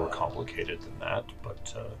more complicated than that,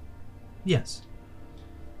 but Yes.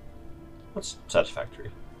 that's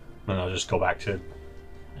satisfactory. And I'll just go back to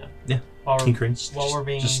While we're, Tinkering. while we're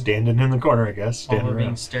being just standing in the corner, I guess. while Standing we're being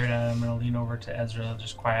around. stared at, I'm gonna lean over to Ezra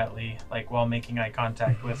just quietly, like while making eye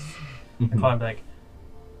contact with the claw, and be like,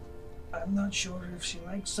 I'm not sure if she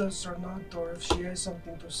likes us or not, or if she has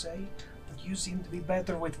something to say, but you seem to be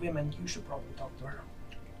better with women. You should probably talk to her.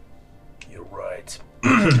 You're right.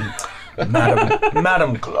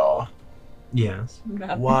 Madam Claw, Yes.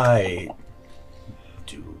 why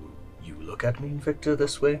do you look at me, Victor,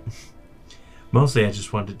 this way? Mostly I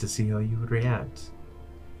just wanted to see how you would react.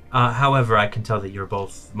 However, I can tell that you're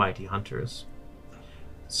both mighty hunters.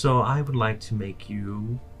 So I would like to make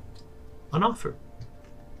you an offer.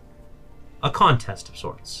 A contest of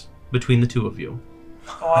sorts between the two of you.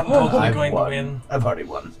 "Oh, I'm totally I've going won. to win." I've already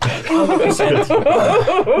won.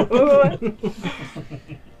 100%.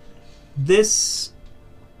 This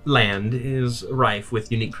land is rife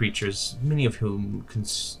with unique creatures, many of whom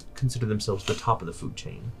consider themselves the top of the food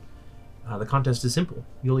chain. The contest is simple.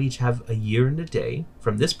 You'll each have a year and a day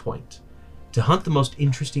from this point to hunt the most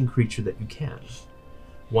interesting creature that you can.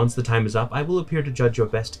 Once the time is up, I will appear to judge your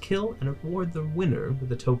best kill and award the winner with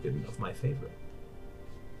a token of my favor.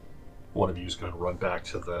 One of you is going to run back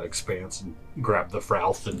to the expanse and grab the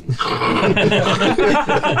Frauth and...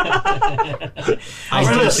 I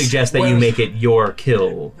still suggest that you make it your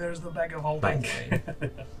kill. There's the bag of holding. Like,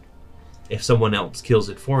 if someone else kills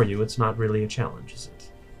it for you, it's not really a challenge, is it?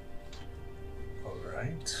 All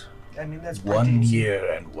right. I mean, that's pretty 1 easy. year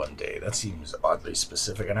and 1 day. That seems oddly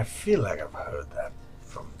specific, and I feel like I've heard that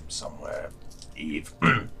from somewhere. Eve.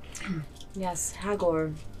 Yes,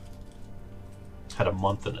 Hagor. Had a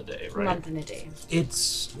month and a day, A right? month and a day.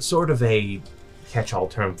 It's sort of a catch-all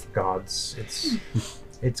term for gods.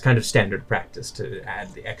 It's kind of standard practice to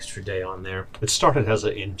add the extra day on there. It started as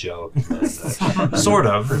an in joke. And then, Sort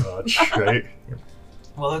of. pretty much, right?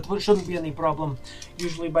 Well, it shouldn't be any problem.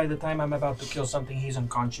 Usually, by the time I'm about to kill something, he's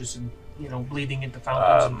unconscious and bleeding into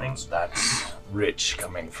fountains and things. That's rich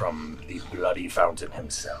coming from the bloody fountain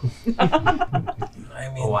himself.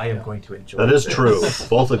 I mean, I am going to enjoy That is this. true.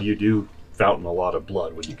 Both of you do fountain a lot of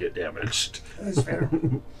blood when you get damaged. That's fair.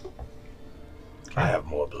 I have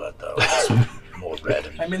more blood though. It's more red.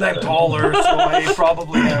 And I mean, I'm taller, so I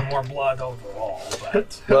probably have more blood overall.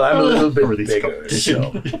 But well, I'm a little bit Or these bigger,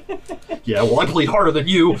 so Yeah, well, I bleed harder than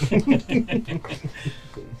you.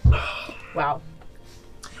 Wow.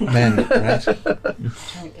 Men, right?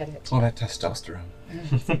 Can't get it. All that testosterone.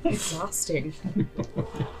 Exhausting.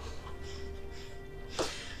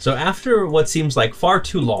 So after what seems like far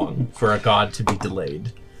too long for a god to be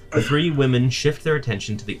delayed, the three women shift their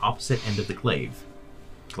attention to the opposite end of the glaive.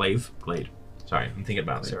 Glade. Sorry, I'm thinking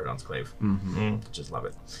about Ceradon's glaive. Just love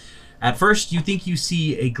it. At first, you think you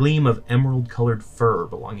see a gleam of emerald-colored fur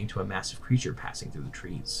belonging to a massive creature passing through the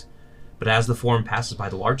trees. But as the form passes by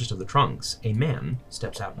the largest of the trunks, a man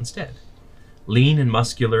steps out instead. Lean and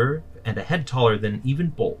muscular, and a head taller than even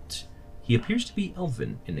Bolt, he appears to be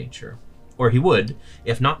elven in nature. Or he would,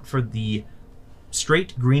 if not for the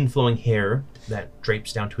straight green flowing hair that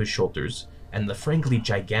drapes down to his shoulders, and the frankly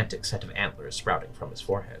gigantic set of antlers sprouting from his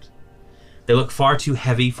forehead. They look far too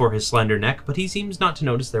heavy for his slender neck, but he seems not to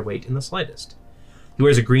notice their weight in the slightest. He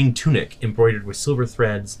wears a green tunic embroidered with silver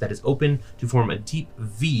threads that is open to form a deep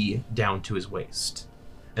V down to his waist,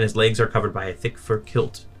 and his legs are covered by a thick fur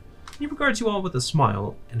kilt. He regards you all with a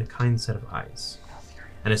smile and a kind set of eyes.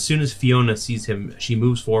 And as soon as Fiona sees him, she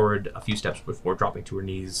moves forward a few steps before dropping to her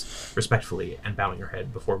knees respectfully and bowing her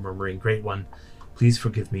head before murmuring, "Great One, please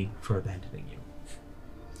forgive me for abandoning you."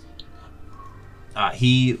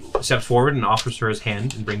 He steps forward and offers her his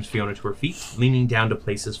hand and brings Fiona to her feet, leaning down to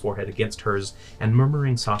place his forehead against hers and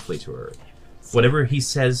murmuring softly to her. Whatever he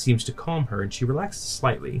says seems to calm her, and she relaxes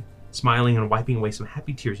slightly, smiling and wiping away some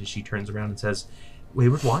happy tears as she turns around and says,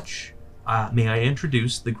 "Wayward Watch, may I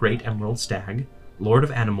introduce the Great Emerald Stag, Lord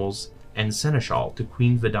of Animals, and Seneschal to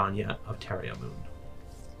Queen Vidania of Taria Moon."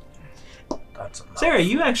 that's enough. Sarah,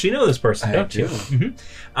 you actually know this person, I don't you? do.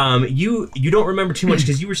 Mm-hmm. You don't remember too much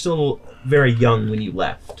because you were still very young when you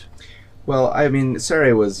left. Well, I mean,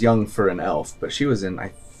 Saria was young for an elf, but she was in, I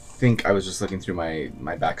think I was just looking through my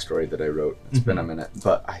backstory that I wrote. It's been a minute.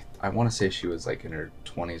 But I want to say she was like in her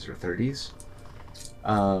 20s or 30s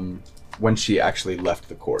when she actually left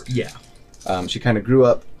the court. Yeah. She kind of grew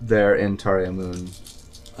up there in Taria Moon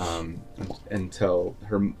until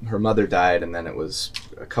her mother died, and then it was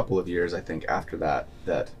a couple of years, I think, after that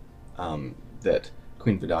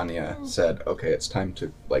Queen Vidania said, "Okay, it's time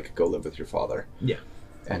to like go live with your father." Yeah.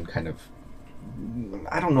 And kind of,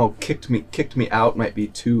 I don't know, kicked me out might be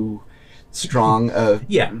too strong a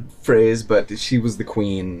phrase, but she was the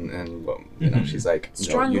queen, and she's like, "No,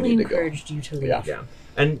 Strongly you need to go." encouraged you to leave. Yeah.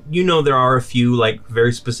 And there are a few like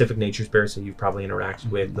very specific nature spirits that you've probably interacted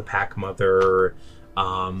with. The Pack Mother,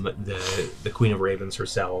 the Queen of Ravens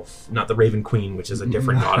herself, not the Raven Queen, which is a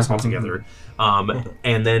different goddess altogether.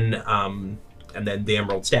 And then the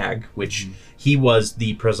Emerald Stag, which he was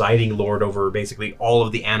the presiding lord over basically all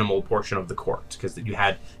of the animal portion of the court, because you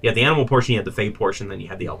had the animal portion, you had the Fae portion, then you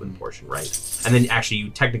had the Elven portion, right? And then actually you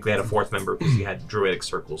technically had a fourth member because you had druidic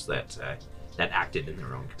circles that acted in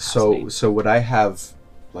their own capacity. So would I have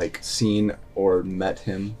like seen or met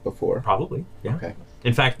him before? Probably, yeah. Okay.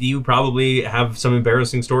 In fact, you probably have some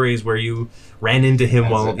embarrassing stories where you ran into him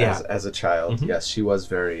as a child. Yes, she was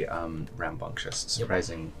very rambunctious,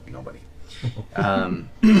 surprising nobody.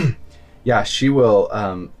 Yeah, she will.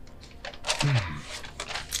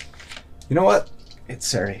 You know what? It's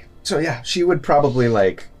Sari. So yeah, she would probably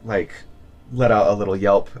like let out a little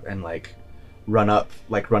yelp and like run up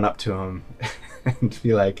to him and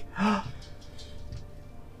be like,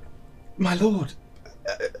 "My lord,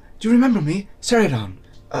 do you remember me, Ceradon?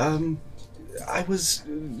 I was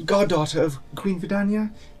goddaughter of Queen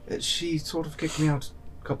Vidania. She sort of kicked me out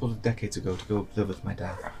a couple of decades ago to go live with my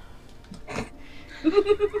dad."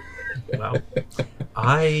 Well,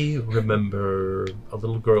 I remember a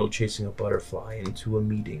little girl chasing a butterfly into a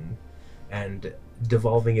meeting and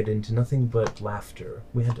devolving it into nothing but laughter.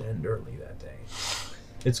 We had to end early that day.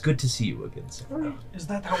 It's good to see you again, Sarah. Is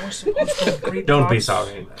that how we're supposed to greet Don't be gods?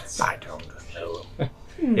 sorry. I don't know.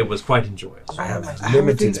 It was quite enjoyable. I have How are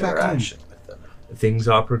limited things back home? interaction with them. Things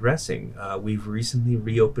are progressing. We've recently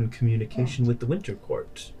reopened communication with the Winter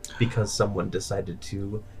Court because someone decided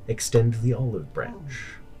to extend the olive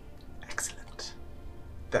branch. Excellent.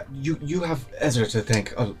 That you have Ezra to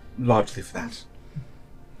thank largely for that.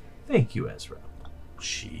 Thank you, Ezra.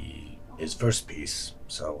 She is first piece,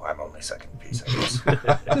 so I'm only second piece, I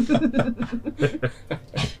guess.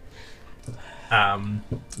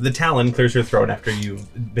 The Talon clears her throat after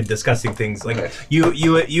you've been discussing things. Like Okay.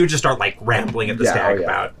 you just start like rambling at the stag yeah.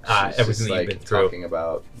 about She's everything just, that like, you've been through. talking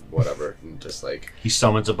about whatever, and just like He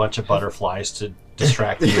summons a bunch of butterflies to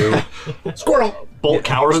distract you. squirrel. Bolt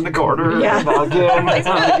cowers in the corner. Yeah. Not again.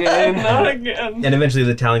 Not again. Not again. And eventually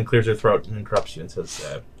the Talon clears her throat and interrupts you and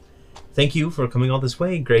says, "Thank you for coming all this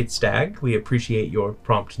way, great stag. We appreciate your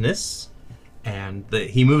promptness." And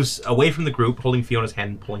he moves away from the group, holding Fiona's hand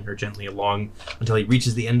and pulling her gently along until he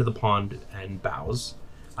reaches the end of the pond and bows.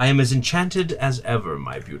 "I am as enchanted as ever,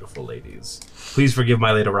 my beautiful ladies. Please forgive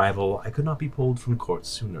my late arrival. I could not be pulled from court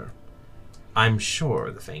sooner." "I'm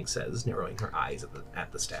sure," the Fang says, narrowing her eyes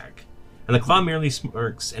at the stag. And the Claw merely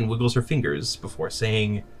smirks and wiggles her fingers before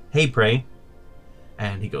saying, "Hey, Prey."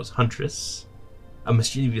 And he goes, "Huntress." A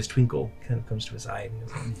mischievous twinkle kind of comes to his eye.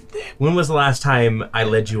 And he goes, "When was the last time I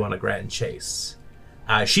led you on a grand chase?"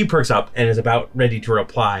 She perks up and is about ready to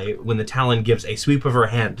reply when the Talon gives a sweep of her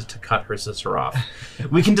hand to cut her sister off.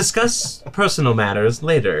 "We can discuss personal matters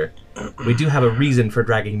later. We do have a reason for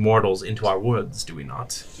dragging mortals into our woods, do we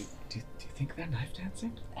not?" Do you think they're knife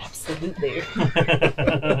dancing? Absolutely.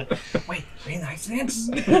 Wait, nice dance?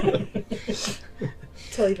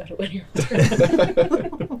 Tell you about it when you're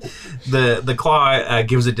The Claw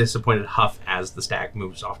gives a disappointed huff as the stag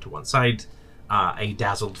moves off to one side, a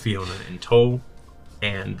dazzled Fiona in tow.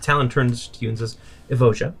 And the Talon turns to you and says,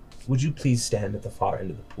 "Evosia, would you please stand at the far end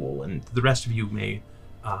of the pool, and the rest of you may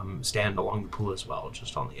stand along the pool as well,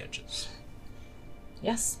 just on the edges."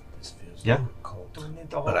 Yes. This feels Yeah. cold. Do we need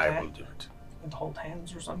to hold But I will hands? do it. Need to hold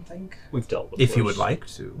hands or something? We've dealt with If you worse. would like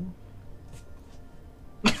to.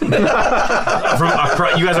 From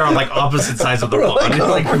across, you guys are on like opposite sides of the pond,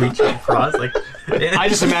 like reaching across. Like I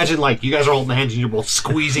just imagine like you guys are holding hands and you're both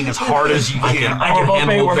squeezing as hard as you can. can We're both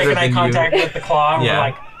handle we're better making eye than you. contact with the claw. And Yeah. We're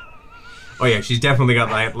like, Oh yeah, she's definitely got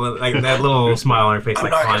like that little smile on her face. I'm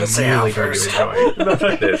Like, not "Oh, gonna I'm say really how going to first."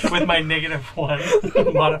 enjoy this." with my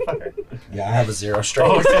 -1 modifier. Yeah, I have a 0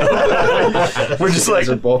 strength. We're just like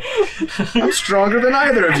both. I'm stronger than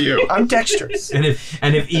either of you. I'm dexterous. And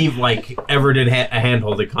if Eve like ever did a hand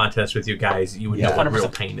holding contest with you guys, you would know Yeah. what real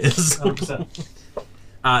pain is. 100%.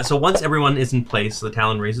 So once everyone is in place, the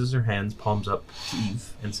Talon raises her hands, palms up to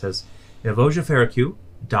Eve, and says, "Evosia Ferricu,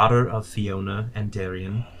 daughter of Fiona and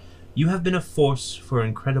Darian, you have been a force for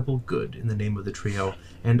incredible good in the name of the trio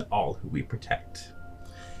and all who we protect.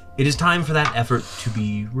 It is time for that effort to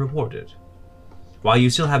be rewarded. While you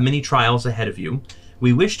still have many trials ahead of you,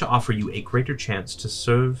 we wish to offer you a greater chance to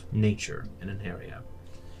serve nature in an area.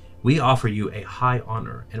 We offer you a high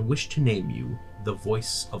honor and wish to name you the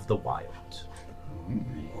Voice of the Wild.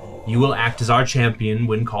 You will act as our champion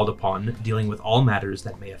when called upon, dealing with all matters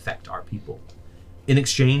that may affect our people. In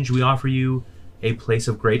exchange, we offer you a place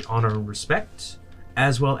of great honor and respect,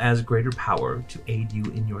 as well as greater power to aid you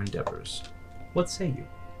in your endeavors. What say you?"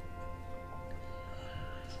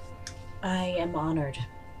 I am honored.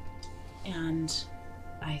 And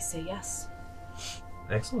I say yes.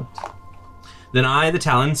 Excellent. Then I, the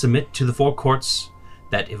Talon, submit to the four courts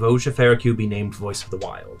that Evosia Ferricu be named Voice of the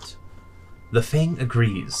Wild. The Fang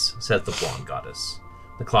agrees, says the blonde goddess.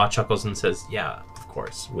 The Claw chuckles and says, "Yeah, of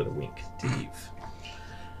course," with a wink to Eve.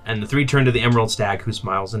 And the three turn to the Emerald Stag, who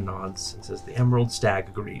smiles and nods and says, "The Emerald Stag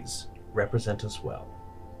agrees. Represent us well."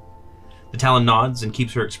 The Talon nods and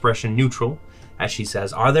keeps her expression neutral as she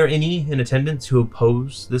says, "Are there any in attendance who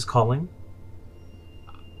oppose this calling?"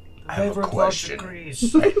 I have a Favorite question.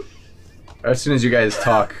 degrees. As soon as you guys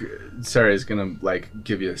talk, Sarah's gonna like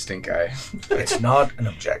give you a stink eye. It's not an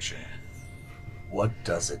objection. What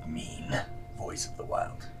does it mean, Voice of the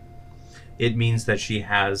Wild? It means that she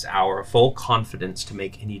has our full confidence to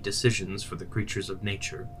make any decisions for the creatures of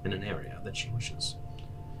nature in an area that she wishes.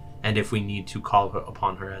 And if we need to call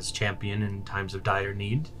upon her as champion in times of dire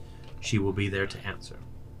need, she will be there to answer.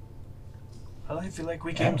 Well, I feel like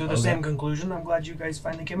we came to the same conclusion. I'm glad you guys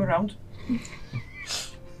finally came around.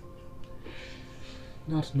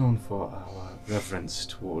 Not known for our reverence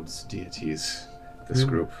towards deities. This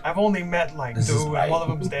group. I've only met like This is two, my- and one of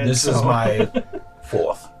them's dead. This is so- my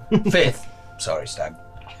fifth. Sorry, Stag.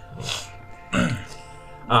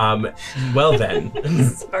 Well then,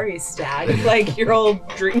 Sorry, Stag. Like your old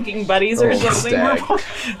drinking buddies or Old something. stag.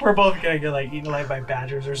 We're both gonna get like eaten alive by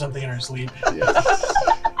badgers or something in our sleep. Yes.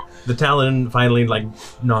 The Talon finally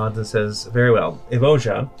nods and says, "Very well,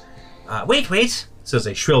 Evosia." Wait! Says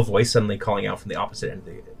a shrill voice suddenly calling out from the opposite end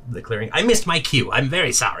of the clearing. "I missed my cue. I'm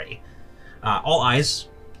very sorry." All eyes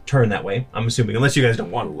turn that way. I'm assuming, unless you guys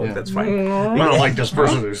don't want to look, that's fine. I don't like this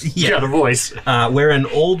person who's got a voice. Where an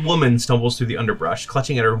old woman stumbles through the underbrush,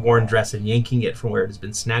 clutching at her worn dress and yanking it from where it has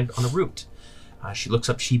been snagged on a root. She looks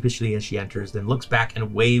up sheepishly as she enters, then looks back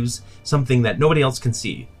and waves something that nobody else can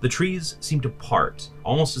see. The trees seem to part,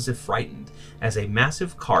 almost as if frightened, as a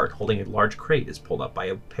massive cart holding a large crate is pulled up by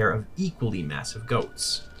a pair of equally massive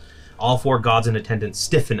goats. All 4 gods in attendance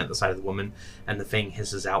stiffen at the sight of the woman, and the Fang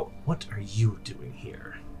hisses out, "What are you doing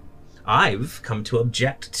here?" "I've come to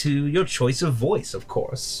object to your choice of voice, of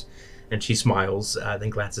course." And she smiles, then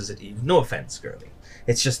glances at Eve. "No offense, girlie.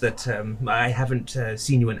 It's just that I haven't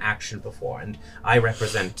seen you in action before, and I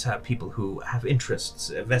represent people who have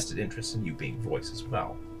interests, vested interests in you being voice as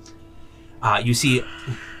well. You see...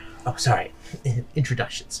 Oh, sorry.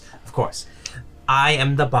 Introductions, of course. I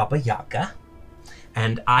am the Baba Yaga,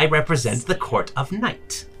 and I represent the Court of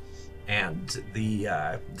Night." And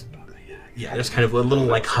there's kind of a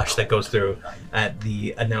little hush that goes through at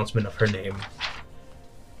the announcement of her name.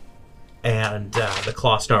 And the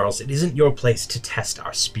claw snarls, "It isn't your place to test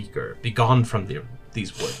our speaker. Begone from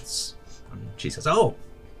these woods." And she says, "Oh,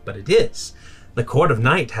 but it is. The Court of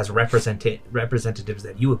Night has representatives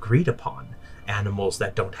that you agreed upon. Animals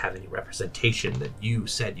that don't have any representation that you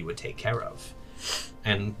said you would take care of."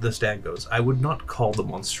 And the stag goes, "I would not call the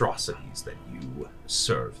monstrosities that you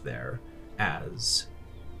serve there as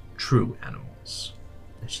true animals."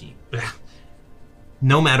 And she...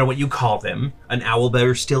 "No matter what you call them, an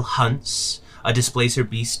owlbear still hunts, a displacer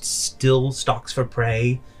beast still stalks for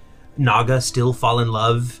prey, Naga still fall in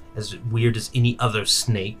love, as weird as any other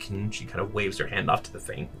snake." And she kind of waves her hand off to the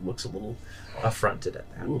Fang, who looks a little affronted at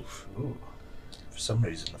that. Oof. Ooh. For some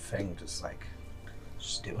reason, the Fang just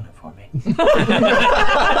doing it for me.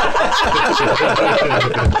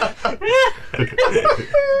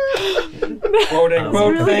 Quote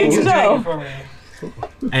unquote, Fang is doing it for me.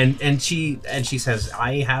 And she says,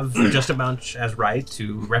 "I have just about as right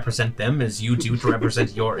to represent them as you do to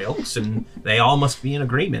represent your ilks, and they all must be in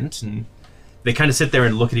agreement." And they kind of sit there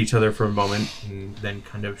and look at each other for a moment, and then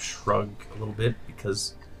kind of shrug a little bit,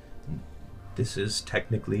 because this is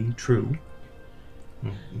technically true.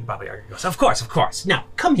 And Baba Yaga goes, Of course. Now,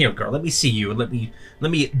 come here, girl. Let me see you, and let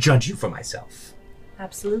me judge you for myself."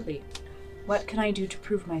 Absolutely. What can I do to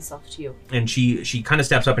prove myself to you? And she kind of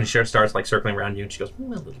steps up and she starts circling around you, and she goes, "A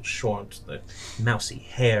little short, the mousy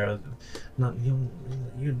hair,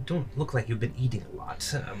 you don't look like you've been eating a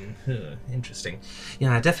lot. Interesting.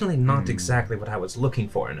 Yeah, definitely not exactly what I was looking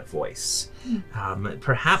for in a voice.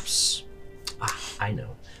 Perhaps, I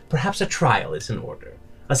know, perhaps a trial is in order.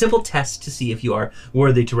 A simple test to see if you are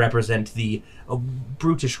worthy to represent the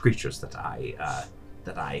brutish creatures that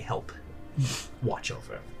I help watch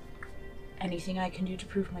over." Anything I can do to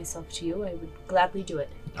prove myself to you, I would gladly do it.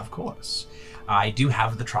 "Of course. I do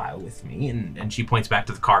have the trial with me," and she points back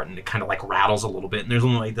to the cart, and it kind of rattles a little bit, and there's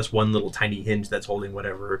only this one little tiny hinge that's holding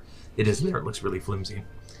whatever it is there. It looks really flimsy.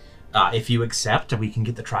 If you accept, we can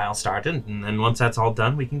get the trial started, and then once that's all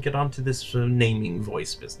done, we can get on to this naming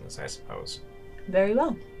voice business, I suppose." Very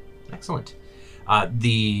well. Excellent.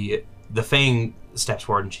 The Fang steps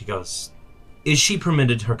forward and she goes, "Is she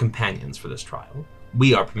permitted her companions for this trial?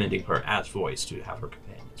 We are permitting her as voice to have her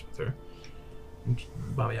companions with her." And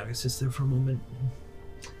Baba Yaga sits there for a moment.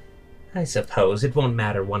 "I suppose it won't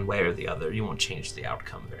matter one way or the other. You won't change the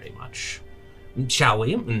outcome very much. Shall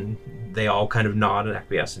we?" And they all kind of nod and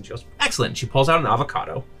acquiesce, and she goes, "Excellent." She pulls out an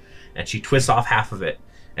avocado, and she twists off half of it,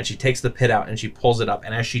 and she takes the pit out, and she pulls it up,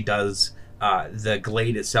 and as she does, the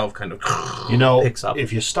glade itself kind of picks up.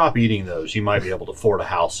 If you stop eating those, you might be able to afford a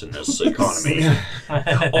house in this economy.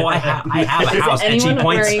 Oh, I have a house, and she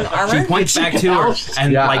points back to her,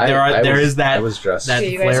 and there is that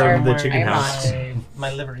flare of the chicken house.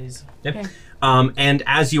 My liveries. Yep. Okay. And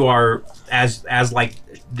as you are,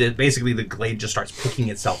 basically the glade just starts picking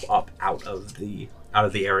itself up out of the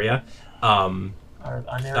area.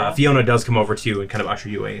 Fiona does come over to you and kind of usher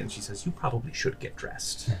you away, and she says, "You probably should get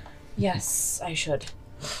dressed." Yes, I should.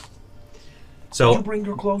 So, Did you bring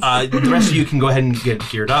your clothes? The rest of you can go ahead and get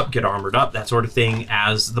geared up, get armored up, that sort of thing.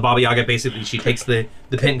 As the Baba Yaga, basically, she takes the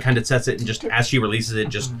pin and kind of sets it, and just as she releases it,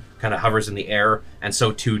 just kind of hovers in the air, and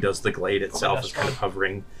so too does the glade itself, is kind of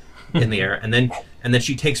hovering in the air. And then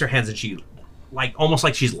she takes her hands and she, almost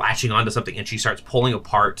like she's latching onto something, and she starts pulling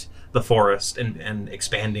apart the forest and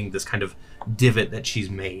expanding this kind of divot that she's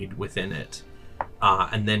made within it.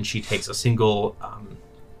 And then she takes a single.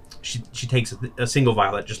 She takes a single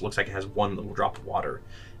vial that just looks like it has one little drop of water,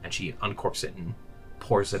 and she uncorks it and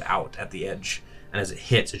pours it out at the edge. And as it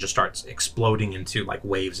hits, it just starts exploding into like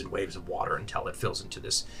waves and waves of water until it fills into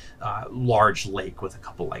this large lake with a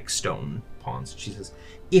couple like stone ponds. She says,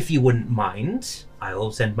 "If you wouldn't mind,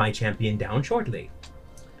 I'll send my champion down shortly."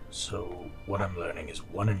 So what I'm learning is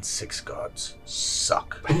 1 in 6 gods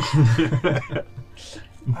suck.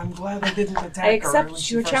 I'm glad I didn't attack I her accept when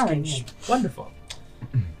she your first came challenge. in. Wonderful.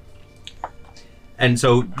 And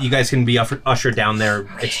so you guys can be ushered down there.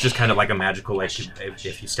 It's just kind of like a magical lake.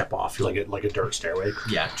 If you step off, like a dirt stairway.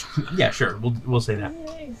 Yeah, sure. We'll say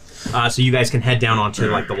that. So you guys can head down onto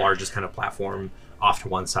like the largest kind of platform off to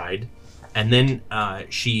one side, and then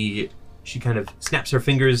she kind of snaps her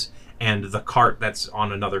fingers, and the cart that's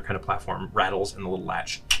on another kind of platform rattles, and the little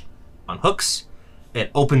latch unhooks. It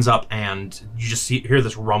opens up, and you just hear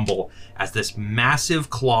this rumble as this massive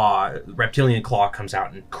reptilian claw comes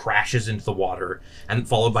out and crashes into the water, and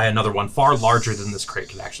followed by another one far larger than this crate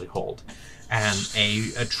could actually hold. And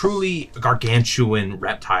a truly gargantuan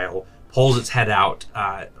reptile pulls its head out,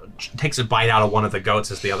 takes a bite out of one of the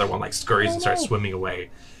goats as the other one like scurries and starts swimming away.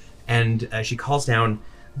 And she calls down,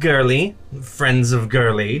 "Girly, friends of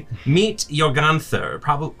Girly, meet Jorganther,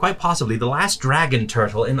 quite possibly the last dragon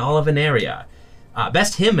turtle in all of Veneria.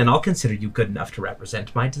 Best him, and I'll consider you good enough to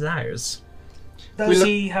represent my desires." Does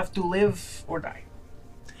he have to live or die?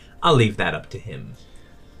 I'll leave that up to him.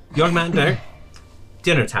 Jorganther,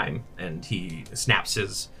 dinner time. And he snaps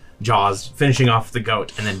his jaws, finishing off the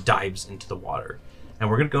goat, and then dives into the water. And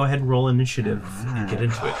we're going to go ahead and roll initiative and get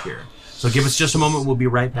into it here. So give us just a moment. We'll be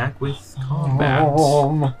right back with combat.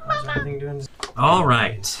 How's everything doing? All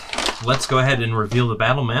right. Let's go ahead and reveal the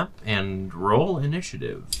battle map and roll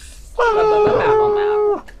initiative.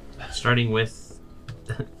 Starting with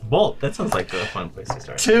Bolt. That sounds like a fun place to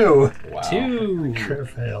start. 2. Wow. 2. Crit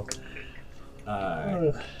fail.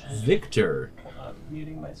 Victor. I'm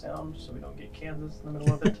muting my sound so we don't get Kansas in the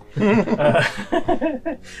middle of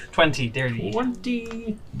it. 20, dirty.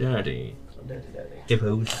 20. Dirty. So dirty.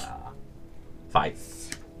 Devoja. 5.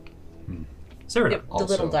 Sarah. Yep, the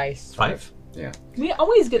little dice. 5. We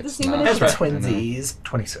always get the same That's initiative. right. Twinsies.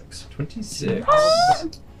 26. 26.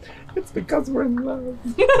 It's because we're in love.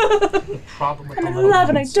 Problem with I'm the in little love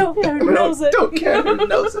and I ones. don't care who knows it. Don't care who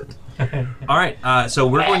knows it. All right. So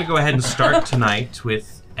we're going to go ahead and start tonight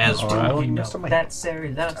with Ezra. Alright. You know, Messed up my- that's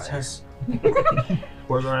Sarah. That's us.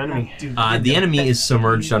 Where's our enemy? The enemy is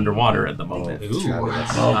submerged underwater at the moment.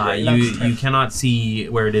 You cannot see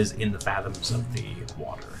where it is in the fathoms of the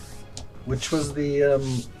water. Which was the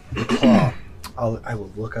claw. I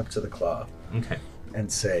will look up to the claw Okay. and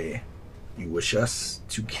say, "You wish us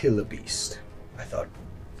to kill a beast." I thought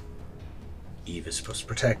Eve is supposed to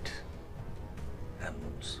protect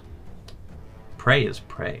animals. Prey is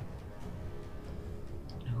prey.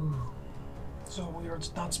 So we are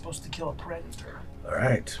not supposed to kill a predator. All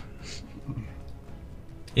right.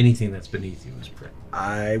 Anything that's beneath you is prey.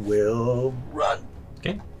 I will run.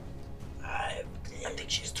 Okay. I think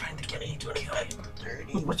she's trying to get me to kill him.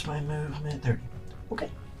 30. What's my movement? 30.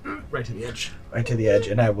 Right to the edge. Right to the edge,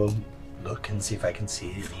 and I will look and see if I can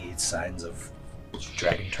see any signs of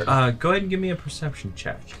dragon turtle. Go ahead and give me a perception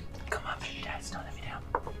check. Come on, baby dice, don't let me down.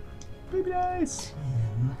 Baby dice.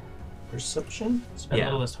 Perception. Spend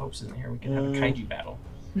Yeah. littlest hopes in here. We can have a kaiju battle.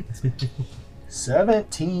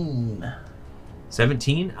 17.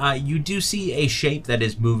 17. You do see a shape that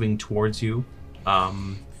is moving towards you.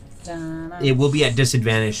 It will be at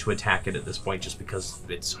disadvantage to attack it at this point, just because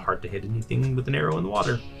it's hard to hit anything with an arrow in the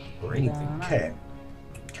water or anything. Okay.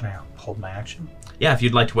 Can I hold my action? Yeah, if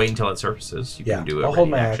you'd like to wait until it surfaces, you can do it. I'll hold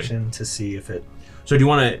my action to see if it. So do you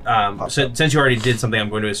want to, since you already did something, I'm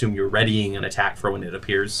going to assume you're readying an attack for when it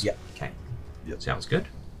appears? Yeah. Okay. Yep. Sounds good.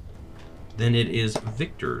 Then it is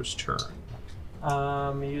Victor's turn.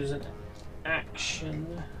 Use an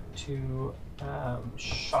action to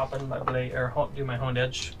sharpen my blade, or do my honed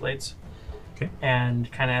edge blades. Okay.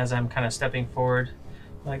 And kind of as I'm kind of stepping forward,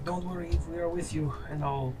 like, don't worry, if we are with you, and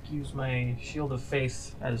I'll use my shield of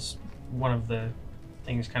faith as one of the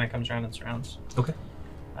things kind of comes around and surrounds. Okay.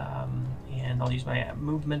 And I'll use my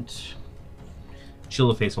movement.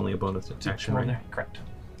 Shield of Face only a bonus action, One right? there. Correct.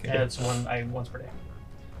 Okay. Yeah, it's once per day.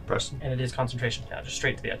 Preston. And it is concentration. Yeah, just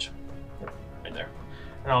straight to the edge. Yep, right there.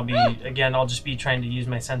 And I'll just be trying to use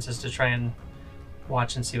my senses to try and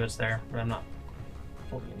watch and see what's there, but I'm not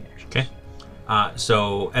holding any action. Okay.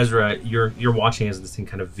 So Ezra, you're watching as this thing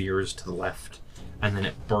kind of veers to the left, and then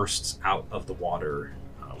it bursts out of the water.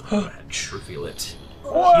 We'll go ahead and reveal it.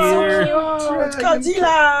 Whoa! It's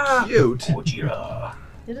Godzilla! Cute. Gojira.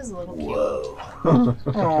 It is a little cute. Whoa.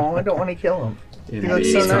 Oh, I don't want to kill him. Indeed.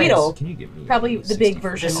 looks so nice. Beetle. Can you give me Probably the big 60?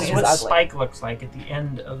 version. This is is what ugly. Spike looks like at the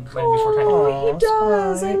end of right before time. Oh, he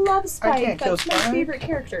does. I love I Spike. can't kill That's my Spike. favorite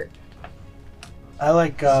character. I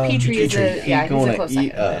like Petrie is Petrie. a yeah, he's a gonna close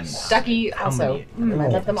eat second. us. Ducky also. I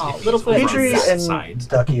love them all. Littlefoot, Petrie and, and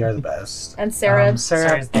Ducky are the best. Sarah.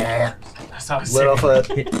 Sarah, That's how I say it.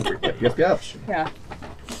 Littlefoot. Yep. Yeah.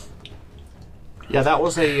 Yeah, that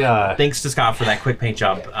was a. Thanks to Scott for that quick paint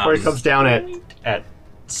job. Where it comes down at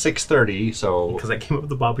 6:30. So Because I came up with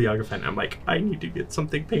the Baba Yaga fan. I'm like, I need to get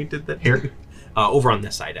something painted that here. over on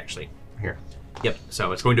this side actually. Here. Yep.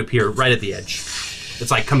 So it's going to appear right at the edge.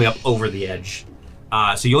 It's like coming up over the edge.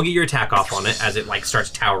 So you'll get your attack off on it as it like starts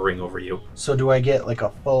towering over you. So do I get like a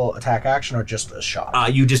full attack action or just a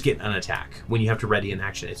shot? You just get an attack. When you have to ready an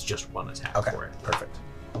action, it's just one attack Okay, for it. perfect.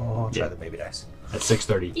 Oh, I'll try Yeah. the baby dice. At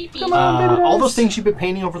 6:30. Come on, All those things you've been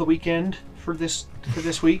painting over the weekend for this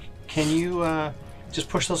week, can you just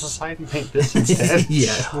push those aside and paint this instead?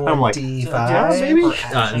 Yeah. I'm like, 25. maybe?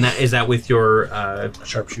 And is that with your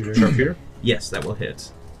Sharpshooter. sharpshooter? Yes, that will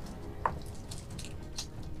hit.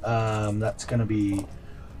 That's gonna be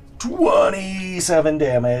 27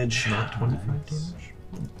 damage. Not 25 damage.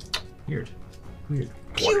 Weird.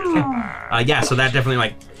 Yeah, so that definitely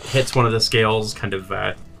like hits one of the scales, kind of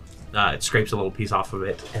it scrapes a little piece off of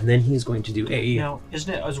it, and then he's going to do a Now,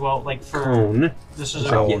 isn't it as well like for cone. this is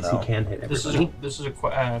Oh, a, Yes, no. he can hit this is everybody. a, this is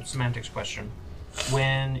a semantics question.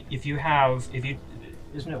 If you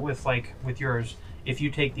isn't it with like with yours, if you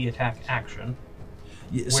take the attack action,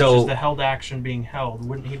 which is the held action being held,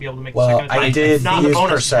 wouldn't he be able to make the Well, second attack? I did Not use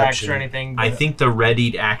bonus attacks perception. or anything. I but think the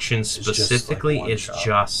readied action just like specifically one is shot.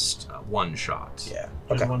 just one shot. Yeah.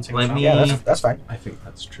 there's Okay. one single Let shot. me- Yeah, that's fine. I think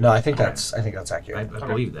that's true. No, I think that's I accurate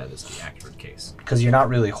believe that is the accurate case. because you're not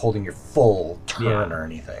really holding your full turn Yeah. or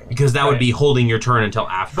anything. Because that would Right. be holding your turn until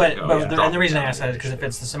after. But, it goes. but Drop and the reason I down. asked that is because if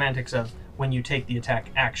it's the semantics of when you take the attack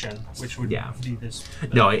action, which would Yeah. be this.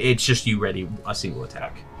 No, it's just you ready a single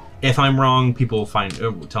attack. If I'm wrong, people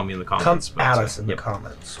will tell me in the Come comments. but- at us in Yep. the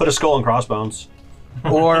comments. Put a skull and crossbones.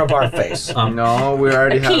 Or a bar face. No, we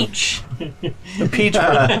already have. Peach. A peach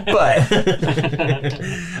butt.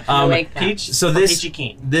 Like that. Peach. So this Peachy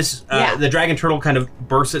Keen. Yeah. the dragon turtle kind of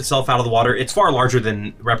bursts itself out of the water. It's far larger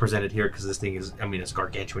than represented here because this thing is, it's a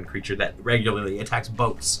gargantuan creature that regularly attacks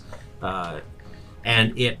boats.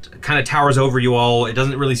 And it kind of towers over you all. It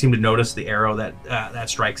doesn't really seem to notice the arrow that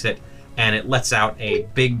strikes it, and it lets out a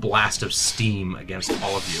big blast of steam against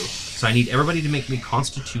all of you. So I need everybody to make me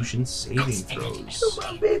Constitution saving throws.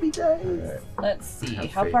 Baby dice. Let's see.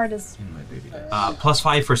 Have How faith far does in my baby dice.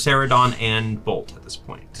 +5 for Ceradon and Bolt at this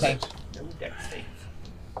point. Okay.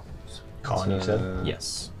 Colin, you said?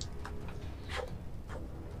 Yes.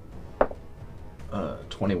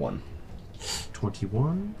 21.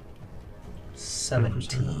 21.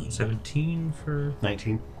 17. 17 for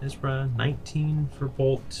 19. Ezra. 19 for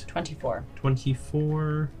Bolt. 24?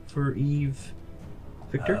 24 for Eve.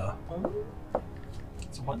 Victor?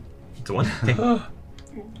 It's a one. It's a 1.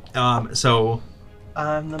 Okay. So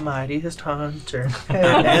I'm the mightiest hunter.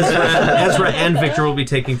 Ezra and Victor will be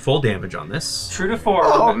taking full damage on this. True to form.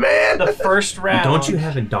 Oh man! The first round. Don't you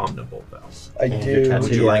have Indomitable, though? I do.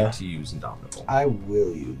 Would you yeah. like to use Indomitable? I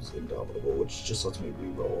will use Indomitable, which just lets me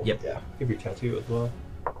reroll. Yep. Yeah. Give your tattoo as well.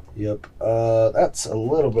 Yep. That's a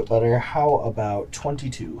little bit better. How about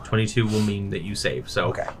 22? 22 will mean that you save. So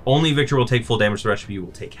Okay. only Victor will take full damage. The rest of you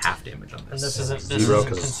will take half damage on And this. this isn't Zero isn't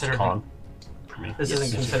because it's considered. con. For me. This Yes.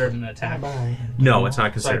 isn't considered an attack. No, it's not So I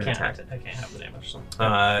considered an can't. attack. I can't have the damage. So.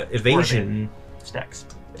 Evasion. Stacks.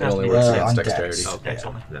 It only That's works on against dex. dexterity. Okay, Dex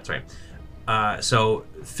only. that's right. So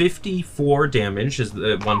 54 damage is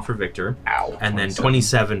the one for Victor. Ow. And then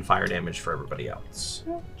 27 fire damage for everybody else.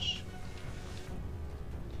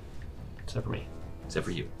 Except for me. Except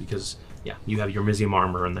for you. Because, yeah, you have your Mizium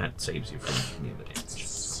armor and that saves you from any of the damage.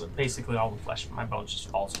 So basically, all the flesh from my bones just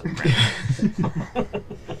falls to the ground.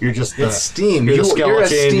 You're just It's steam. you're the You're a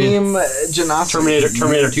skeleton. steam genocide.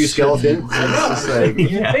 Terminator 2 skeleton. It's just like,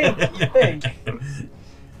 You think?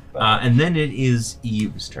 And then it is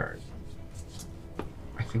Eve's turn.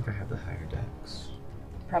 I think I have the higher dex.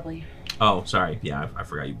 Probably. Oh, sorry. Yeah, I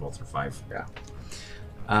forgot you both are 5. Yeah.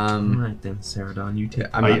 All right, then, Ceradon, you take.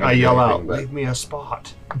 I'm not gonna I do yell out, anything, leave me a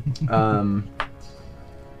spot. but,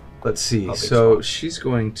 let's see. How big So spot? she's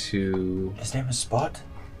going to. His name is Spot?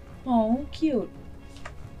 Oh, cute.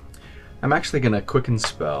 I'm actually gonna quicken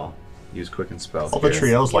spell. Use quicken spell. All the here.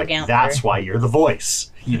 trios like, Gigantler. that's why you're the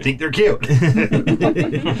voice. You think they're cute.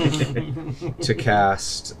 To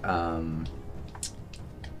cast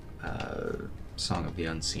Song of the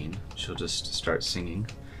Unseen. She'll just start singing.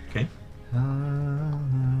 Okay.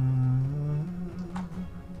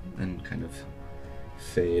 And kind of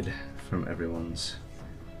fade from everyone's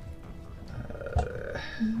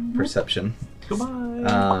perception.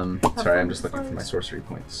 Goodbye. Sorry, I'm just looking for my sorcery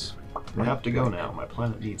points. I have to go now. My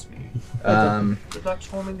planet needs me. The ducks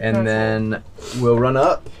swarming the And castle. then we'll run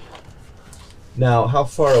up. Now, how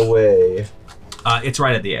far away? It's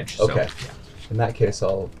right at the edge. So, Okay. yeah. In that case,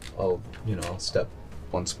 I'll step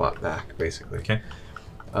one spot back, basically. Okay.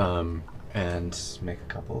 And make a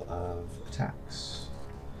couple of attacks.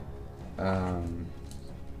 All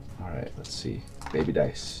right, let's see. Baby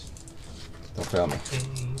dice. Don't fail me.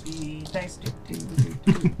 Baby dice.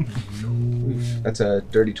 That's a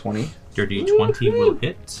dirty 20. Dirty 20 will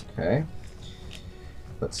hit. Okay.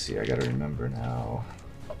 Let's see. I gotta remember now.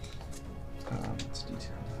 It's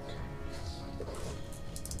detailed.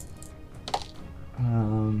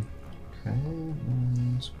 Okay.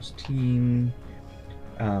 16.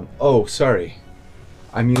 Oh, sorry.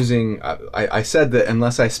 I'm using. I said that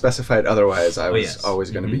unless I specified otherwise, I was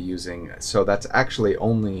always going to be using. So that's actually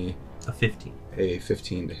only a 15. A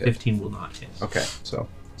 15 to hit. 15 will not hit. Okay, so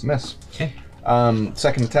it's a miss. Okay.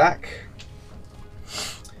 Second attack.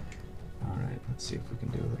 All right. Let's see if we can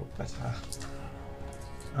do a little better.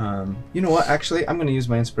 You know what? Actually, I'm going to use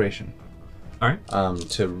my inspiration. All right.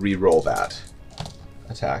 To re-roll that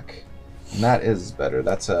attack. And that is better.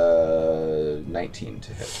 That's a 19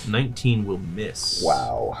 to hit. 19 will miss.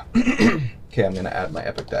 Wow. Okay, I'm gonna add my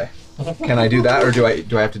epic die. Can I do that, or do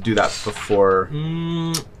I have to do that before?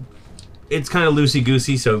 It's kind of loosey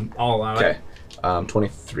goosey, so I'll allow it. Okay.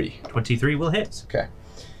 23. 23 will hit. Okay.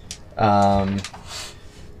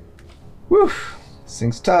 Whew. This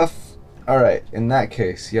thing's tough. All right. In that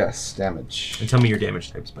case, yes, damage. And tell me your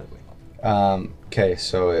damage types, by the way. Okay,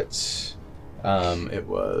 so it's it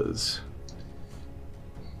was.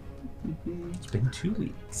 It's been 2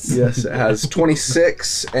 weeks. Yes, it has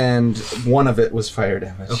 26, and one of it was fire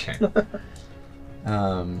damage. Okay.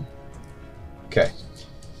 Okay.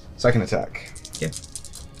 Second attack. Yeah.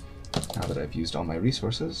 Now that I've used all my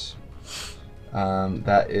resources,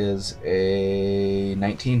 that is a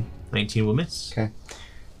 19. 19 will miss. Okay.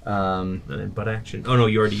 And then butt action. Oh no,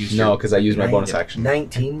 you already used. No, because I used my bonus Yeah. action.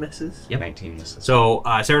 19 misses? Yep. 19 misses. So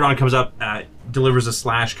Ceradon comes up, delivers a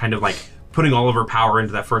slash, kind of like putting all of her power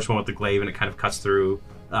into that first one with the glaive, and it kind of cuts through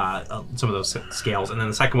some of those scales. And then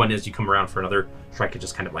the second one is you come around for another strike, it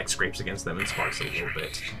just kind of like scrapes against them and sparks a little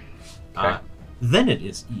bit. Okay. Then it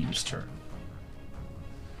is Eve's turn.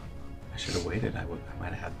 I should have waited. I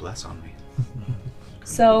might have had bless on me.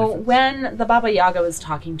 So when the Baba Yaga was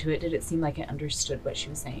talking to it, did it seem like it understood what she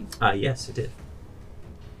was saying? Yes, it did.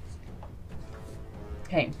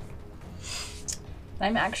 Okay.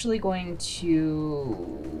 I'm actually going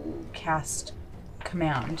to cast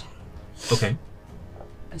Command, Okay.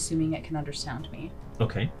 assuming it can understand me.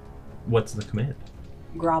 Okay. What's the command?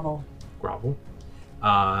 Grovel. Grovel.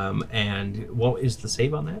 And what is the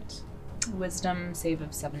save on that? Wisdom save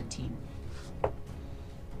of 17.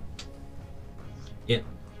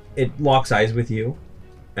 It locks eyes with you,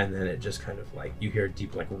 and then it just kind of like, you hear a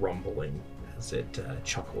deep like rumbling as it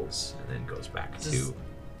chuckles and then goes back to.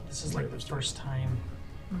 This is like the first time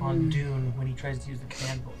on Dune when he tries to use the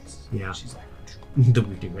command books. Yeah. She's like, the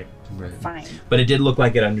weeding way. Right. Fine. But it did look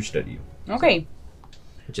like it understood you. Okay.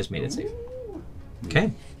 It just made it safe.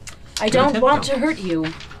 Okay. I don't want to hurt you.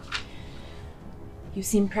 You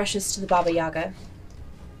seem precious to the Baba Yaga.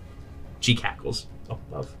 She cackles. Oh,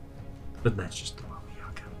 love. But that's just the Baba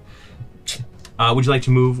Yaga. Would you like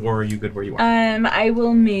to move, or are you good where you are? I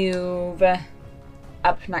will move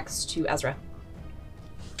up next to Ezra.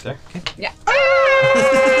 Okay. Yeah.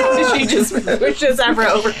 She just pushes Ezra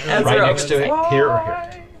over. Ezra Right over. next to it. Here or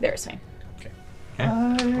here? There's fine.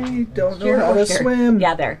 I don't know Here how or to here? swim.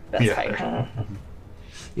 Yeah, there. That's Yeah. fine.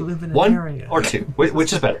 You live in an One area. or two?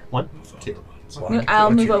 Which is better? One? Two? I'll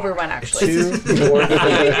move over one actually. 2 or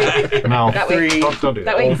 3 No. That way. Don't do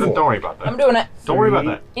That way. Don't worry about that. I'm doing it. Don't worry about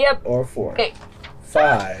that. Yep. or 4. Okay.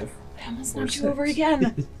 5. I almost Or knocked you over 6.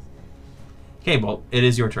 again. Okay, well, it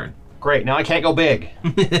is your turn. Great. Now I can't go big.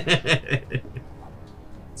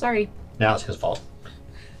 Sorry. Now it's his fault.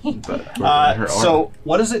 Her So,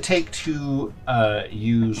 what does it take to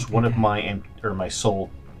use one of my my soul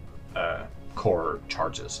core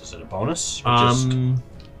charges? Is it a bonus? Or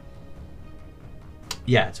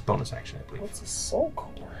Yeah, it's a bonus action, I believe. What's a soul core?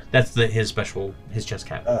 That's his chest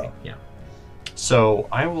cap. Oh. Yeah. So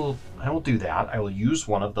I will do that. I will use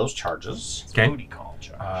one of those charges. Okay. booty call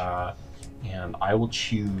charge. And I will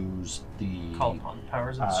choose the Call upon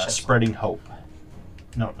powers of his chest. spreading hope.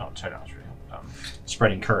 No, sorry, not spreading hope.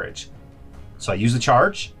 Spreading courage. So I use the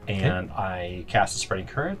charge, and I cast a spreading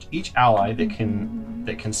current. Each ally that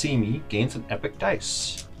can see me gains an epic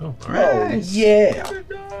dice. Oh, all right. Oh, yeah.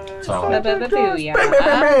 So Boo-boo-boo-boo-yeah.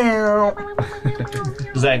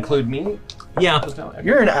 does that include me? Yeah.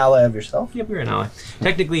 You're an ally of yourself. Yep, you're an ally.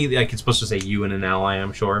 Technically, like, it's supposed to say you and an ally,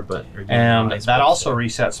 I'm sure, but... or you and an And ally is that supposed also to-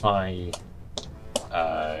 resets my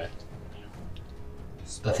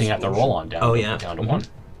the thing I have to roll on down. Oh, to, yeah. down to Mhm. 1.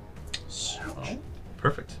 So,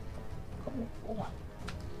 Perfect.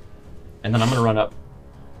 and then I'm gonna run up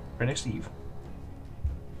right next to Eve.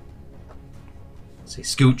 Say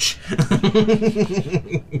scooch.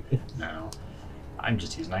 No, I'm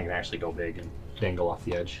just teasing. I can actually go big and dangle off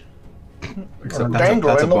the edge. Except dangle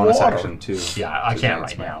that's a in the bonus water. action too. Yeah, I can't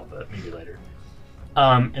right now, but maybe later.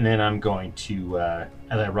 And then I'm going to, as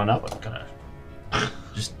I run up, I'm gonna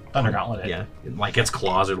just Thunder Gauntlet it. Yeah, like its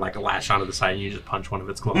claws are like a lash onto the side, and you just punch one of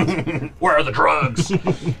its claws. Where are the drugs?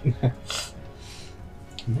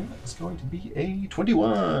 And that's going to be a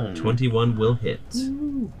 21. 21 will hit.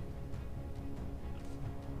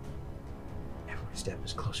 Every step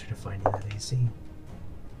is closer to finding that AC.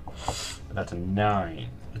 That's a 9.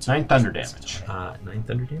 It's 9 thunder damage. 9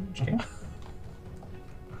 thunder damage. Okay.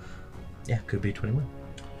 Yeah, could be 21.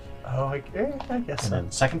 Oh, I guess And so.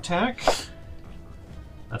 then second attack.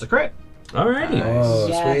 That's a crit. Alrighty. Oh,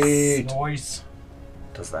 Yes. sweet. Noise.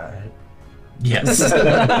 Does that hit? Yes.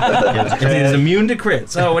 It is immune to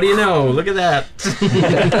crits. Oh, what do you know? Look at that.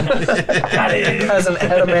 It has an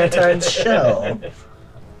adamantine shell.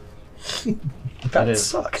 That is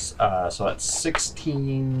sucks. So that's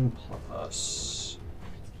 16 plus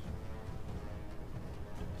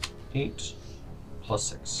 8 plus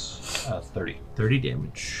 6. 30. 30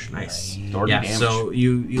 damage. Nice. 30 Yeah, damage. so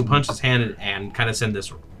you punch his hand and kind of send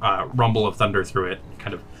this rumble of thunder through it.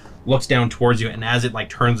 Kind of looks down towards you, and as it like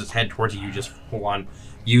turns its head towards you, you just full on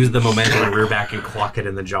use the momentum and rear back and clock it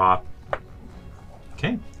in the jaw.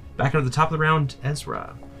 Okay, back at the top of the round,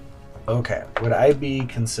 Ezra. Okay. Would I be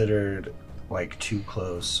considered like too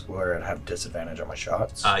close where I'd have disadvantage on my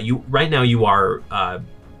shots? You right now you are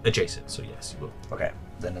adjacent, so yes, you will. Okay.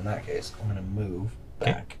 Then in that case, I'm gonna move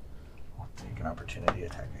Okay. back. I'll take an opportunity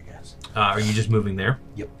attack, I guess. Are you just moving there?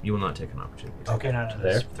 Yep. You will not take an opportunity. Okay, not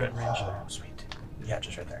There. this threat range. Oh, sweet. Yeah,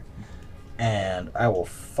 just right there. And I will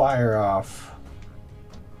fire off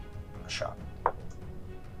a shot.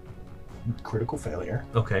 Critical failure.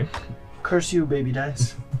 Okay. Curse you, baby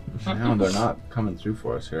dice. No, they're not coming through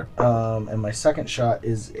for us here. And my second shot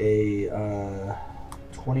is a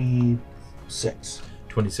 26.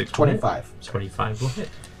 26 will hit. 25. 25 will hit.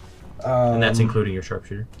 And that's including your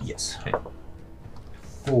sharpshooter. Yes. Okay.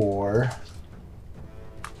 For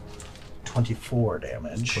 24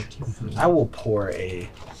 damage. 24. I will pour a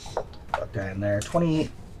guy in there.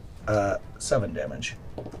 27 damage.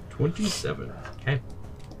 27. Okay.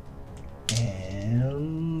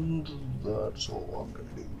 And that's all I'm going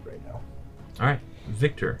to do right now. All right,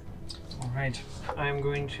 Victor. All right, I'm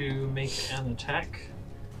going to make an attack,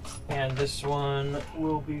 and this one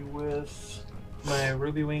will be with my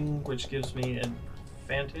Ruby Wing, which gives me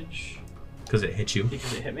advantage Because it hit you.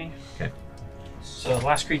 because it hit me. Okay. So the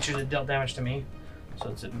last creature that dealt damage to me. So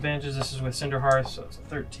it's advantages. This is with Cinder Hearth, so it's a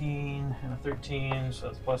 13 and a 13, so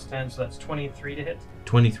that's plus 10, so that's 23 to hit.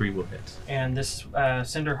 23 will hit. And this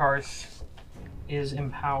Cinder Hearth is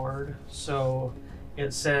empowered, so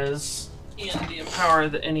it says in the empower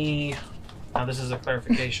that any. Now this is a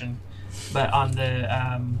clarification, but on the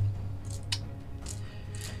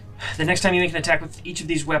next time you make an attack with each of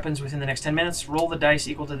these weapons within the next 10 minutes, roll the dice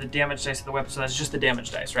equal to the damage dice of the weapon. So that's just the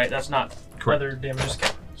damage dice, right? That's not Correct. other damage. Okay.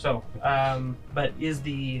 So, but is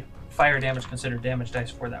the fire damage considered damage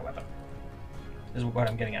dice for that weapon? Is what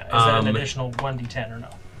I'm getting at. Is that an additional 1d10 or no?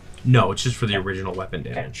 No, it's just for the original weapon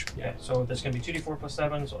damage. Okay. So that's going to be 2d4 plus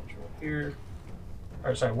 7, so I'll just roll here.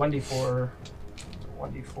 Or sorry, 1d4.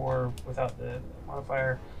 1d4 without the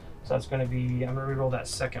modifier. So that's going to be, I'm going to reroll that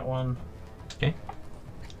second one. Okay.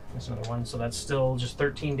 That's another one. So that's still just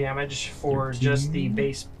 13 damage for just the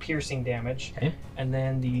base piercing damage. Okay. And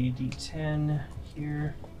then the d10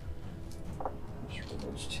 here. Just roll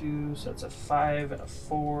those two. So that's a 5 and a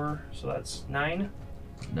 4. So that's 9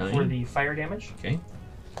 9. for the fire damage. Okay.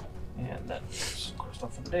 And that's closed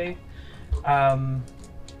off for the day.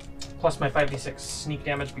 Plus my 5d6 sneak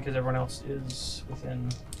damage because everyone else is within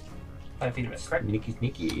 5 feet of it, correct? Sneaky,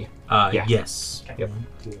 sneaky. Yeah. Yes. Okay.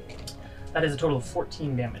 That is a total of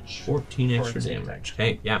 14 damage. 14 For extra its sneak damage.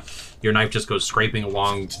 Okay, yeah. Your knife just goes scraping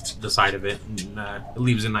along the side of it, and it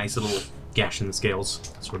leaves a nice little gash in the scales,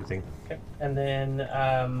 sort of thing. Okay. And then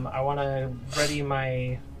I want to ready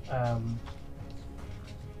my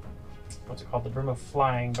what's it called? The Broom of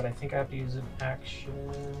Flying, but I think I have to use an action.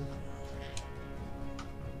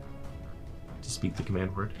 To speak the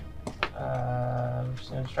command word. Just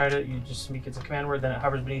gonna try to. You just speak. It's a command word. Then it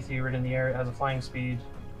hovers beneath you, right in the air. It has a flying speed.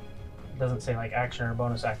 It doesn't say like action or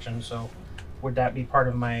bonus action. So, would that be part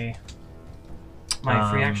of my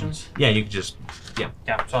free actions? Yeah, you could just. Yeah.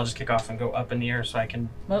 Yeah. So I'll just kick off and go up in the air so I can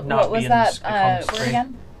What not was be in that this confined word spray.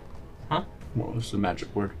 again? What was the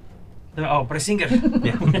magic word? Oh, Brasinger.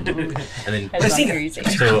 Yeah. And then I just want to hear you say it.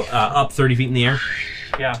 so up 30 feet in the air.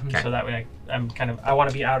 Yeah. Okay. So that way I'm kind of. I want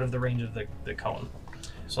to be out of the range of the cone.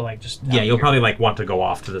 So like just. Yeah, out you'll here. probably like want to go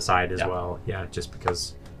off to the side as Yeah. well. Yeah, just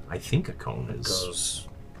because I think a cone is. Goes.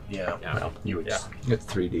 Yeah. Yeah. Well, you would. Yeah. It's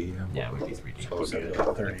 3D. Yeah, it would be 3D. So it would be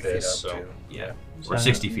About 30 like feet this, up so. too. Yeah, So or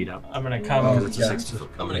 60 feet up. I'm gonna come. Oh, It's a yeah. 60 foot.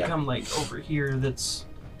 I'm gonna Yeah. come like over here. That's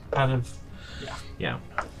out of. Yeah.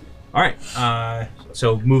 All right.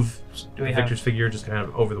 So move Do we Victor's have? figure just kind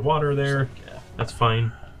of over the water there. Yeah. That's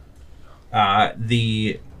fine.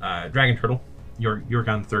 The dragon turtle, your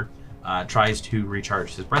Gunther, tries to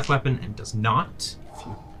recharge his breath weapon and does not.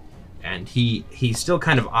 And he's still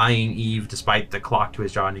kind of eyeing Eve despite the clock to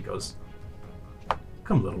his jaw, and he goes,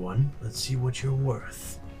 "Come, little one, let's see what you're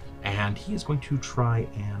worth." And he is going to try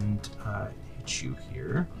and hit you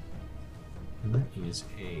here. And that is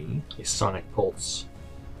a A sonic pulse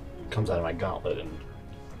comes out of my gauntlet and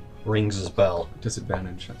rings his bell.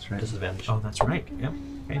 Disadvantage, that's right. Disadvantage. Oh, that's right. Yep.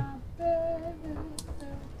 Okay.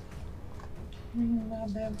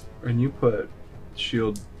 And you put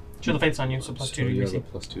shield. Shield of Fate's on you, so plus 2 to you your have a AC.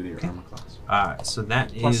 plus 2 to your armor class. So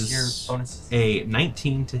that Plus is your bonuses. a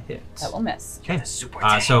 19 to hit. That will miss. Okay. Super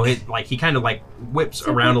So it like he kind of like whips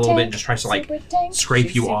around a little bit and just tries to like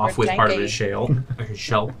scrape you off with part of his shell,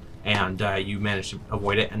 and you manage to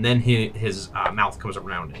avoid it. And then his mouth comes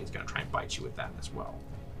around and he's gonna try and bite you with that as well.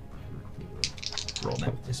 Roll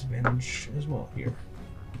that with disadvantage as well here.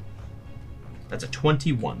 That's a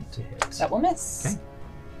 21 to hit. That will miss. Okay.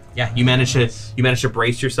 Yeah, you manage to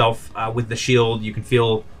brace yourself with the shield. You can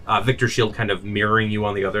feel Victor's shield kind of mirroring you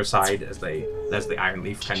on the other side as the iron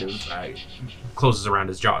leaf kind of closes around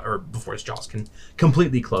his jaw, or before his jaws can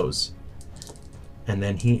completely close. And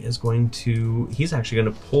then he's actually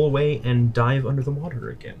going to pull away and dive under the water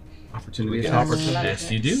again. Opportunity Yeah. attack. Opportunity.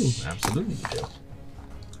 Yes, you do. Absolutely, you do.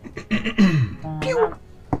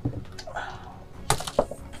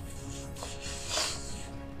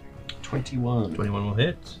 21. 21 will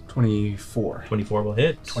hit. 24. 24 will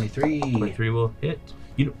hit. 23. 23 will hit.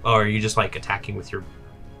 Are you just like attacking with your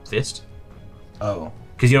fist? Oh.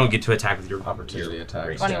 Because you don't get to attack with your Opportunity your attack.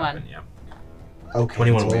 raised 21. weapon, yeah. Okay.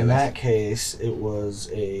 21 so will in hit. that case, it was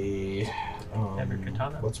a. Have your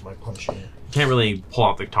katana? What's my punching? You can't really pull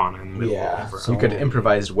out the katana in the middle. Yeah, of So you could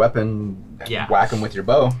improvised weapon, Yeah. whack him with your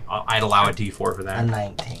bow. I'd allow a D4 for A that.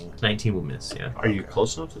 19. 19 will miss, yeah. Are you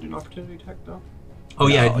close enough to do an opportunity attack, though? Oh,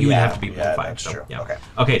 yeah, No, you would yeah, have to be yeah, level 5. that's So, true. yeah. Okay.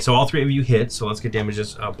 Okay, so all three of you hit, so let's get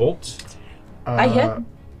damages. Bolt. I hit.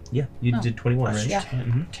 Yeah, you Oh. did 21, right? Yeah.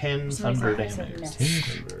 10 For some thunder reason I said damage. miss. 10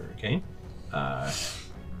 thunder, okay.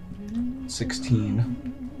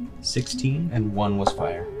 16. 16. And 1 was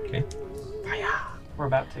fire. Okay. We're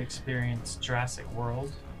about to experience Jurassic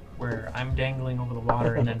World, where I'm dangling over the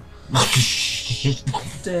water and then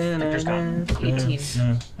Victor's gone.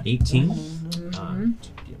 18. 18.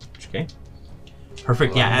 Okay.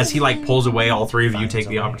 Perfect. Yeah, as he like pulls away, all three of you take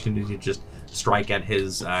the opportunity to just strike at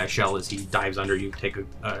his shell as he dives under. You take a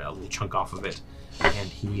little chunk off of it, and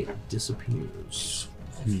he disappears.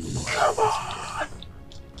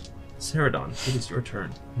 Ceradon, it is your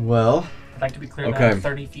turn. Well, I'd like to be clear Okay. that I'm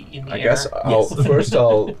 30 feet in the I air. guess first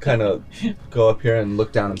I'll kind of go up here and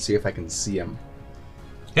look down and see if I can see him.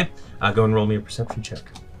 Okay. Go and roll me a perception check.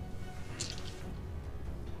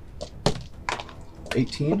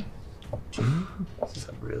 18. This is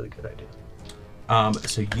a really good idea.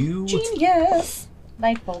 So you Genius.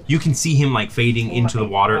 Nightbolt. you can see him like fading into the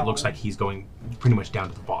water. It looks like he's going pretty much down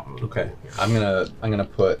to the bottom of the Okay. pool here. I'm gonna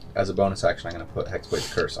put, as a bonus action, I'm gonna put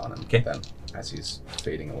Hexblade's Curse on him. Okay. Then, as he's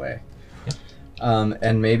fading away.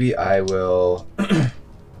 And maybe I will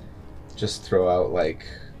just throw out like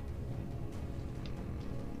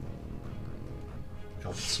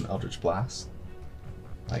some Eldritch Blast.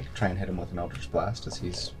 Like try and hit him with an Eldritch Blast as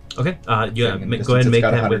he's Okay. Yeah. getting in Go distance. ahead and It's make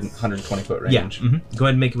got that 100, with 120 foot range. yeah. Go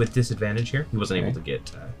ahead and make it with disadvantage here. He wasn't able to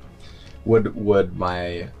get. Would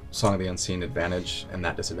my Song of the Unseen advantage and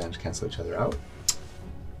that disadvantage cancel each other out?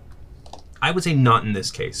 I would say not in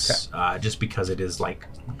this case, just because it is like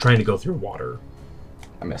trying to go through water.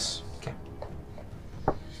 I miss.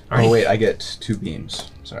 All right. Oh wait, I get 2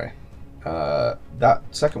 beams. Sorry. That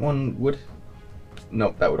second one would.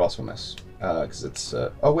 Nope, that would also miss. Because it's...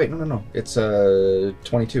 oh, wait, no. It's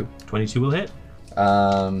 22. 22 will hit.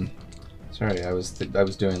 Sorry, I was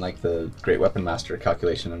doing like the Great Weapon Master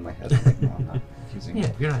calculation in my head. I'm like, no, I'm not using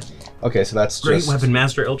Yeah, you're not. Okay, so that's Great just... Weapon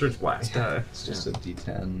Master Eldritch Blast. It's just a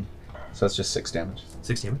D10. So that's just 6 damage.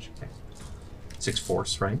 6 damage? Okay. 6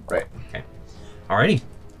 force, right? Right. Okay. Alrighty.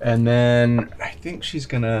 And then I think she's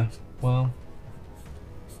gonna... Well...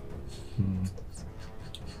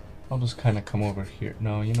 I'll just kind of come over here.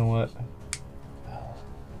 No, you know what?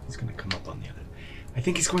 He's gonna come up on the other... I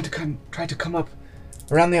think he's going to try to come up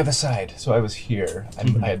around the other side. So I was here.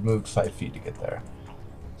 I had moved 5 feet to get there.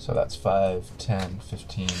 So that's 5, 10,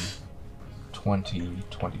 15, 20,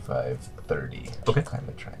 25, 30. Okay. Kind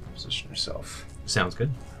of try and position yourself. Sounds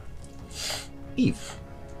good. Eve.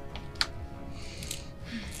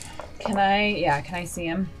 Can I see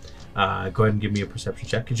him? Go ahead and give me a perception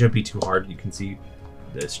check. It shouldn't be too hard. You can see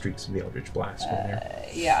the streaks of the Eldritch Blast in there.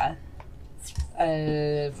 Yeah.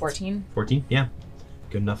 14. 14? Yeah.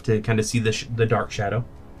 Good enough to kind of see the dark shadow.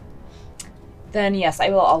 Then yes, I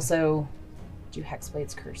will also do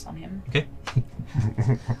Hexblade's Curse on him. Okay.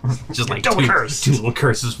 Just like double two little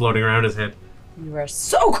curses floating around his head. You are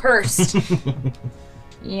so cursed!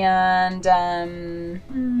 And And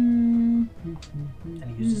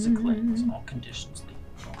he uses a cleanse. All conditions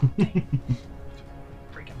leave.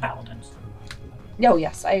 Breaking paladins. oh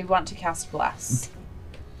yes, I want to cast Blast.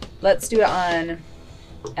 Let's do it on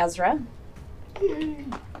Ezra.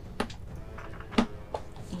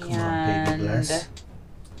 And bless.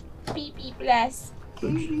 baby bless.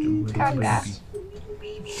 Bless.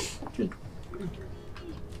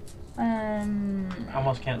 I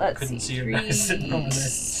almost couldn't see your guys sitting over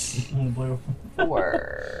there in the blue.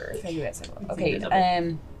 4. Okay,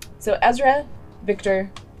 so Ezra,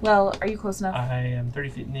 Victor, well, are you close enough? I am 30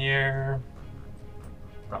 feet in the air.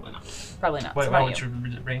 Probably not. Probably not. Wait, It's not what's you.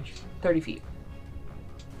 your range? 30 feet.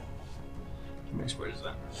 How many squares is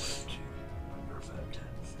that? 2, 4, 5, 10,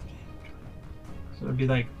 15, 20. So it'd be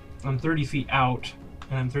like, I'm 30 feet out,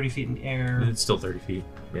 and I'm 30 feet in the air. It's still 30 feet.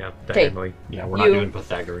 Yeah, 'Kay. diagonally. Yeah, we're not You- doing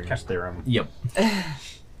Pythagorean's theorem. Yep.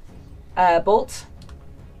 Bolt.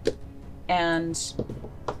 And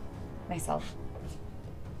myself.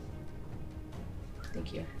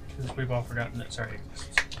 Thank you. Because we've all forgotten that. Sorry.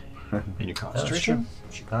 In your concentration?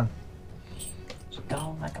 She gone.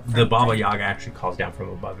 Go like a The Baba Yaga actually calls down from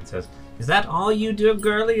above and says, "Is that all you do,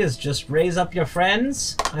 girlie, is just raise up your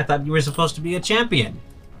friends? I thought you were supposed to be a champion."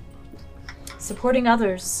 Supporting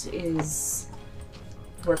others is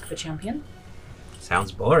work of a champion.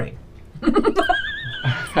 Sounds boring. You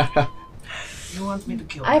want me to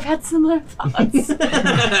kill I've had similar thoughts.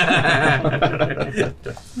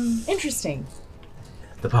 Interesting.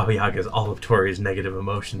 The Baba Yaga is all of Tori's negative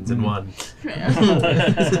emotions in one.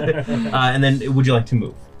 And then, would you like to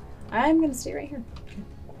move? I'm gonna stay right here.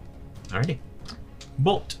 Alrighty.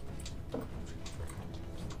 Bolt.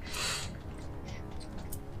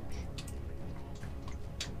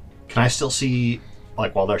 Can I still see,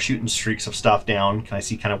 like, while they're shooting streaks of stuff down, can I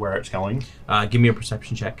see kind of where it's going? Give me a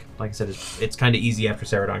perception check. Like I said, it's kind of easy after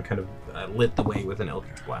Ceradon kind of lit the way with an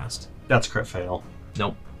Eldritch Blast. That's a crit fail.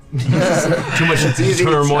 Nope. Too much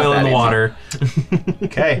turmoil in the water.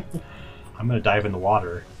 Okay. I'm going to dive in the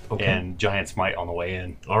water Okay. and Giant Smite on the way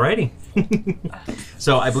in. Alrighty.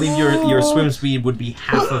 So I believe your swim speed would be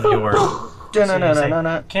half of your...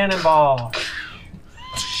 Cannonball.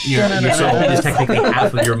 Your swim speed is technically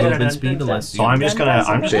half of your movement speed, unless So you... I'm just gonna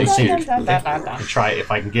sink and try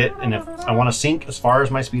if I can get, and if I want to sink as far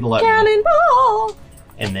as my speed will let me, Cannonball!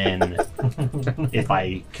 and then if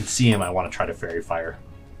I can see him, I want to try to fairy fire.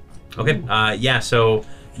 Okay, yeah, so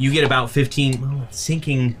you get about 15... Well,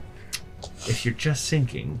 sinking... If you're just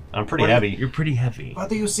sinking... I'm pretty heavy. You're pretty heavy.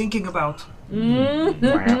 What are you thinking about?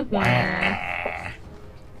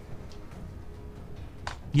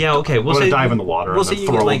 Yeah, okay, We'll dive in the water we'll and say then you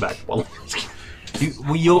throw get, him like, back. Well,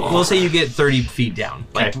 we'll say you get 30 feet down.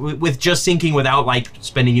 Like, Okay. with just sinking without, like,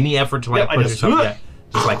 spending any effort to, like, Yep, I push just- yourself. Yeah,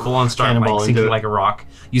 just, like, full on start, Cannonball like, into sinking it. like a rock.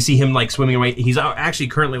 You see him, like, swimming away. He's actually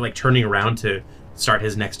currently, like, turning around to start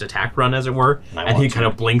his next attack run, as it were. I And want he to. kind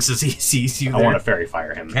of blinks as he sees you I there. want to fairy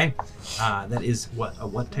fire him. Okay. That is what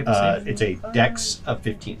type of save? It's a dex of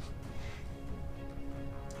 15.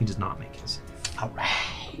 He does not make his. All right.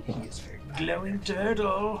 He is very bad. Glowing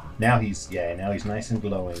turtle. Now he's nice and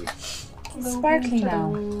glowing. Sparkly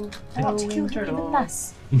now. I want to kill him even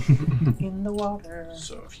less. In the water.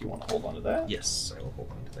 So if you want to hold on to that, Yes, I will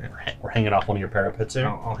hold on to that. we're hanging off one of your parapets there.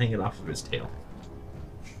 I'll hang it off of his tail.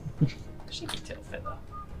 Cheeky tail feather.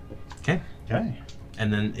 Okay. Okay.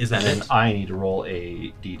 And then is that And then it? I need to roll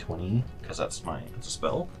a d20 because that's a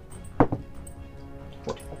spell.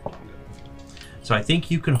 14. So I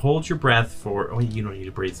think you can hold your breath for. Oh, you don't need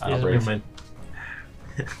to breathe. I'll breathe. Never mind.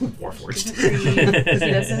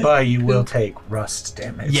 Warforged. But you will take rust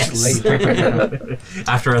damage Yes. later.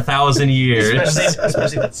 After 1,000 years.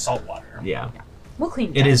 Especially if it's salt water. Yeah. We'll clean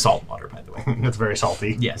It that. is salt water, by the way. It's very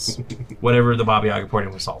salty. Yes. Whatever the Baba Yaga poured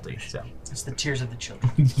in was salty. So. It's the tears of the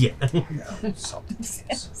children. Yeah. Sad. That's all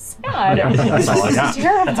I got. That's a lot of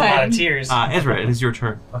Terrifying. tears. Ezra, it is your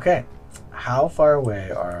turn. Okay. How far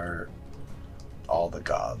away are all the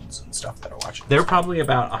gods and stuff that are watching? They're probably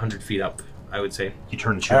about 100 feet up, I would say. You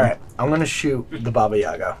turn and shoot. All right. I'm gonna shoot the Baba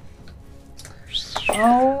Yaga.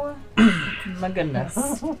 Oh my goodness.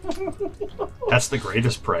 That's the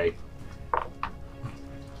greatest prey.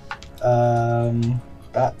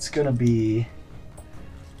 That's gonna be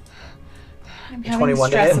I'm having 21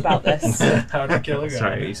 to stress hit. about this. How to kill a guy.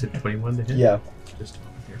 Sorry, you said 21 to hit? yeah. Just over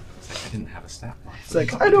here. It's like I didn't have a stat line. It's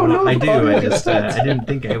like I don't know. I the do. Baba I Yaga just stats. I didn't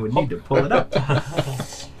think I would need to pull it up.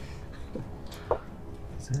 Is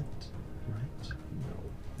that right? No,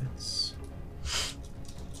 that's.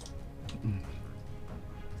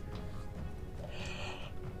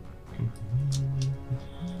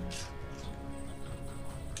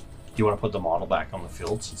 Do you want to put the model back on the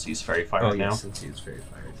field since he's fairy fired Oh, now? yes, since he's very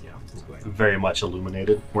fired. Yeah. We'll go ahead. Very much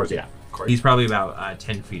illuminated. Where's he at? Corey? He's probably about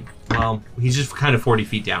 10 feet. Well, he's just kind of 40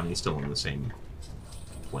 feet down. He's still on the same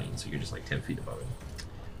plane, so you're just like 10 feet above him.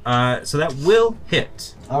 So that will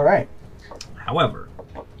hit. All right. However,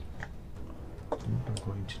 I'm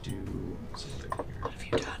going to do something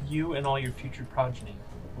here. You and all your future progeny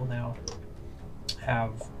will now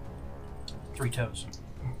have 3 toes.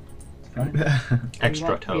 Extra You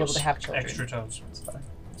won't be able toes. to have children. Extra toes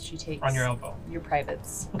She takes on your elbow. your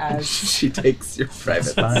privates as She takes your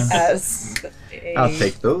private. as a I'll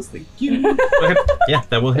take those. Thank you. Okay. Yeah,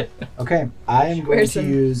 that will hit. Okay. I am going Where's to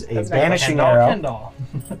him? use a That's my banishing Ken doll, arrow, Ken doll.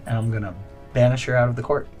 and I'm gonna banish her out of the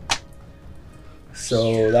court.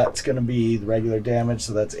 So that's gonna be the regular damage.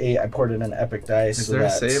 So that's 8. I poured in an epic dice. Is so there a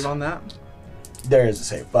that's, save on that? There is a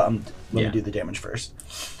save, but let Yeah. me do the damage first.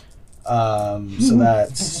 So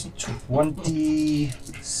that's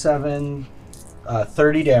 27,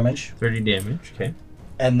 30 damage, 30 damage. Okay.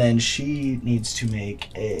 and then she needs to make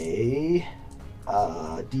a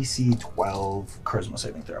DC 12 charisma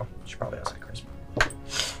saving throw. She probably has a charisma.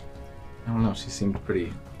 I don't know. She seemed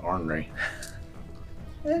pretty ornery.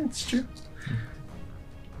 It's true.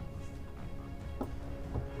 Will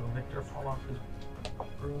Victor fall off his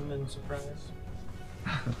broom in surprise?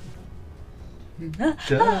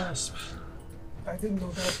 Gasp. I didn't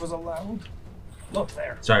know that was allowed. Look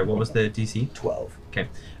there. Sorry, what was the DC? 12.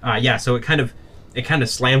 Yeah, so it kind of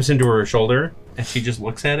slams into her shoulder, and she just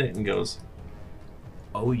looks at it and goes,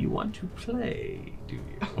 "Oh, you want to play, do you?"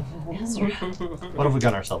 What have we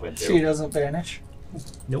got ourselves into? She doesn't vanish.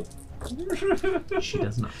 She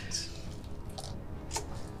does not.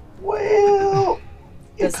 Well,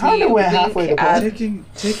 you Does kind he of went wink halfway to at- play.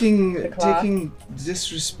 Taking claw? taking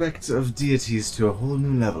disrespect of deities to a whole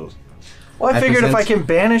new level. Well, I I figured if I present can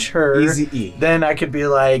banish her, Easy E. then I could be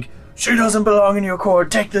like, she doesn't belong in your court,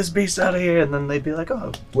 take this beast out of here, and then they'd be like,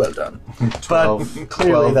 oh, well done. 12, But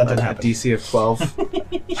clearly that didn't a happen. DC of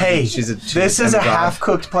 12. Hey, She's a this is a demigod.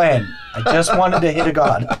 half-cooked plan. I just wanted to hit a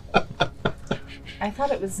god. I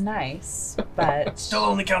thought it was nice, but Still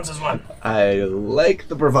only counts as 1. I like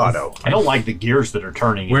the bravado. I don't like the gears that are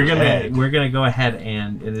turning. in We're his gonna head. go ahead,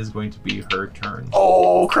 and it is going to be her turn.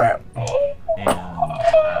 Oh, crap. And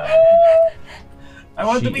I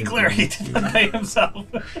want to She be is clear, he going did not die himself.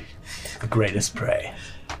 The greatest prey.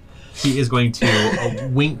 he is going to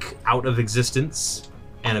wink out of existence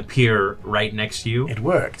and appear right next to you. It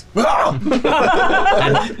worked.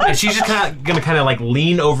 And she's just gonna like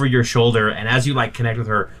lean over your shoulder, and as you like connect with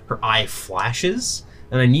her, her eye flashes.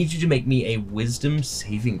 And I need you to make me a wisdom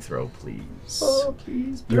saving throw, please. Oh,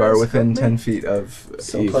 please. You are please within help me. 10 feet of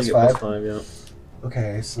So Eve. plus You get 5. yeah.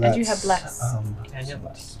 Okay, so And that's... you have less. And yet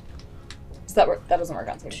less. does that work? That doesn't work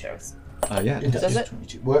on saving throws. Yeah. It Does it?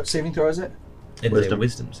 22. What saving throw is it? It is a Wisdom.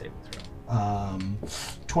 wisdom saving throw.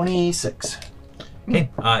 26. Okay.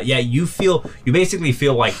 Yeah, you basically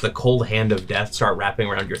feel like the cold hand of death start wrapping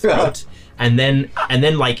around your throat, and then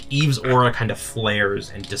like Eve's aura kind of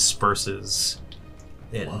flares and disperses.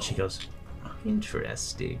 And she goes,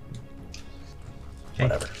 "Interesting." Okay.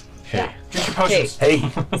 Whatever. Yeah. Drink your potions. Hey.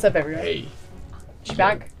 What's up, everyone? Hey. She's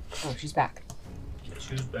back? Oh, she's back.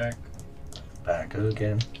 Choose back. Back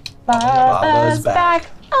again. Baba's back.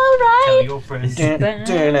 All Tell right. your friends. Yeah.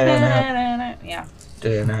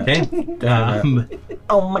 Okay.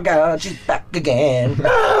 Oh my god, she's back again.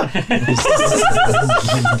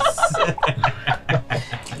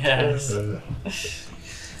 Yes.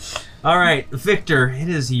 All right, Victor, it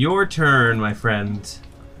is your turn, my friend.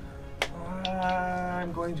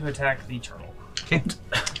 I'm going to attack the turtle. Okay.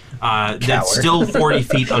 That's still 40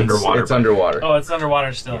 feet underwater. It's underwater. Oh, it's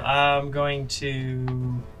underwater still. Yeah. I'm going to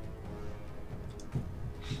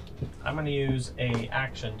use a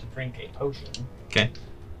action to drink a potion. Okay.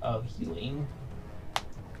 Of healing,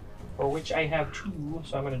 for which I have 2,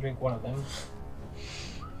 so I'm going to drink one of them.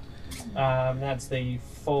 That's the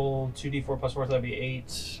full 2d4 plus 4, so that'd be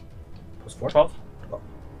 8 plus 4. 12?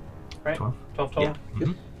 Right? 12 total? Yeah.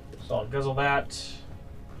 Mm-hmm. So I'll guzzle that.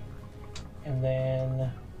 And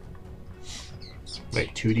then...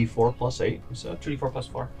 Wait, 2d4 plus 8, you said? 2d4 plus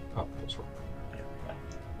 4. Oh, plus 4.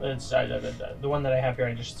 It's, the one that I have here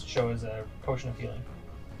I just show as a potion of healing.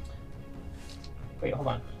 Wait, hold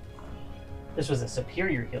on. This was a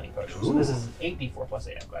superior healing potion, so this is 8d4 plus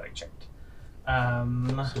 8. I'm glad I checked.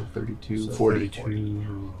 So 32, so 40.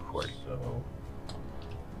 40. So...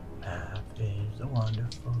 Math is a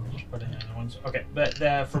wonderful. Put in the ones. Okay, but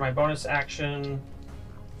for my bonus action,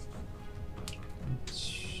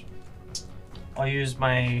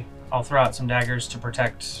 I'll throw out some daggers to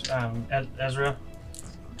protect Ezra.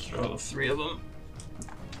 Throw 3 of them.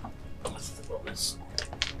 What's the bonus?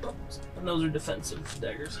 And those are defensive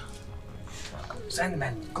daggers.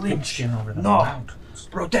 Sandman, clinch. Over the No. mountains.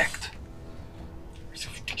 Protect.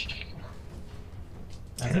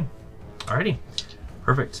 Okay. Alrighty.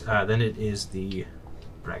 Perfect. Then it is the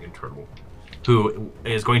dragon turtle, who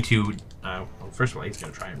is going to. Well, first of all, he's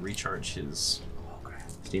going to try and recharge his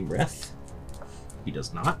steam breath. He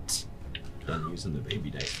does not. Done using the baby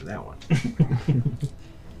dice for that one.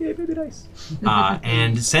 Yeah, baby dice.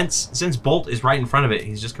 And since Bolt is right in front of it,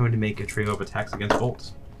 he's just going to make a trio of attacks against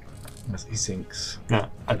Bolt. As he sinks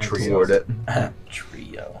A trio. toward it.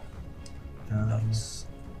 Trio. Nice.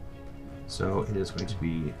 So it is going to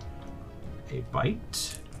be a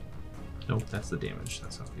bite. Nope, that's the damage.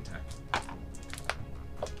 That's not the attack.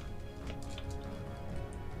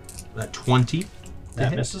 20.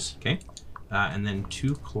 That misses. Okay. And then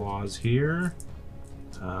 2 claws here.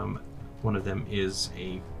 One of them is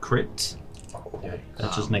a crit.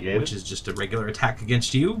 That's just negated. Which is just a regular attack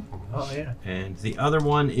against you. Oh, yeah. And the other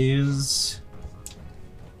one is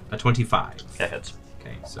a 25. That hits.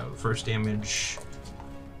 Okay, so the first damage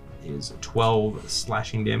is 12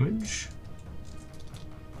 slashing damage.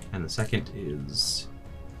 And the second is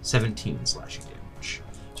 17 slashing damage.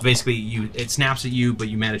 So basically, it snaps at you, but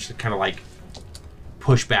you manage to kind of like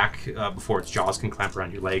push back before its jaws can clamp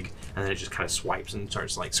around your leg, and then it just kind of swipes and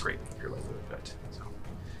starts like scraping your leg a little bit. So,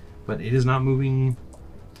 but it is not moving.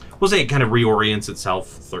 We'll say it kind of reorients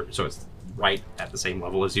itself, so it's right at the same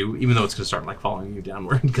level as you, even though it's going to start like following you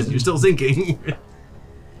downward because you're still sinking.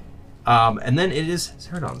 And then it is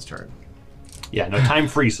Ceradon's turn. Yeah, no, time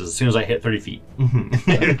freezes as soon as I hit 30 feet.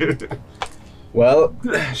 Well,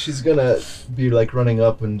 she's gonna be like running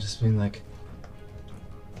up and just being like,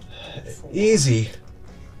 easy.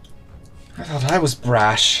 I thought I was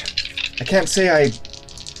brash. I can't say I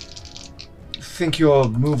think your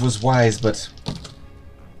move was wise, but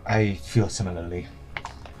I feel similarly.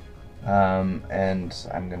 And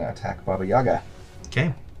I'm gonna attack Baba Yaga.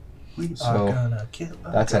 Okay. We So, are gonna kill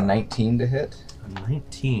a That's a girl. 19 to hit. A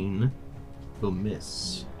 19 will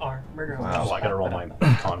miss. Our murder Wow. Oh, I gotta roll my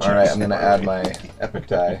con checks. Alright, I'm gonna add my epic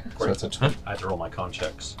die. So it's a I have to roll my con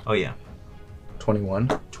checks. Oh yeah. 21.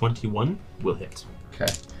 21 will hit. Okay.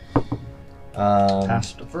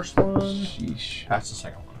 Passed the first one. Sheesh. Passed the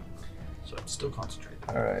second one. So I'm still concentrated.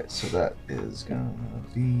 Alright, so that is gonna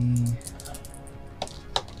be...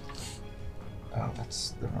 Oh,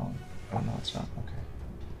 that's the wrong... Oh, no, it's not.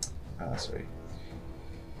 Okay. Sorry.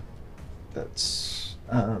 That's...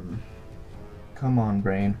 Come on,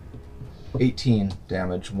 brain. 18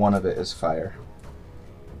 damage. One of it is fire.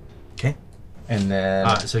 Okay. And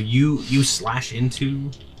then... So you slash into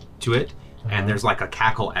it, and there's like a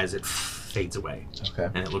cackle as it fades away, okay.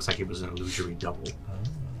 and it looks like it was an illusory double.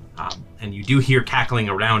 And you do hear cackling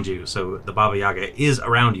around you, so the Baba Yaga is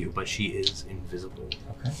around you, but she is invisible.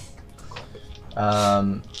 Okay.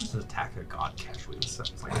 This is attack a god casually. This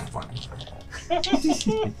sounds like fun.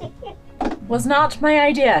 Was not my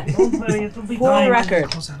idea. Don't worry, it'll be For fine.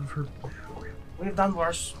 record. We've done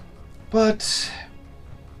worse. But...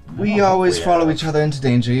 We always follow each other into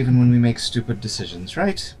danger, even when we make stupid decisions,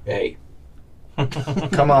 right? Hey.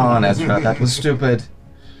 Come on, Ezra, that was stupid.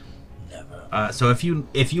 So if you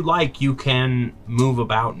like, you can move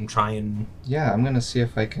about and try and. Yeah, I'm gonna see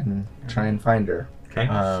if I can try and find her. Okay.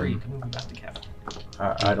 Free to move about the cabin.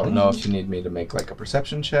 I don't know if you need me to make like a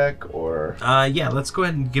perception check or... Yeah, let's go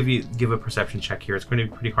ahead and give a perception check here. It's going to be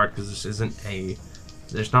pretty hard because this isn't a.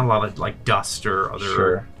 There's not a lot of like dust or other.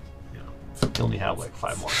 Sure. Yeah. You only have like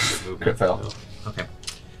 5 more movement. Crit fail. Okay.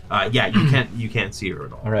 Yeah, you can't see her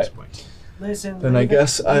at all All at right. this point. Listen. Then I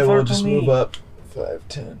guess I will just move up. up 5,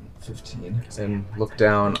 10, 15, and look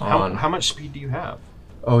down on. How much speed do you have?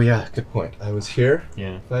 Oh yeah, good point. I was here.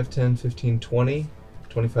 Yeah. 5, 10, 15, 20,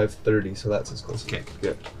 25, 30. So that's as close. Okay. As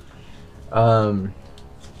good.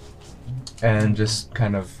 And just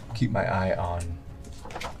kind of keep my eye on,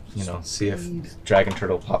 see if Dragon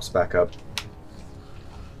Turtle pops back up.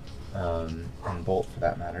 And Bolt for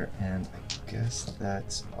that matter. And I guess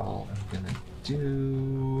that's all I'm gonna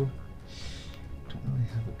do. Don't really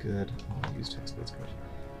have a good. I'll use text blades card.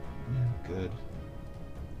 Good.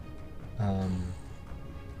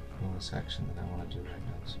 Bonus action that I want to do right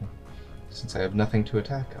now. So since I have nothing to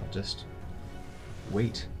attack, I'll just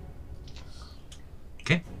wait.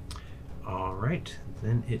 Okay. All right.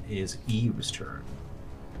 Then it is Eve's turn.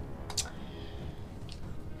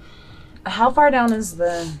 How far down is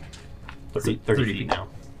the? 30 feet now.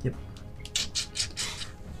 Yep.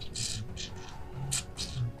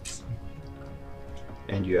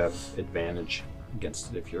 And you have advantage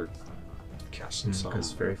against it if you're casting some.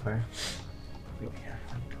 Because Fairy Fire.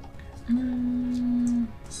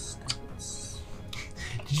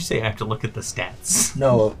 Did you say I have to look at the stats?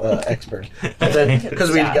 No, expert.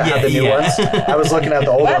 Because we Yeah. had the new Yeah. ones. I was looking at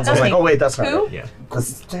the old What? ones. I was like, oh wait, that's not Who? right. Yeah. The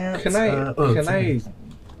stats,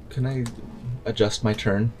 Can I adjust my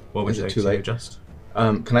turn? What would Is you it like too to late? adjust?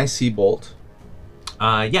 Can I see Bolt?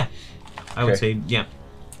 Yeah. I would Okay. say, yeah.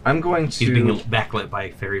 I'm going He's being to. backlit by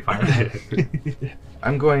fairy fire.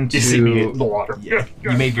 I'm going You see me in to. the water. Yeah.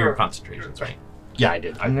 You made your concentrations, right? Yeah, I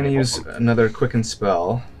did. I'm going to use another Quicken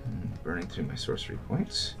spell, burning through my sorcery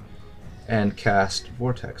points, and cast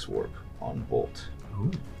Vortex Warp on Bolt Ooh.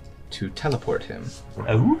 to teleport him.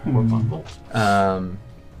 Ooh.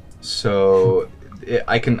 So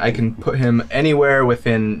I can put him anywhere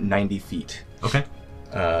within 90 feet Okay.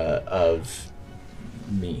 of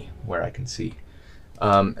me where I can see.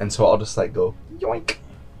 And so I'll just go yoink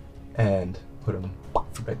and put him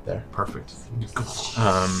right there. Perfect.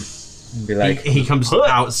 Be like, He comes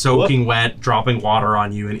out soaking wet, dropping water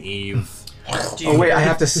on you and Eve. oh wait, I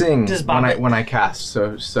have to sing Does when I cast.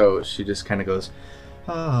 So she just kind of goes,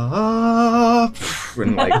 and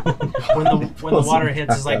When the water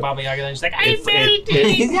hits, it's like Baba Yaga. And she's like, I made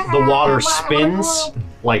it. The water spins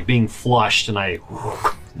like being flushed, and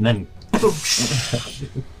then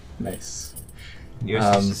nice. You're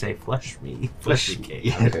supposed to say flush me. Flush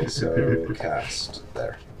me. Okay, so cast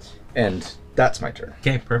there, and that's my turn.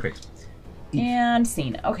 Okay, perfect. And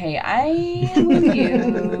scene. Okay, I will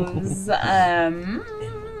use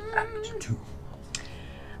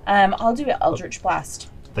I'll do Eldritch Blast.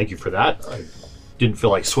 thank you for that. I didn't feel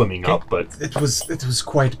like swimming up, but It was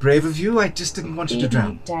quite brave of you. I just didn't want you to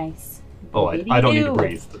drown. Dice. I don't need to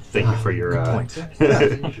breathe. But thank you for your. Good point.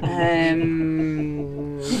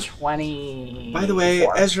 20. By the way,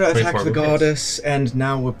 Ezra attacked 24 the hits. goddess, and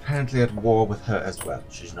now we're apparently at war with her as well.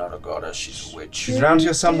 She's not a goddess, she's a witch. She's around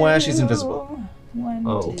here somewhere. She's invisible. 1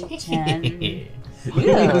 Oh. to 10.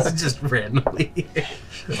 It's just randomly.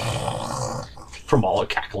 From all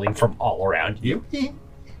cackling from all around you.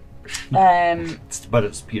 But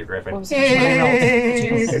it's Peter Griffin. What was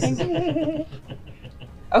it?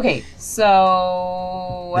 Okay,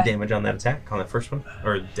 so The damage on that attack, on that first one?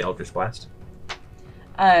 Or the Eldritch Blast?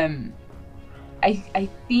 I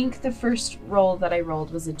think the first roll that I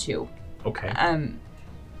rolled was a 2. Okay.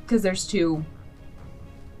 Because there's two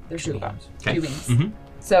of them. Okay. 2 wings. Mhm.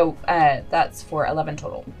 So that's for 11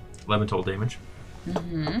 total. 11 total damage.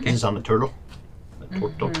 Mm-hmm. He's on the turtle. The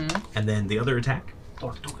turtle. And then the other attack?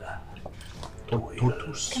 Tortuga.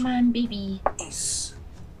 Come on, baby. Is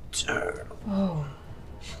turtle. Oh.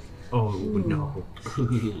 Oh, no.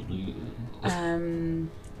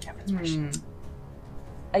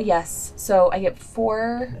 Yes. So I get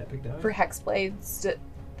 4 for hex blades.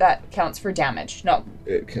 That counts for damage. No.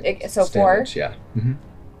 So 4. Damage, yeah. Mm-hmm.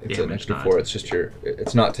 It's an Damage, extra not 4. It's just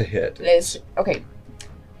it's not to hit. It's okay.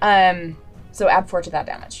 So add 4 to that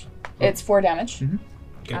damage. It's 4 damage. Mhm.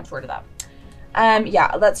 Okay. Add 4 to that.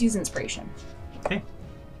 Yeah. Let's use inspiration. Okay.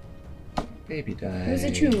 Baby die. It was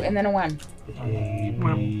a 2 and then a 1.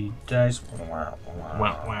 Baby dice. Wow,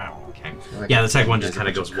 wow. Okay. Like Yeah, the second one just these kind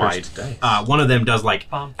are of goes cursed wide. dice. One of them does like,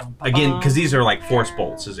 Bum, bum, bum, again, bum. because these are like force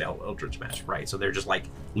bolts, is Eldritch Smash, right? So they're just like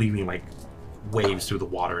leaving like waves through the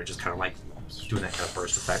water and just kind of like doing that kind of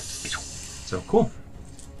burst effect. So cool.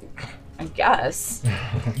 I guess.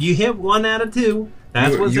 You hit 1 out of 2.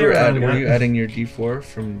 That's what you were zero. were you adding your D4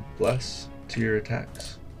 from Bless to your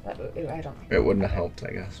attacks? I don't think. It wouldn't have helped,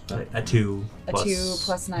 I guess. But A 2 A plus 2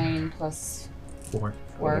 plus 9 plus 4.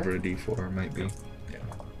 4. whatever a D4 might be.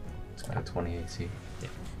 It's got a 20 AC.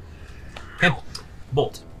 Okay.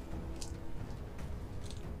 Bolt.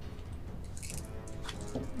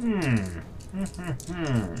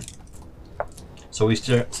 So we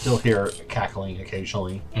still hear cackling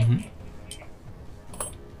occasionally.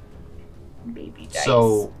 Baby dice.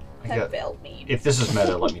 So Have failed me. if this is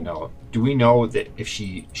meta, let me know. Do we know that if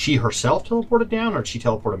she herself teleported down, or did she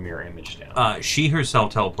teleport a mirror image down? She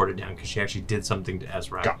herself teleported down because she actually did something to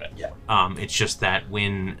Ezra. Got it. Yeah. It's just that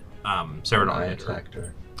when Saradon I hit her, attacked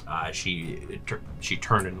her. she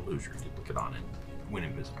turned an illusion duplicate on and went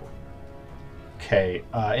invisible. Okay.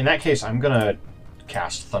 In that case, I'm gonna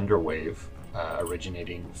cast Thunder Wave,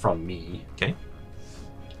 originating from me. Okay.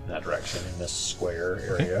 In that direction, in this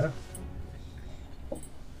square area.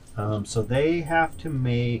 So they have to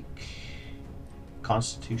make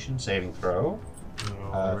Constitution saving throw.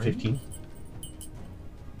 15.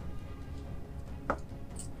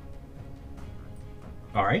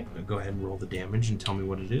 All right. Go ahead and roll the damage and tell me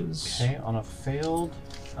what it is. Okay, on a failed,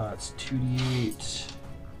 it's 2d8,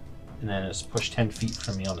 and then it's pushed 10 feet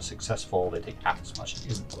from me. On a successful, they take half as much as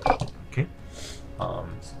isn't pushed. Okay. So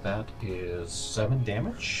that is 7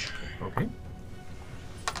 damage. Okay.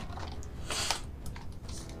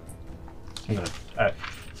 I'm gonna.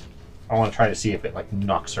 I want to try to see if it like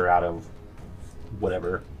knocks her out of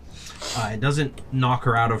whatever. It doesn't knock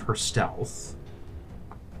her out of her stealth,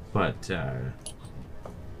 but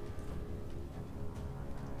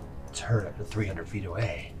It's her up to 300 feet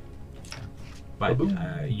away.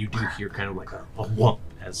 you do hear kind of like a whump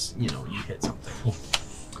as you hit something.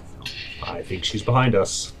 I think she's behind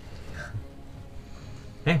us.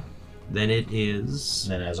 Okay. Then it is.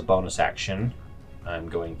 And then as a bonus action, I'm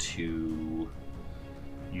going to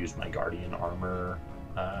use my guardian armor.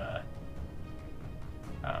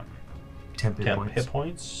 10 hit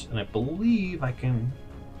points, and I believe I can.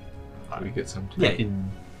 We get some too. Yeah.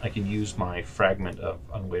 I can use my fragment of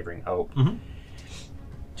unwavering hope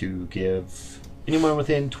to give anyone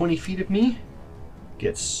within 20 feet of me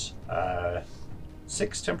gets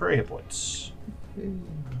 6 temporary hit points.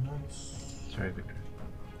 Sorry, Victor.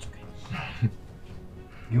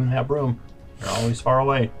 You and that broom, you're always far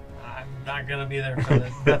away. I'm not gonna be there for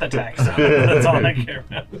the death attack, so that's all I care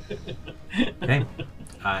about. Okay.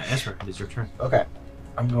 Ezra, it is your turn. Okay.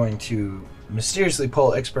 I'm going to mysteriously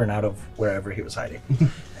pull Ixburn out of wherever he was hiding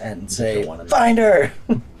and say, "Find her!"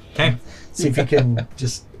 Okay. See if he can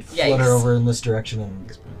just Yikes. flutter over in this direction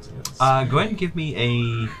and. Go ahead and give me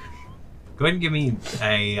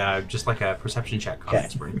a just like a perception check on Okay.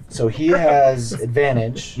 Spring. So he has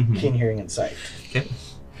advantage, Mhm. keen hearing and sight. Okay.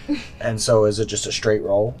 And so is it just a straight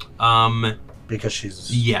roll? Because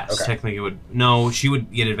she's. Yes, Okay. technically it would. No, she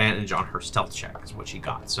would get advantage on her stealth check, is what she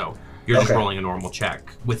got. So you're just Okay. rolling a normal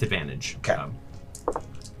check with advantage. Okay.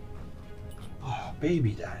 Oh,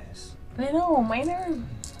 baby dies. I know, mine are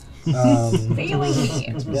failing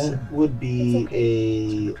me. That would be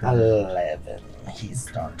a 11. He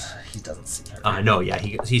doesn't see her. No, yeah,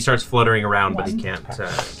 he starts fluttering around, but he can't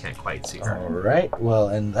quite see her. All right. Well,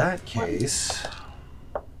 in that case,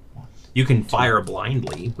 You can fire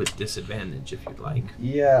blindly with disadvantage if you'd like.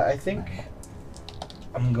 yeah, I think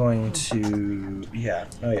I'm going to. Yeah,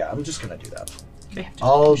 no, yeah, I'm just gonna do that. Okay.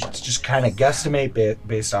 I'll just kind of guesstimate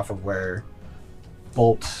based off of where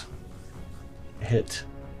Bolt hit,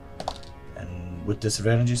 and with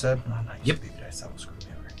disadvantage, you said. Oh, nice. Yep. Baby dice, that will screw me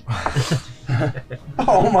over.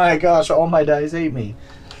 Oh my gosh! All my dice hate me.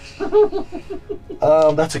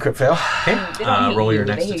 That's a crit fail. Okay. They don't hate Roll you, your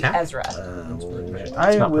they next hate attack. Ezra.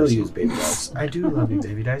 I not will personal. use baby dice. I do love you,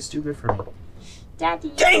 baby dice. Do good for me.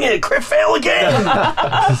 Daddy. Dang it! Crit fail again.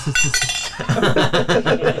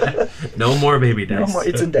 No more baby No dice. more,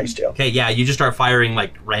 it's in dice jail. Okay, yeah, you just start firing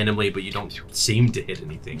like randomly, but you don't seem to hit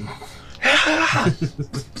anything. I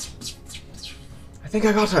think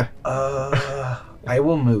I got her. I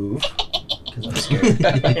will move because I'm scared.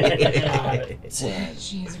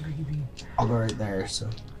 She's creepy. I'll go right there, so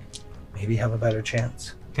maybe have a better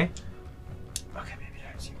chance. Okay. Okay, baby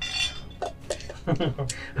dice.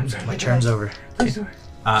 I'm sorry, my turn's over.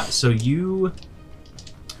 So you're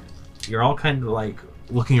all kind of like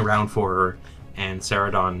looking around for her, and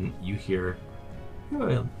Saradon, you hear,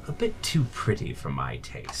 "You're a bit too pretty for my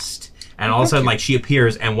taste." And all of a sudden, like she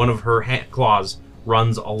appears, and one of her claws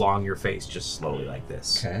runs along your face, just slowly like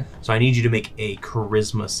this. Okay. So I need you to make a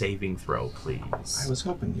charisma saving throw, please. I was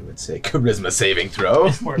hoping you would say charisma saving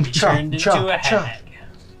throw. Or be turned into a hag.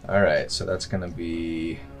 All right, so that's gonna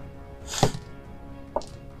be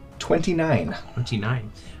 29.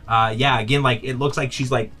 29. Yeah, again, like it looks like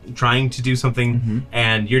she's like trying to do something,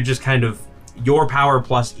 and you're just kind of your power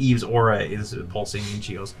plus Eve's aura is pulsing, and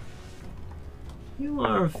she goes, You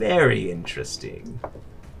are very interesting.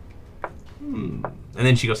 And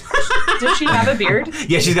then she goes, Did she have a beard?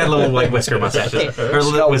 yeah, she's got little like whisker mustaches. Her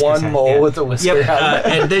She's got whisker one mustache, mole yeah. with a whisker. Yep,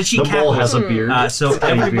 and then she The mole cackles. has a beard. So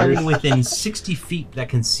Tiny everybody beard. within 60 feet that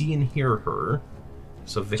can see and hear her.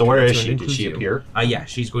 So, Victor, So where that's is going to she? Did include she you. appear? Yeah,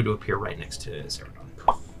 she's going to appear right next to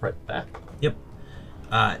Ceradon. Right back. Yep.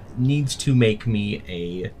 Needs to make me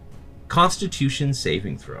a Constitution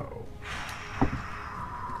saving throw.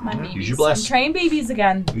 Come on, babies. Use your bless. I'm trying babies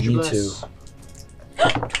again. Me too.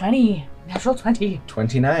 20. Natural 20.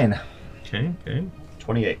 29. Okay.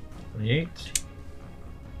 28. 28.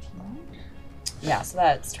 Yeah, so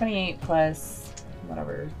that's 28 plus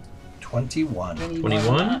whatever. 21.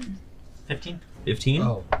 21. 15. 15.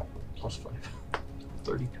 Oh. Plus 5.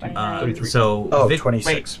 32. 29. 33. So Oh, Vic-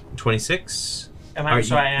 26. 26. Am Are I?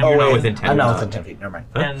 So you- I am. You're Oh, not wait. within 10. I'm not You're within 10 feet. Never mind.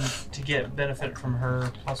 And to get benefit from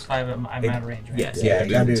her plus 5, I'm out of range, right? Yes. Yeah, you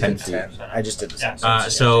gotta do 10 10 feet. I just did the same. Yeah.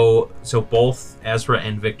 So both Ezra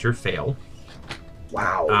and Victor fail,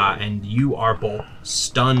 Wow. and you are both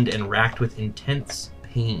stunned and racked with intense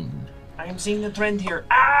pain. I am seeing the trend here.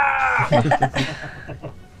 Ah!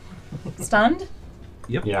 Stunned?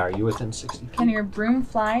 Yeah, are you within 60? Can your broom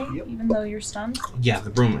fly Yep. even though you're stunned? Yeah, the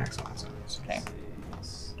broom acts on it. Okay.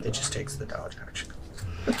 It just takes the dodge action.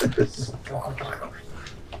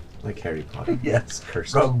 Like Harry Potter. Yes.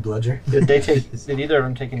 Cursed. Rogue bludger. Did either of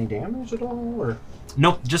them take any damage at all? Or?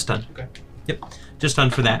 Nope, just stunned. Okay. Yep, just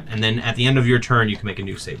stunned for that. And then at the end of your turn, you can make a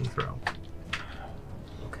new saving throw.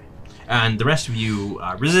 Okay. And the rest of you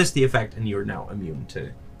resist the effect, and you're now immune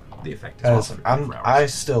to the effect as well. Guys, for I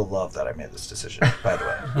hours. still love that I made this decision, by the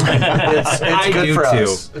way. It's I good do for too.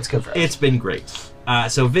 us. It's good for us. It's been great.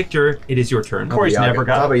 So Victor, it is your turn. Corey's never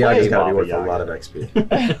got Baba to play Yaga's got to be Baba worth Yaga. a lot of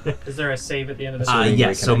XP. Is there a save at the end of this? Assuming we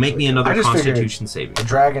Yes, can so make actually me kill another I just figured- Constitution saving. The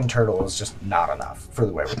dragon turtle is just not enough for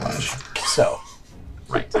the way we punch. So,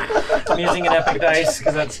 Right. I'm using an epic dice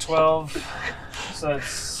because that's 12. So that's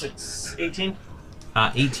 6, 18.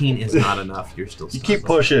 18 is not enough. You're still You stunned. keep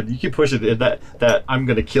pushing. You keep pushing. And that I'm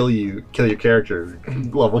gonna kill your character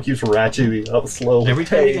level keeps ratcheting up slowly. Every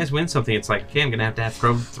time you guys win something, it's like, okay, I'm gonna have to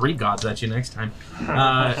throw 3 gods at you next time.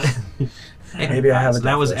 Maybe I have a so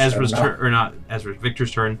that was death wish, I Ezra's don't know. turn, or not Ezra's,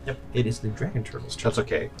 Victor's turn. Yep. It is the Dragon Turtle's turn. That's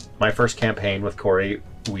okay. My first campaign with Corey,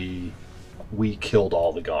 we killed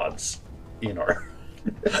all the gods in our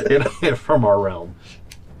from our realm.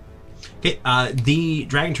 Okay, the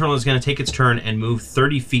Dragon Turtle is going to take its turn and move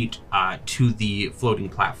 30 feet to the floating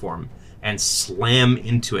platform and slam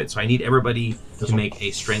into it. So I need everybody to make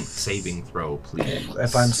a strength saving throw, please.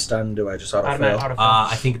 if I'm stunned, do I just auto Automatic fail? auto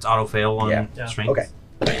I think it's auto fail on Yeah. strength. Okay.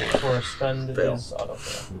 for stunned Fail. is auto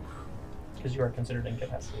fail. Because you are considered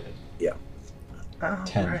incapacitated.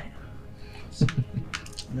 10. Right.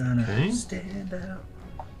 No, Okay. stand out.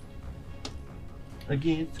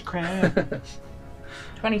 Against the crowd.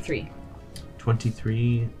 23.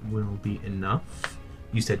 23 will be enough.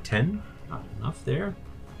 You said 10? Not enough there.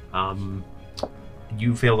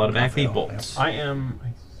 You failed automatically. fail, Bolts.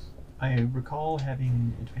 I recall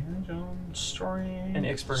having advantage on story. And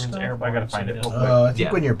experience stuff. airborne. I gotta find so it it real is. quick. I think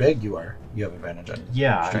Yeah. when you're big, you have advantage on.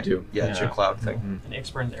 Yeah, You do. Yeah, it's your cloud thing. And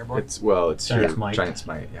experience airborne. It's your Giant's Might. Giant's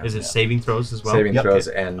Might. Yeah. Is it saving throws as well? Saving Yep. throws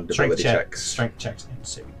and strength ability checks. strength checks, and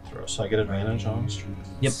saving throws. So I get advantage on strength.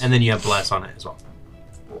 Yep, and then you have bless on it as well.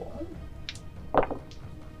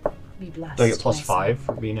 Be blessed. Do I get plus my son. 5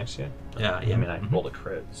 for being next to you? Yeah, I mean, I Mhm. rolled a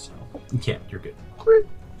crit, so Yeah, you're good.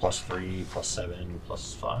 plus 3, plus 7,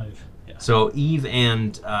 plus 5. Yeah. So Eve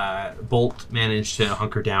and Bolt managed to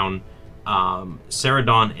hunker down.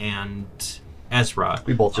 Ceradon and Ezra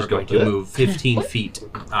We both are just go going to to it. move 15 feet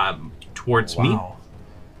towards me, Wow.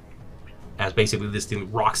 as basically this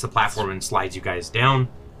thing rocks the platform and slides you guys down,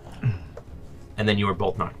 and then you are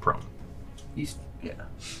both knocked prone.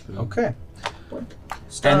 Okay.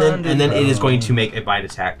 And then it is going to make a bite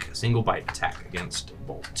attack, a single bite attack against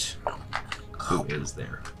Bolt, who is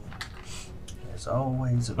there. There's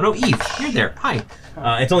always a Oh no, Eve, you're there. Hi.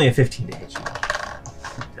 It's only a 15 to hit you.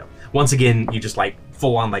 So, once again, you just like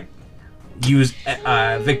full on like use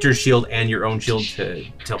Victor's shield and your own shield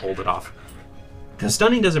to hold it off. Because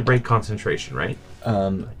stunning doesn't break concentration, right?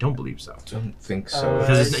 I don't believe so. Don't think so.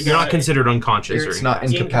 Because you're not considered unconscious. It's or not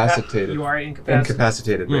anything. incapacitated. You are incapacitated.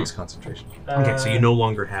 Incapacitated breaks concentration. Okay, so you no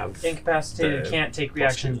longer have. Incapacitated the can't take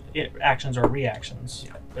actions or reactions.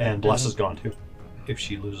 And Bless is gone too. If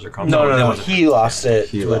she loses her No, concentration. no, no. He lost it.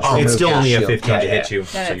 He to lost a it. It's true still only a shield. 15 to Yeah, hit you, No,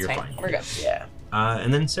 so it's you're fine. fine. We're good. Yeah.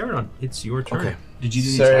 And then Ceradon, it's your turn. Okay. Did you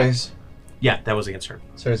do the attack? Yeah, that was against her.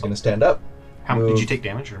 Sarah's going to stand up. How did Move. you take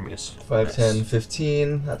damage or miss? 5, 10,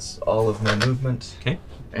 15. That's all of my movement. Okay.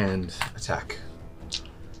 And attack.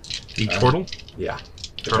 The turtle? Yeah.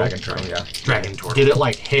 The Turtle? dragon turtle, yeah. Dragon turtle. Did it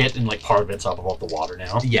like hit and like part of it's up above the water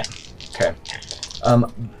now? Yeah. Okay.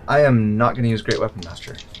 I am not going to use Great Weapon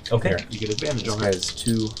Master. Okay. Here. You get advantage This on guy it. is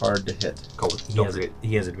too hard to hit. Go with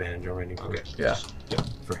He has advantage already. Okay. Yeah.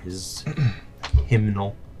 For his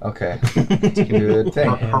hymnal. Okay. Good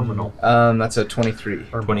thing. Terminal. That's a 23.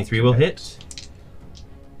 23 will hit.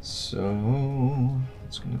 So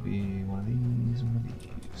it's going to be one of these, one of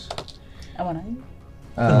these. I want to.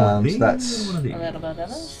 So that's One of these. A little bit of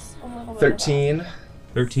this. A little bit 13.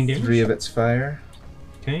 13 damage. 3 of its fire.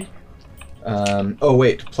 Okay. Oh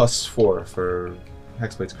wait, plus 4 for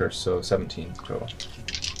Hexblade's Curse, so 17 total.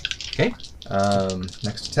 Okay.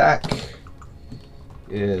 Next attack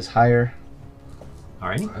is higher.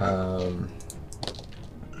 Alright.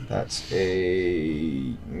 That's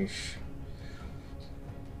a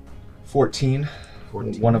 14.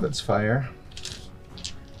 14. One of its fire.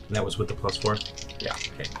 That was with the plus 4? Yeah.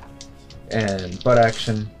 Okay. And butt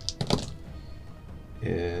action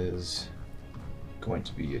is going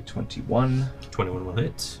to be a 21. 21 will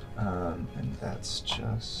hit. And that's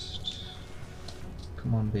just...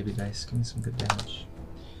 Come on, baby dice, give me some good damage.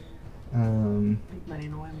 Big money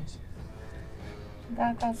no whammies.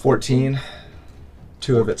 14.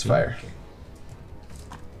 2 of its fire.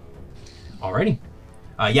 Alrighty.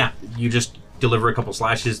 Yeah, you just deliver a couple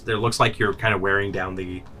slashes. There looks like you're kind of wearing down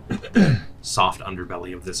the soft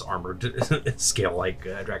underbelly of this armored scale-like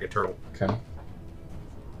dragon turtle. Okay.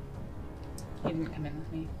 He didn't come in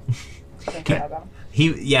with me. I forgot about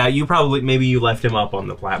him. Maybe you left him up on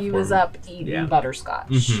the platform. He was up eating butterscotch.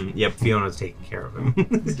 Mm-hmm. Yep, Fiona's taking care of him.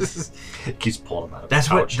 Keeps pulling him out of That's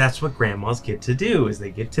the pouch. that's what grandmas get to do, is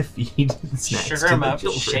they get to feed snacks Sugar to him the up,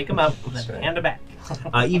 children. shake him up, and then hand him back.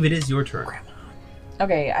 Eve, it is your turn.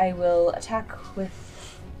 Okay, I will attack with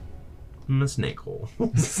The snake hole.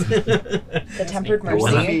 the Tempered Go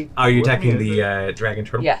Mercy. ahead. Are you attacking the dragon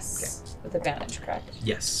turtle? Yes, with advantage, correct?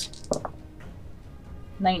 Yes.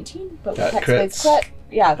 19, but with That Hexblade's crits. crit.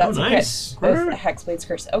 Yeah, that's a nice. crit with Hexblade's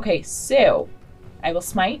Curse. Okay, so I will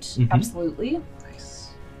smite, Mhm. absolutely. Nice.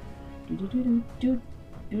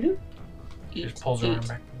 Do-do-do-do-do-do. Just pulls her arm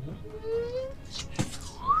back.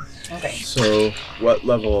 Okay. So, what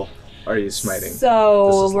level are you smiting? So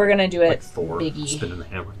This is we're gonna do Like it Thor biggie. spinning the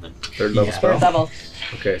hammer and then... Third level Yeah. spell? Third level.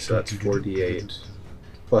 Okay, so that's 4d8.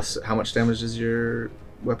 Plus, how much damage does your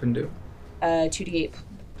weapon do? 2d8.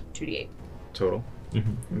 2d8. Total?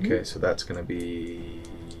 Mhm. Okay, so that's going to be...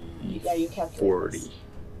 Yeah, you calculate 40. this.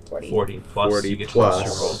 40. 40 plus 40 you get plus. plus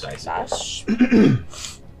your roll dice. Dash.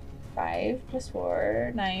 5 plus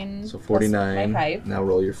 4, 9. So plus 49. My 5. Now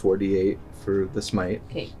roll your 4d8 for the smite.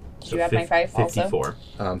 Okay. Did So you add my 5 also? 54.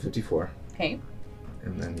 54. Okay.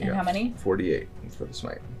 And then you And got how many? 48 for the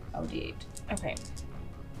smite. Oh, d8. Okay.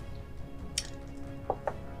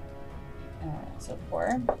 So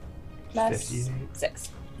 4 plus 58. 6.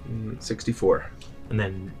 64. And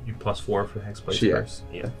then you plus 4 for Hexblade Yeah. first.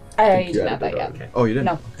 Yeah. I think you didn't added have that it yet. already. Oh, you didn't?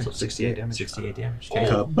 No. So 68 damage. 68 damage. Oh,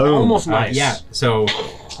 Kaboom. almost nice. Yeah, so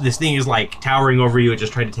this thing is like towering over you. It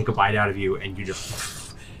just tried to take a bite out of you, and you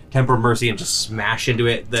just temper mercy and just smash into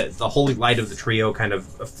it. The holy light of the trio kind of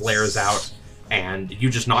flares out, and you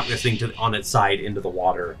just knock this thing on its side into the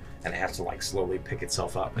water, and it has to like slowly pick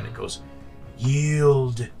itself up, and it goes,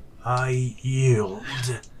 "Yield, I yield."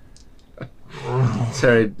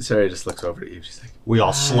 Sarah just looks over at you. She's like, We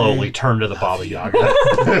all slowly turn to the Baba Yaga.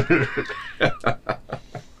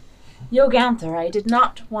 Yoganther, I did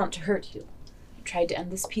not want to hurt you. I tried to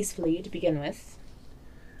end this peacefully to begin with.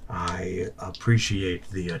 I appreciate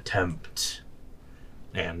the attempt.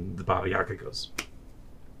 And the Baba Yaga goes,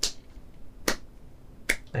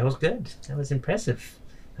 "That was good. That was impressive.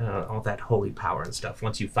 All that holy power and stuff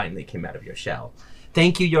once you finally came out of your shell.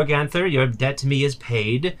 Thank you, Yoganther. Your debt to me is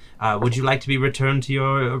paid. Would you like to be returned to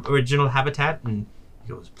your original habitat?" And he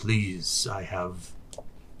goes, "Please, I have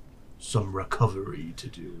some recovery to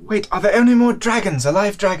do." wait, are there any more dragons,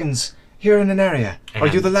 alive dragons, here in an area? Are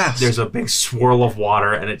you And the last? There's a big swirl of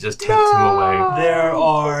water, and it just takes him away. There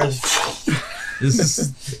are.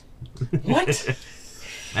 What?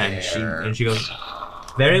 And she goes,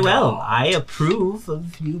 "Very well. I approve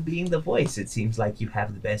of you being the voice. It seems like you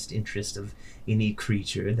have the best interest of any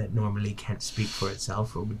creature that normally can't speak for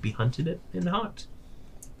itself or would be hunted in Hart.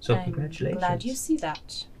 So I'm congratulations." glad you see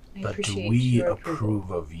that. I But do appreciate we your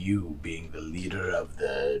approve of you being the leader of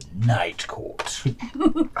the Night Court?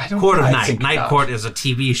 I don't Court of I Night. think Night not. Court is a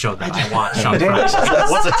TV show that I watch on Damn.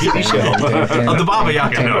 Friday. What's a TV show? Oh, the Baba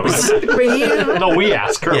Yaga knows. No, we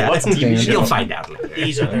ask her. Yeah. What's a TV show? You'll find out later.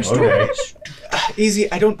 These are their Okay. stories.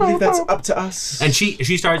 Easy, I don't believe that's up to us. And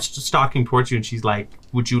she starts stalking towards you, and she's like,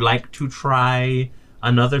 "Would you like to try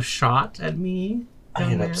another shot at me? I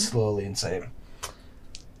young get up man? slowly and say,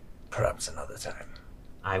 perhaps another time.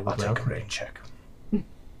 I I'll will take a welcome rain it. check.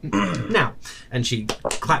 Now, and she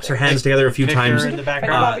claps her hands together a few Picture times. in the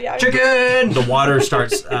background. Chicken! The water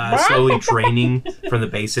starts slowly draining from the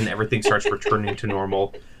basin. Everything starts returning to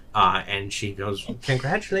normal. And she goes,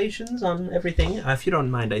 congratulations on everything. If you don't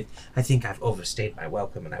mind, I think I've overstayed my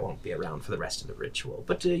welcome and I won't be around for the rest of the ritual.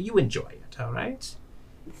 But you enjoy it, all right?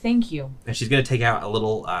 Thank you. And she's going to take out a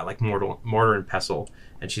little mortar and pestle,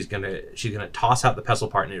 and she's gonna toss out the pestle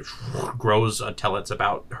part, and it grows until it's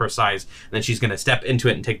about her size. And then she's gonna step into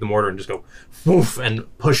it and take the mortar and just go woof and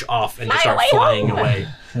push off and just start flying away,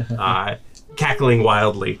 cackling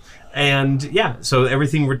wildly. And yeah, so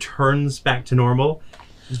everything returns back to normal.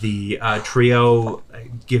 The trio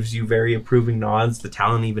gives you very approving nods. The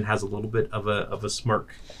Talon even has a little bit of a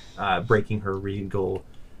smirk, breaking her regal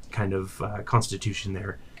kind of constitution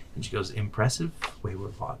there. And she goes, impressive,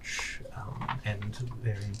 Wayward Watch, and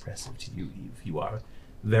very impressive to you, Eve. You are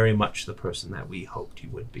very much the person that we hoped you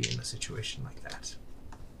would be in a situation like that.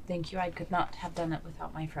 Thank you. I could not have done it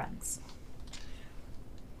without my friends.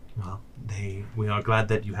 Well, we are glad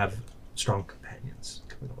that you have strong companions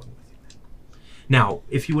coming along with you. Now,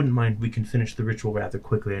 if you wouldn't mind, we can finish the ritual rather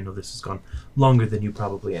quickly. I know this has gone longer than you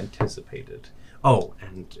probably anticipated. Oh,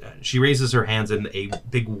 and she raises her hands and a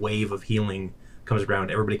big wave of healing comes around.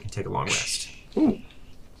 Everybody can take a long rest. Ooh.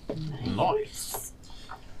 Nice.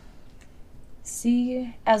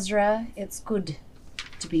 See, Ezra, it's good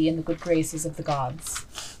to be in the good graces of the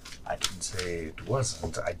gods. I didn't say it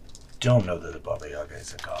wasn't. I don't know that the Baba Yaga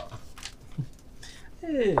is a god.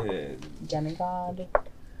 Demigod.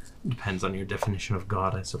 Depends on your definition of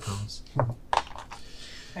God, I suppose.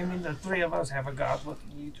 I mean, the three of us have a god, but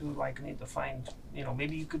you two need to find.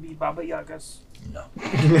 Maybe you could be Baba Yagas. No.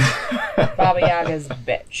 Baba Yaga's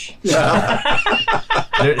bitch.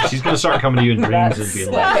 She's gonna start coming to you in dreams and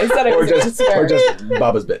being like, I said it Or was just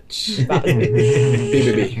Baba's bitch.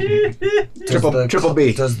 BBB. Triple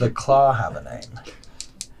B. Does the claw have a name?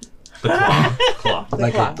 The claw.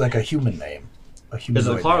 Like a human name. A human. is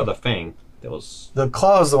it the claw or the fang? That was. The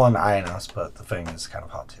claw is the one I announced, but the fang is kind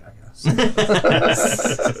of hot too, I guess.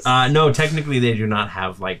 No, technically they do not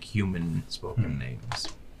have human spoken names.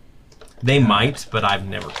 They might, but I've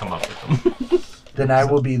never come up with them. Then I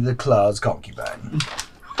will be the claw's concubine.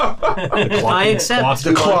 I accept.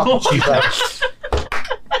 The claw.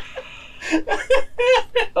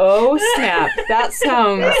 Oh snap! That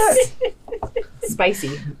sounds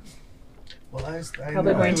spicy. Well, I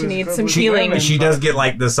Probably going to need some She, healing. she does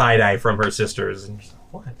get the side eye from her sisters. And she's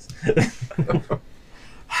like, what?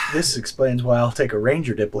 This explains why I'll take a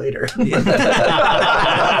ranger dip later.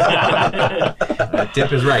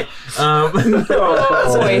 Dip is right.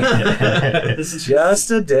 This is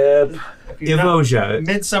just a dip. Evosia,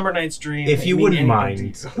 Midsummer Night's Dream. if you mean wouldn't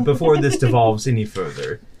anything to mind, you. before this devolves any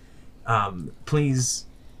further, please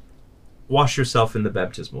wash yourself in the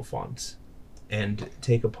baptismal font and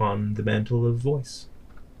take upon the mantle of voice.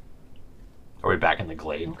 Are we back in the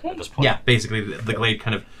glade at this point? Yeah, basically the glade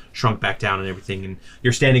kind of shrunk back down and everything, and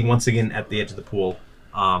you're standing once again at the edge of the pool.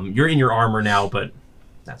 You're in your armor now, but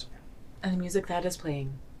that's okay. And the music that is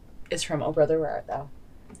playing. Is from Oh Brother Where Art Thou?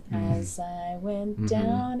 As I went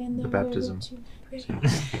down in the baptism. river to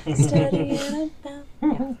pray, studying about...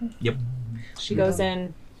 Yeah. Yep. She goes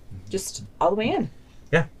in, just all the way in.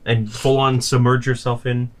 Yeah, and full on submerge yourself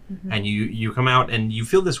in, and you come out and you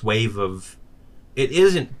feel this wave of. It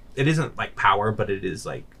isn't like power, but it is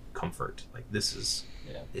like comfort. Like this is.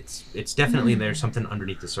 Yeah. It's definitely there's something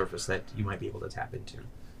underneath the surface that you might be able to tap into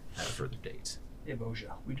at a further date.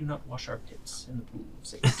 Evosia, we do not wash our pits in the pool of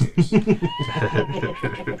sacred tears.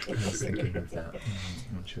 I was thinking of that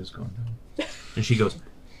when she was going down. And she goes,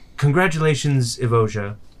 "Congratulations,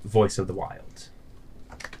 Evosia, voice of the wild."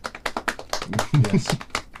 Yes.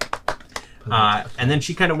 And then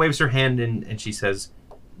she kind of waves her hand and she says,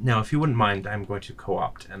 "Now, if you wouldn't mind, I'm going to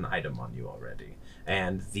co-opt an item on you already."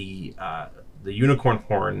 And the unicorn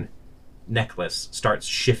horn necklace starts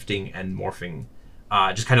shifting and morphing,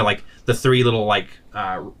 just kind of like the three little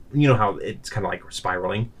you know how it's kind of like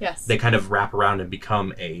spiraling. Yes. They kind of wrap around and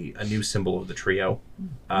become a new symbol of the trio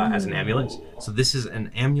as an amulet. So this is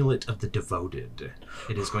an amulet of the devoted.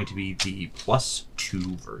 It is going to be the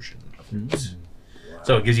 +2 version of it.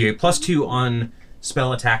 So it gives you a +2 on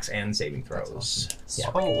spell attacks and saving throws. Yeah.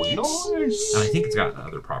 Oh, nice. And I think it's got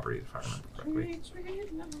other properties if I remember correctly.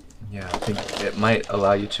 Yeah, I think it might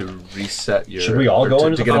allow you to reset your. Should we all or go to,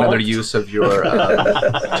 into to the get another font? use of your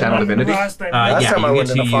channel divinity? Last time, Last Yeah, time I you went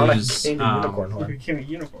get in to the fauna, use I unicorn horn. you can't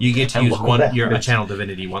uniform. you get to I use love that. a channel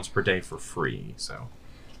divinity once per day for free. So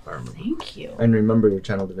if I remember. Thank you. And remember, your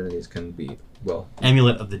channel divinities can be, well...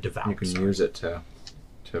 Amulet of the Devout. You can use it to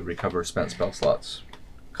recover spent spell slots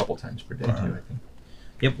a couple times per day, too, I think.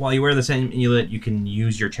 Yep, while you wear the same amulet, you can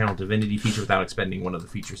use your channel divinity feature without expending one of the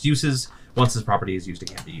feature's uses. Once this property is used, it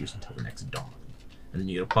can't be used until the next dawn. And then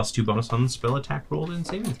you get a +2 bonus on spell attack rolled and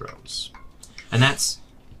saving throws. And that's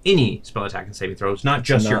any spell attack and saving throws, not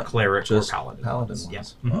just your cleric or paladin. Paladin ones.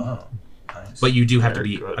 ones. Yeah. Wow. Nice. But you do have to Very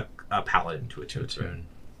be good. a paladin to attune.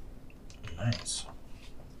 Nice.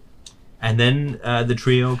 And then the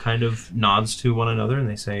trio kind of nods to one another and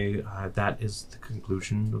they say, that is the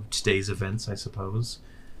conclusion of today's events, I suppose.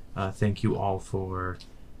 Thank you all for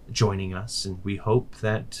joining us, and we hope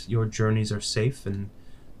that your journeys are safe and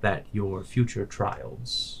that your future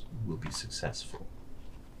trials will be successful.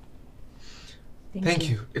 Thank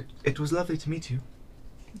you. It was lovely to meet you.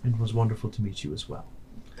 It was wonderful to meet you as well.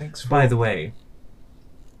 Thanks. By the way,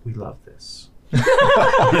 we love this.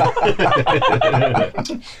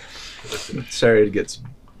 Sarah gets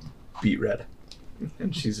beet red,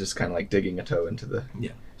 and she's just kind of like digging a toe into the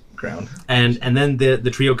ground. And then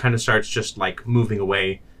the trio kind of starts just like moving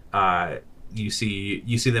away. You see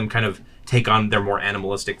them kind of take on their more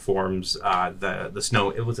animalistic forms. The snow,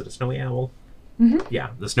 was it a snowy owl? Mm-hmm.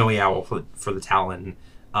 Yeah, the snowy owl for the talon,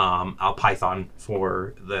 a python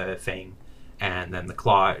for the fang, and then the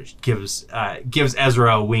claw gives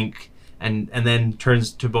Ezra a wink, and then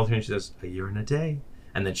turns to both of you and she says, "A year and a day,"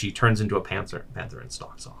 and then she turns into a panther and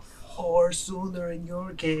stalks off. Or sooner in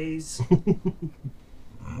your case.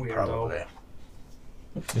 Probably.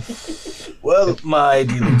 Well, my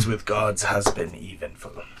dealings with gods has been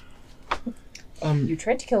eventful. You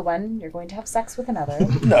tried to kill one, you're going to have sex with another.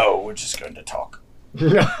 No, we're just going to talk.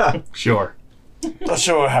 Sure. I'll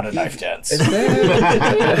show her how to knife dance. Is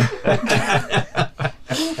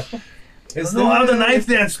there Know how to knife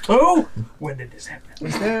dance too? When did this happen?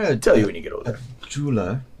 is there I'll tell you when you get older. a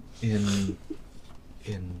jeweler in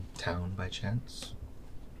town by chance?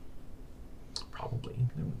 Probably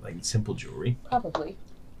like simple jewelry. Probably.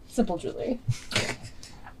 Simple jewelry.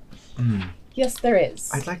 Mm. Yes, there is.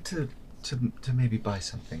 I'd like to maybe buy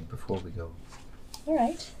something before we go. All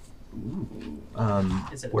right.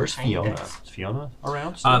 Is it Where's tiny Fiona? bits? Is Fiona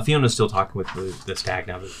around? Still? Fiona's still talking with the stag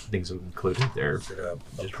now that things have included. They're Is it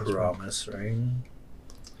a promise ring?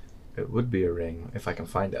 It would be a ring if I can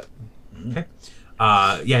find it.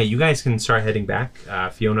 yeah, you guys can start heading back.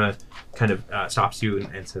 Fiona kind of stops you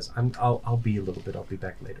and says, I'll be a little bit. I'll be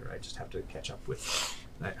back later. I just have to catch up with.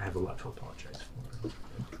 I have a lot to apologize for.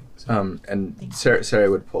 So, And Sarah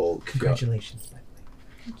would pull. congratulations.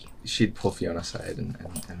 She'd pull Fiona aside and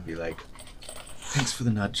be like, "Thanks for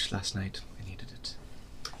the nudge last night. I needed it."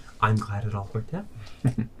 I'm glad it all worked out.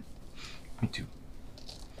 Me too.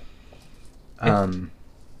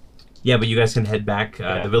 Yeah, but you guys can head back.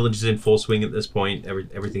 Yeah. The village is in full swing at this point.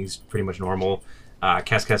 Everything's pretty much normal.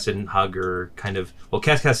 Cascas and Hug are kind of... Well,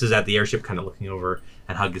 Cascas is at the airship kind of looking over,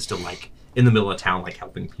 and Hug is still, like, in the middle of town, like,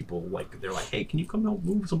 helping people. Like, they're like, hey, can you come help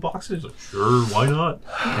move some boxes? Like, sure, why not?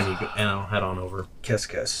 And I'll head on over.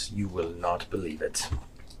 Keskus, you will not believe it.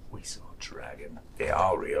 We saw a dragon. They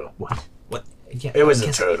are real. What? Yeah, It was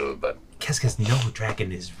a turtle, but Cascas, no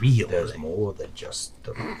dragon is real. there's more than just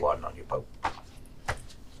the one on your boat.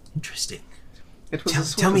 Interesting. It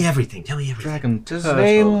was Tell me everything. Tell me everything. dragon. His turtle.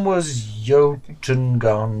 name was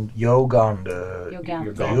Yoganda. Yogantha.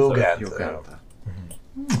 Yogantha.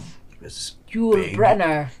 He was Yul big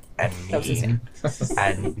Brenner. and That was his mean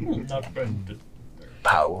and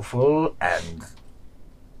powerful, and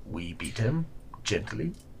we beat him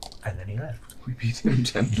gently, and then he left. We beat him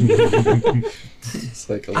gently. It's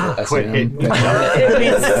like a little quit S&M. hitting.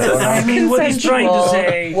 I mean, what he's trying to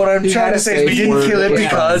say. What I'm He trying had to a say is we safe didn't word kill it with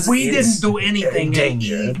because We it's didn't do anything, and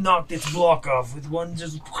danger. Eve knocked its block off with one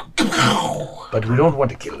just. But we don't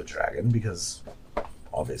want to kill a dragon because,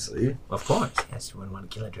 obviously, Of course. Yes, you wouldn't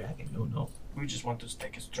want to kill a dragon. No. We just want to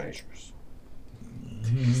take his treasures.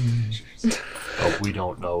 But we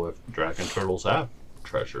don't know if dragon turtles have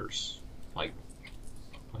treasures like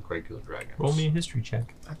regular dragons. Roll me a history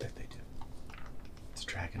check. I bet they do. It's a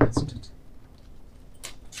dragon, isn't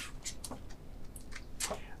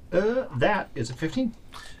it? That is a 15.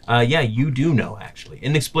 Yeah, you do know, actually.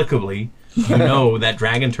 Inexplicably, you know that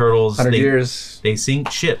dragon turtles, 100 years. they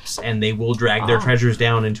sink ships and they will drag their treasures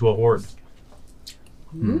down into a hoard.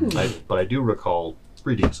 But I do recall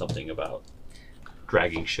reading something about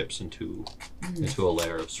dragging ships into a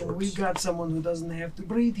lair of So sorts. we've got someone who doesn't have to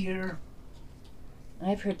breathe here.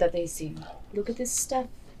 I've heard that they sing. Look at this stuff.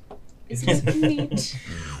 Isn't it neat?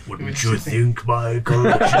 Wouldn't you think my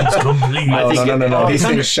collection's complete? No. These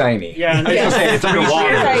things are shiny. Yeah, I was gonna say, it's underwater.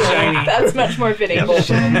 You're right. Shiny. That's much more fitting.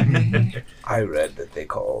 I read that they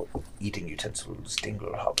call eating utensils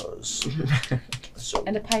dingle hoppers. So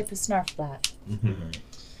And a pipe is snarf flat.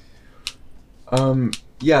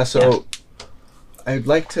 Yeah, so I'd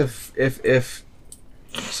like to, if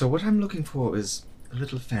so what I'm looking for is a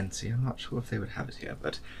little fancy. I'm not sure if they would have it here,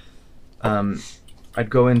 but I'd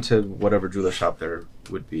go into whatever jeweler shop there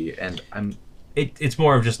would be, and It's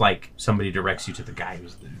more of just like somebody directs you to the guy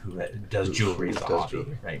who does jewelry as a does hobby,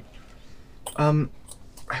 jewelry. right?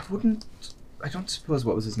 I don't suppose,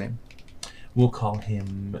 what was his name? We'll call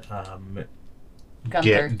him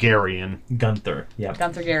Gunther. Garian. Gunther. Yeah,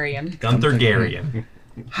 Gunther Garian. Gunther Garian.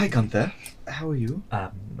 Hi, Gunther. How are you?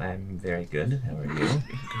 I'm very good. How are you?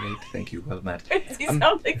 Great, thank you. Well met. He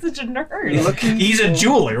sounds like such a nerd. He's a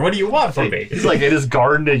jeweler. What do you want from me? He's like in his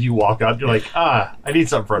garden as you walk up. You're like, I need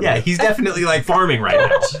something from Yeah, you. he's definitely like farming right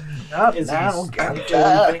now.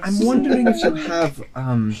 I'm wondering if you have,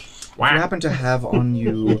 if you happen to have on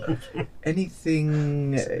you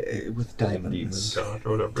anything with diamonds.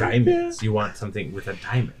 Diamonds. You want something with a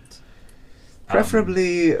diamond?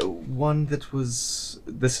 Preferably one that was.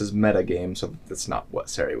 This is meta game, so that's not what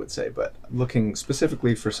Sari would say, but looking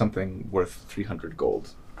specifically for something worth 300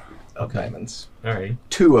 gold of diamonds. All right.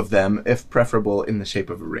 2 of them, if preferable, in the shape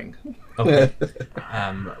of a ring. Okay.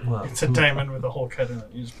 Well, It's a diamond with a hole cut in it.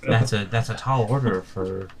 You just put it that's a tall order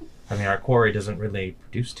for. I mean, our quarry doesn't really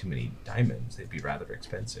produce too many diamonds. They'd be rather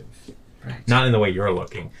expensive. Right. Not in the way you're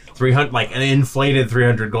looking. 300, like an inflated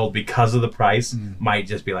 300 gold because of the price, might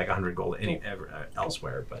just be like 100 gold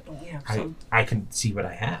elsewhere. But I can see what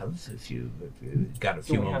I have if you got a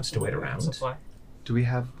few moments to wait around. Supply. We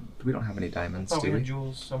don't have any diamonds, Oh, do we we? have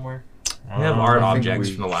jewels somewhere. We have art I think objects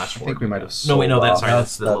we- from the last I war. think we might have No, wait, no, sold that's off. sorry.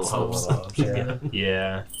 That's the little hopes. Yeah.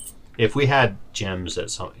 Yeah. If we had gems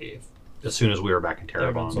as soon as we were back in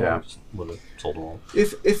Terrebonne, Yeah. we would have sold them all.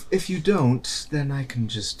 If you don't, then I can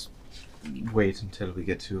just wait until we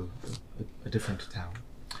get to a different town.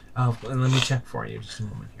 Oh, well, let me check for you. Just a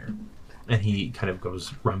moment here. And he kind of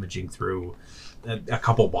goes rummaging through a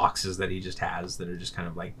couple boxes that he just has that are just kind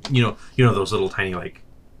of like you know those little tiny like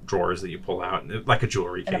drawers that you pull out, like a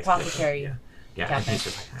jewelry An case. apothecary. Yeah. cabinet. And he's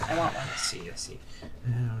just like, I want one. I see. I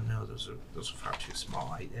don't know. Those are far too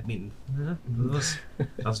small. I mean, those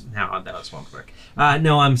now that won't work.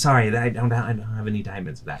 No, I'm sorry. I don't have any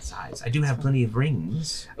diamonds of that size. I do have plenty of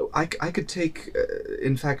rings. I could take.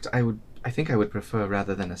 In fact, I think I would prefer,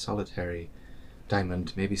 rather than a solitary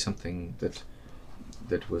diamond, maybe something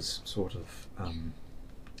that was sort of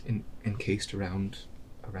encased around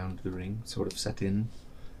the ring, sort of set in,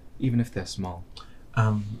 even if they're small.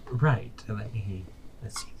 Right.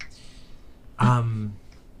 Let's see.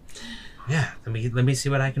 Yeah. Let me see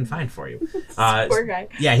what I can find for you. Poor guy.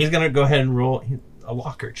 Yeah, he's gonna go ahead and roll a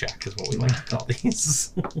locker check, is what we like to call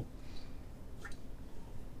these.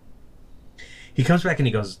 He comes back and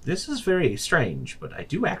he goes, "This is very strange, but I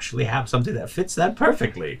do actually have something that fits that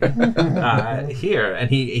perfectly here." And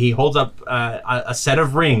he holds up a set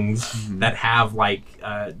of rings that have like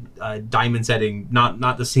diamond setting,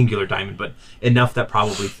 not the singular diamond, but enough that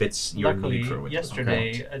probably fits your Luckily, need for what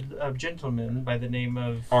yesterday, a gentleman by the name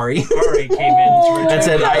of Ari. Ari came in to That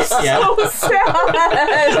said, So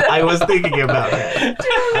sad. I was thinking about that.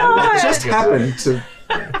 I just happened to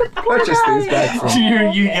purchase these back from.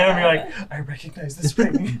 you get him, you're like, I recognize this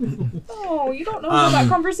ring. Oh, you don't know how that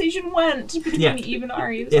conversation went between Eve and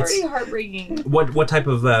Ari. It was It's- already heartbreaking. What type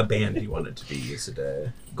of band do you want it to be? Is it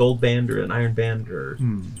a gold band or an iron band or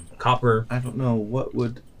copper? I don't know. What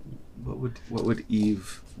would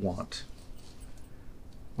Eve want?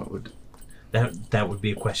 What would That would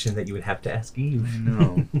be a question that you would have to ask Eve. I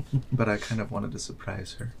know? But I kind of wanted to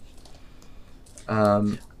surprise her.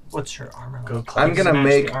 What's her armor Go like? club. I'm gonna Smash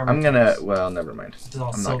make. the armor I'm gonna. piece. Well, never mind. It's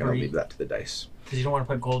all I'm not gonna silvery. leave that to the dice. Because you don't want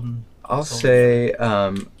to put golden. I'll silver. say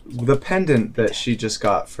the pendant that she just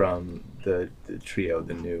got from the trio,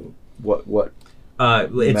 the new what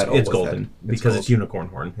It's metal was golden that? It's because gold. it's unicorn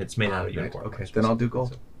horn. It's made out of Right, unicorn. okay, horns. then I'll do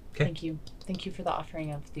gold. Okay. Thank you for the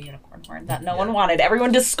offering of the unicorn horn that no one wanted.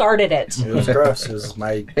 Everyone discarded it. It was gross. It was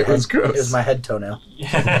my. It was gross. It was my head toenail.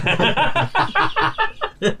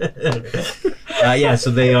 Yeah,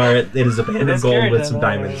 so they are. It is a band of That's gold scary with to some know.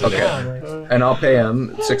 diamonds. Okay. Yeah, And I'll pay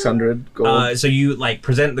him 600 gold. So you like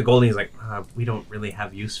present the gold, and he's like, "We don't really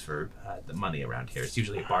have use for the money around here. It's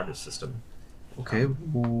usually a barter system." Okay,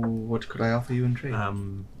 what could I offer you in trade?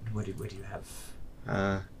 What do you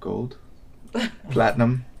have? Gold,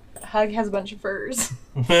 platinum, Hug has a bunch of furs.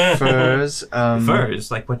 furs.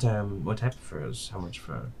 Furs? Like what type of furs? How much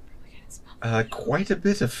for? Quite a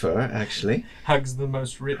bit of fur, actually. Hug's the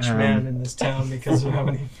most rich man in this town because of how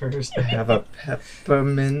many furs. I have a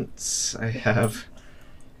peppermint. I have.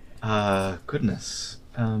 Goodness.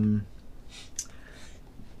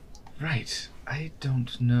 Right. I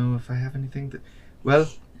don't know if I have anything that. Well,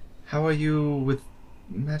 how are you with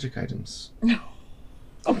magic items?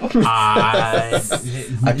 I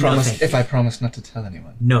promise. If I promise not to tell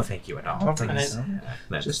anyone. No, thank you at all. Oh, please.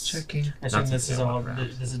 Just checking. I assume this is all.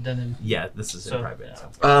 This is done in. Yeah, this is in private.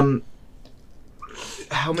 Yeah.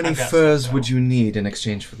 How many furs would you need in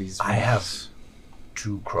exchange for these? I have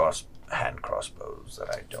 2 hand crossbows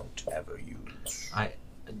that I don't ever use.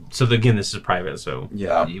 So again, this is private, so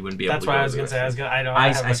yeah, you wouldn't be able. That's to why I was gonna say.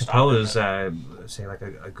 I suppose, say like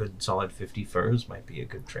a good solid 50 furs might be a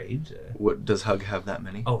good trade. What does Hug have that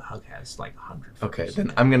many? Oh, Hug has like 100 furs. Okay,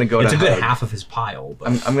 then I'm gonna go to Hug. It's a good half of his pile.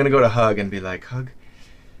 But I'm gonna go to Hug and be like, Hug.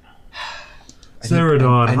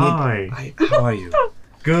 Ceradon, hi. How are you?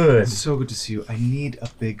 Good. It's so good to see you. I need a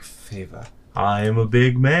big favor. I am a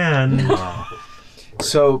big man.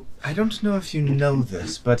 So I don't know if you know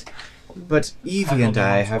this, but Evie and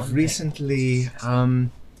I have recently,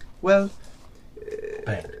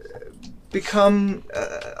 become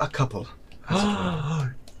a couple.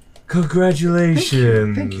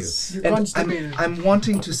 Congratulations! Thank you. And I'm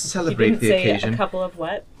wanting to celebrate the occasion. A couple of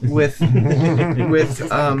what? With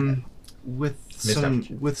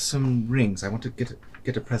some rings. I want to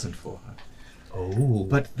get a present for her. Oh.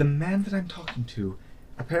 But the man that I'm talking to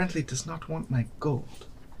apparently does not want my gold.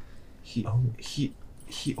 He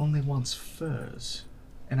only wants furs.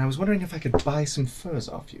 And I was wondering if I could buy some furs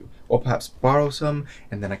off you. Or perhaps borrow some,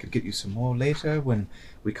 and then I could get you some more later when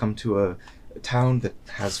we come to a town that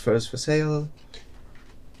has furs for sale.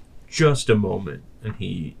 Just a moment. And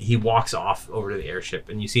he walks off over to the airship,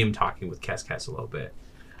 and you see him talking with Kes a little bit.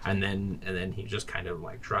 And then he just kind of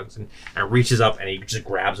like shrugs and reaches up, and he just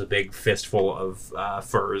grabs a big fistful of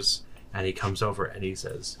furs, and he comes over and he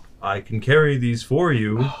says, I can carry these for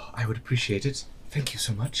you. Oh, I would appreciate it. Thank you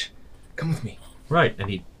so much. Come with me. Right, and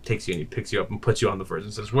he takes you and he picks you up and puts you on the furs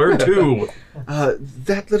and says, where to?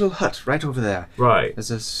 That little hut right over there. Right.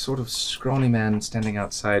 There's a sort of scrawny man standing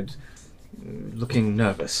outside, looking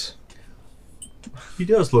nervous. He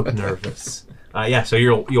does look nervous. So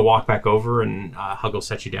you'll walk back over, and Hug will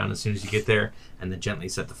set you down as soon as you get there, and then gently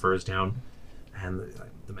set the furs down. And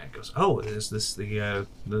the man goes, "Oh, is this is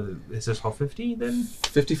this all 50 then?"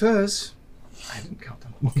 50 furs. I didn't count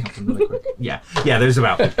them. I'll count them really quick. Yeah. There's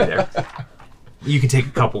about 50 there. You can take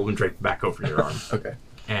a couple and drape back over your arm. Okay.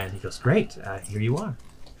 And he goes, "Great, here you are."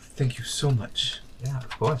 Thank you so much. Yeah, of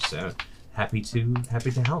course. Happy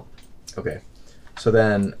to help. Okay. So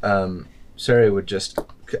then, Sari would just.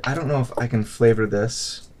 I don't know if I can flavor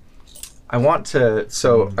this. I want to.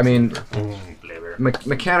 So I mean,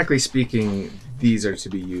 mechanically speaking, these are to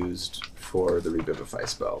be used for the revivify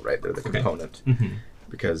spell, right? They're the component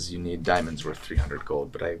because you need diamonds worth 300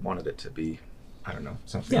 gold. But I wanted it to be, I don't know,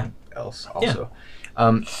 something else also.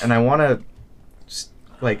 Yeah. And I want to,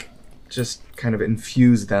 just kind of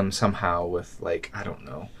infuse them somehow with I don't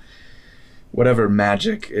know, whatever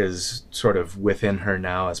magic is sort of within her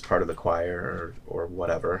now as part of the choir or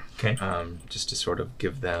whatever. Okay. Just to sort of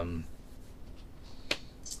give them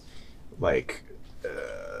a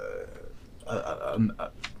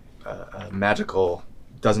magical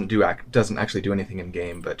doesn't actually do anything in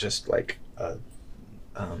game, but just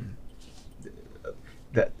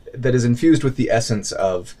that is infused with the essence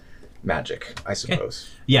of magic, I suppose.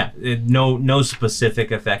 Okay. Yeah, no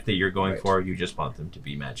specific effect that you're going for. You just want them to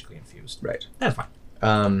be magically infused. Right. That's fine.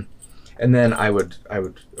 And then I would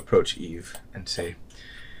approach Eve and say,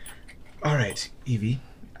 "All right, Evie,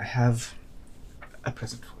 I have a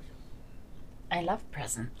present for you." I love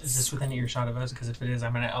presents. Is this within earshot of us? Because if it is,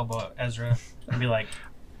 I'm gonna elbow Ezra and be like,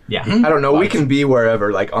 "Yeah." I don't know. We can be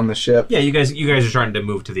wherever, on the ship. Yeah, you guys are trying to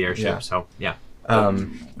move to the airship, Yeah. so yeah. I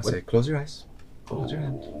say, close your eyes. Close your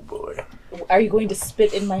hand. Oh boy. Are you going to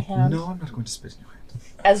spit in my hand? No, I'm not going to spit in your hand.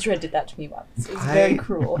 Ezra did that to me once. It was very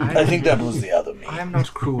cruel. I think that was the other me. I am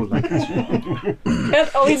not cruel like Ezra.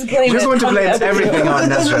 Can't always blame We're it going to on blame other everything people.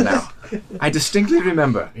 on Ezra now. I distinctly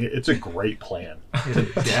remember. It's a great plan.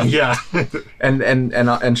 Yeah.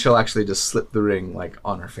 And she'll actually just slip the ring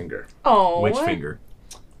on her finger. Oh. Which finger?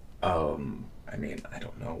 I mean, I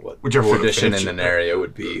don't know what Whichever one tradition fits in you. an area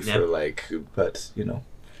would be Yeah. for but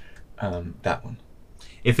that one.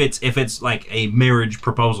 If it's like a marriage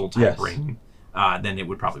proposal type Yes. ring, then it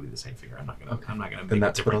would probably be the same figure. I'm not gonna make a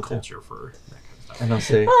that's different what I'll do. culture for that kind of stuff. And I'll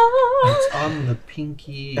say, It's on the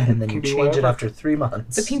pinky, and then you change it after 3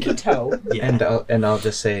 months. The pinky toe. Yeah. and I'll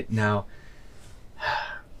just say now.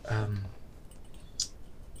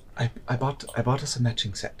 I bought us a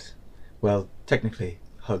matching set. Well, technically,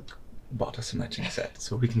 Hug bought us a matching set,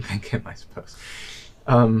 so we can thank him, I suppose.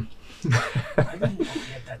 I didn't know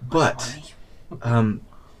he had that much money.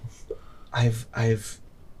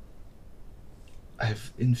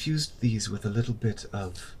 I've infused these with a little bit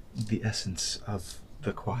of the essence of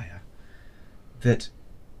the choir that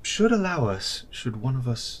should allow us, should one of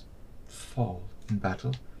us fall in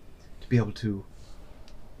battle, to be able to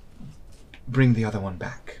bring the other one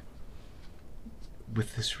back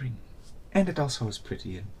with this ring. And it also is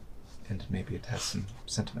pretty, and maybe it has some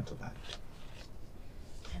sentimental value.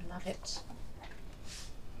 I love it.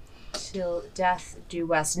 Till death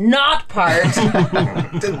do us not part.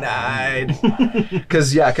 Denied.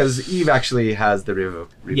 Because Eve actually has the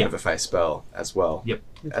Revivify spell as well. Yep.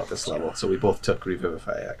 At this level, so we both took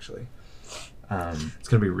Revivify actually. It's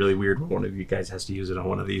gonna be really weird when one of you guys has to use it on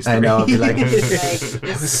one of these. I know. I'll be like, I Like,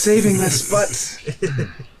 was saving this,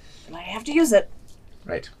 but I have to use it.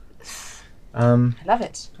 right. I love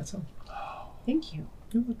it. That's all. Thank you.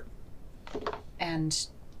 You're welcome. And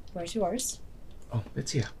where's yours? Oh,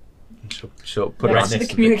 it's here. And she'll put it Next on to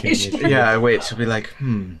the communication. Yeah, wait. She'll be like,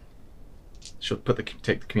 She'll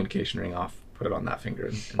take the communication ring off, put it on that finger,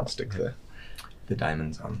 and stick the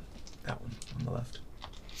diamonds on that one on the left.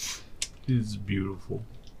 It's beautiful.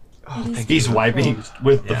 Oh, thank He's you. wiping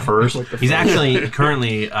with the furs. He's actually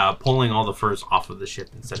currently pulling all the furs off of the ship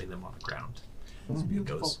and setting them on the ground. It's He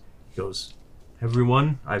beautiful. goes,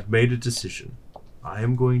 everyone, I've made a decision. I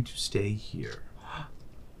am going to stay here.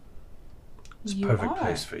 It's a You perfect are.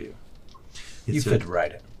 place for you. You It's fit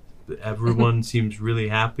right in. everyone seems really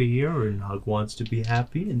happy here, and Hug wants to be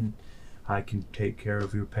happy, and I can take care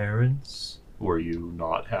of your parents. Were you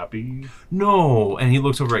not happy? No, and he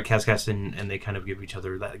looks over at Cascas and they kind of give each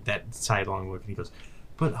other that sidelong look, and he goes,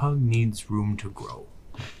 but Hug needs room to grow.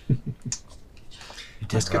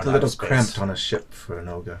 Just get a run out little of space. cramped on a ship for an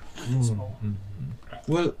ogre. Mm-hmm.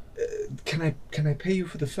 Well, can I pay you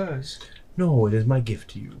for the furs? No, it is my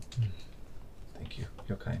gift to you. Thank you.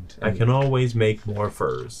 You're kind. I can always make more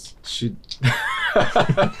furs. She.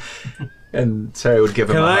 And Sarah would give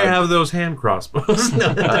him Can a I hug. have those hand crossbows?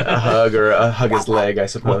 a hug or hug his leg, I Well,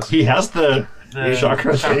 suppose. he has the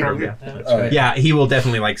chakra chakra, thing. yeah. All right. Yeah, he will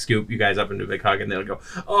definitely like scoop you guys up into a big hug, and they'll go,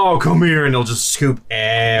 "Oh, come here!" and they'll just scoop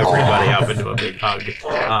everybody up into a big hug,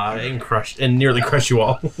 and nearly crush you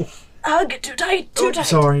all. Hug, too tight, too tight.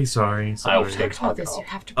 Sorry. I will You take can't do this. You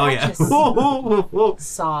have to Oh yeah. practice.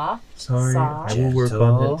 Saw. Sorry, Saw. I will work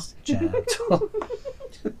on this. Gentle.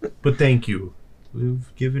 But thank you.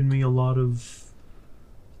 You've given me a lot of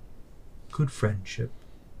good friendship,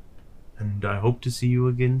 and I hope to see you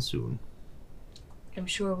again soon. I'm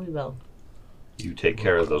sure we will. You take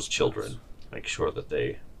care of those children. Make sure that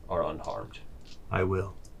they are unharmed. I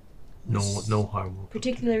will. No harm will.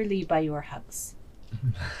 Particularly by your hugs.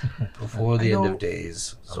 Before the I end know- of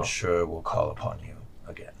days, I'm So- sure we'll call upon you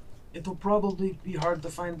again. It'll probably be hard to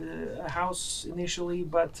find a house initially,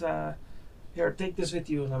 but here, take this with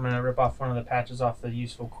you. And I'm gonna rip off one of the patches off the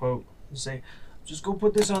useful quote and say, just go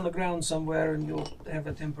put this on the ground somewhere and you'll have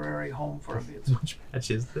a temporary home for a bit. Which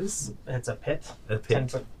patch is this? It's a pit. A 10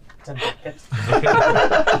 pit. foot pit.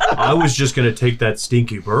 I was just gonna take that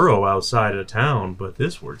stinky burrow outside of town, but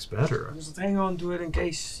this works better. Just hang on to it in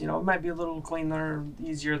case, it might be a little cleaner,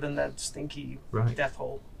 easier than that stinky Right. death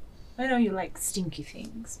hole. I know you like stinky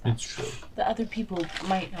things, but It's true. the other people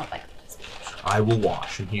might not like this. I will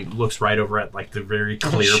wash. And he looks right over at like the very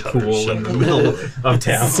clear Shudder, pool in the middle of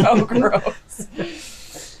town. So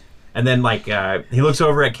gross. And then like he looks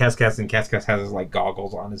over at Cascas, and Cascas has his like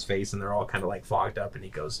goggles on his face, and they're all kind of like fogged up, and he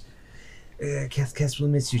goes, Cascas will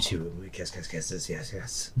miss you too. Cascas says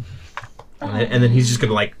yes. And then he's just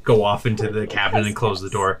gonna like go off into the cabin and close the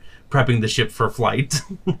door, prepping the ship for flight.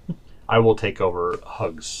 I will take over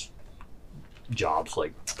Hug's jobs,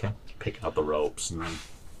 like Okay. picking up the ropes and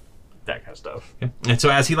that kind of stuff. And so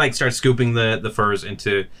as he like starts scooping the furs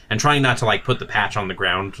into and trying not to like put the patch on the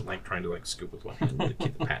ground, like trying to like scoop with one hand to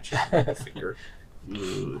keep the patch on the finger.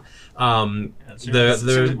 The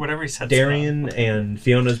whatever he said. Darian and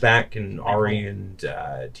Fiona's back, and Ari and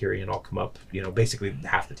Tyrion all come up. Basically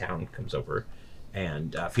half the town comes over,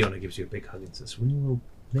 and Fiona gives you a big hug and says, "We will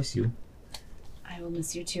miss you. I will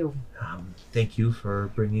miss you too. Thank you for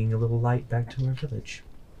bringing a little light back to our village."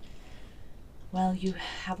 Well, you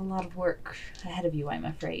have a lot of work ahead of you, I'm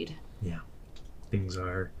afraid. Things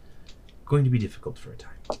are going to be difficult for a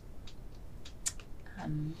time.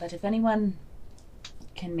 But if anyone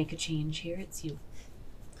can make a change here, it's you.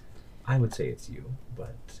 I would say it's you,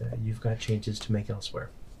 but you've got changes to make elsewhere.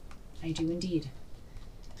 I do indeed.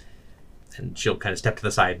 And she'll kind of step to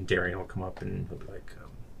the side, and Darian will come up, and he'll be like,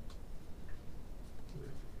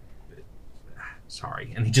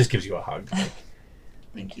 sorry. And he just gives you a hug. Like,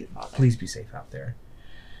 Thank you, Father. please be safe out there.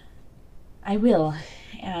 I will,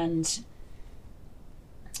 and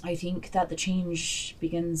I think that the change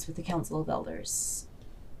begins with the Council of Elders.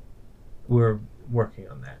 We're working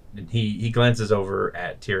on that. And he glances over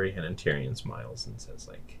at Tyrion, and Tyrion smiles and says,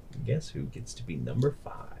 like, guess who gets to be number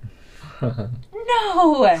 5?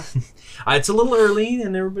 No! It's a little early,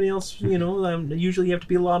 and everybody else, usually you have to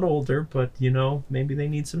be a lot older, but, maybe they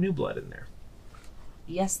need some new blood in there.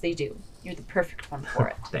 Yes, they do. You're the perfect one for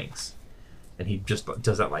it. Thanks. And he just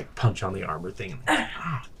does that, like, punch on the armor thing. And,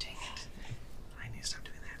 dang it. I need to stop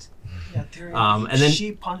doing that. Yeah, Tyrion, and then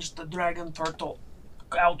she punched the dragon turtle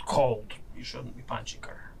out cold. You shouldn't be punching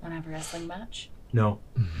her. Want to have a wrestling match? No,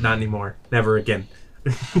 not anymore. Never again.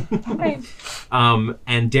 Okay.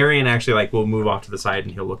 And Darian actually, like, will move off to the side,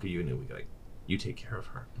 and he'll look at you, and he'll be like, you take care of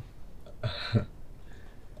her.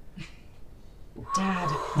 Dad.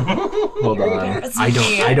 Hold on.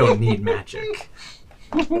 I don't need magic.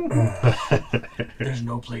 There's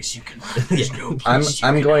no place you can. There's no place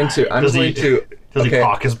I'm going to. Does he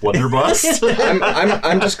cock his blunderbuss?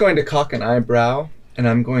 I'm just going to cock an eyebrow, and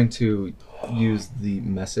I'm going to use the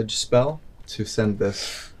message spell to send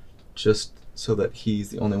this, just so that he's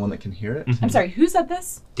the only one that can hear it. I'm sorry, who said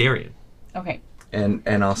this? Darian, Okay. And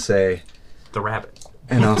I'll say, the rabbit.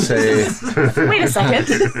 and I'll say, Wait a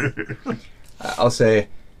second. I'll say,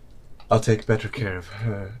 I'll take better care of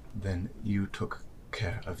her than you took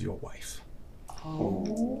care of your wife.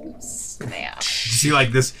 Oh, snap. See,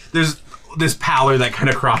 like, there's this pallor that kind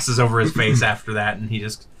of crosses over his face after that, and he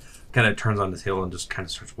just kind of turns on his heel and just kind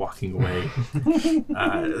of starts walking away.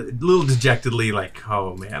 A little dejectedly, like,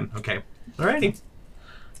 oh man, okay. Alrighty.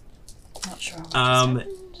 Not sure what just happened.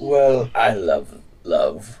 Well, I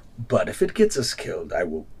love, but if it gets us killed, I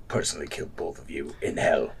will personally kill both of you in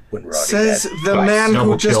hell when we're already Says dead. the man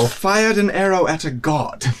Double who just kill. fired an arrow at a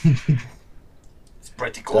god. It's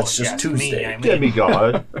pretty cool. That's just Tuesday. Me, I mean.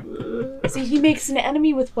 Demigod. See, he makes an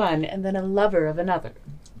enemy with one and then a lover of another.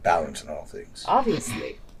 Balance in all things.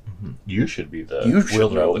 Obviously. You should be the You should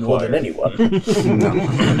wielder know of the more than choir. anyone.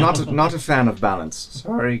 No, not a fan of balance.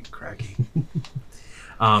 Sorry, Craggy.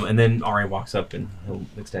 And then Ari walks up and he'll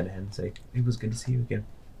extend a hand and say, it was good to see you again.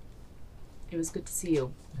 It was good to see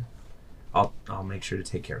you. I'll make sure to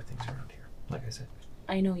take care of things around here, like I said.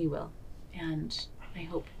 I know you will, and I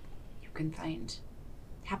hope you can find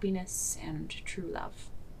happiness and true love.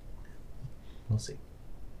 We'll see.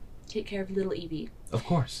 Take care of little Evie. Of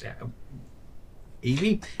course. Yeah.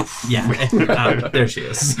 Evie? Yeah. There she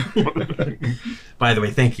is. By the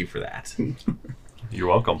way, thank you for that. You're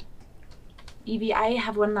welcome. Evie, I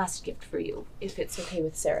have one last gift for you, if it's okay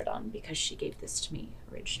with Ceradon, because she gave this to me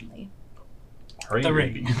originally. The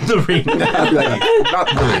ring. The ring. Not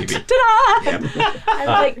the baby. I'd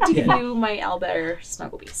like to give you my owlbear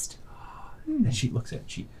snuggle beast. And she looks at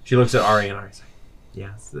Ari, and Ari's like,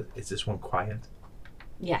 yeah, is this one quiet?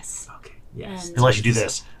 Yes. Okay. Yes. And Unless you do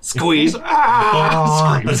this. Squeeze.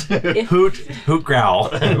 Screams. Hoot growl.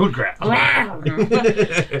 Hoot growl.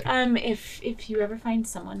 if you ever find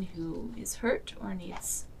someone who is hurt or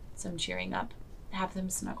needs some cheering up, have them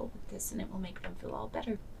snuggle with this, and it will make them feel all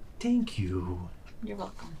better. Thank you. You're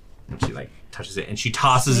welcome. And she like touches it, and she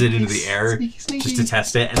tosses it into the air just to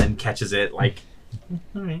test it, and then catches it like.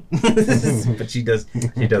 All right. But she does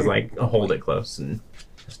like hold it close and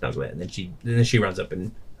snuggle it, and then she runs up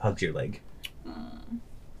and hugs your leg.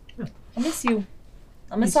 I miss you.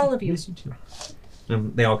 I'll miss all of you. Miss you too.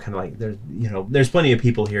 They all kind of like there's plenty of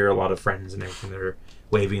people here, a lot of friends and everything that are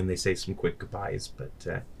waving, and they say some quick goodbyes.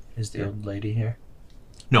 But Is the old lady here?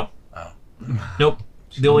 no, Oh. nope.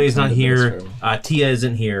 The old lady's not Sounded here. nice Tia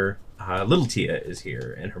isn't here. Little Tia is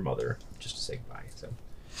here, and her mother, just to say goodbye. So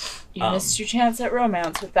You missed your chance at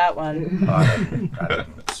romance with that one.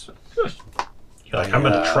 Like, I'm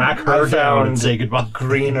gonna track her down and say goodbye.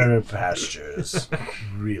 Greener pastures.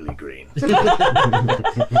 Really green.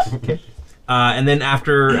 And then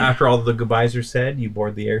after all the goodbyes are said, you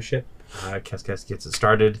board the airship. Kes gets it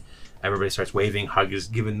started. Everybody starts waving. Hug is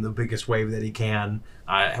giving the biggest wave that he can.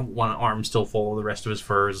 One arm still full of the rest of his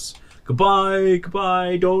furs. Goodbye,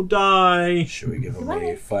 goodbye, don't die. Should we give him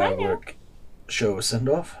a firework show send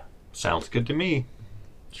off? Sounds good to me.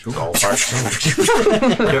 Go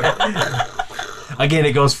Again,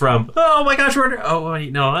 it goes from, oh my gosh, we're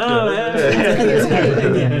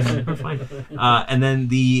fine. And then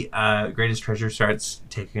the greatest treasure starts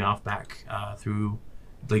taking off back through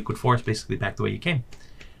the liquid forest, basically back the way you came.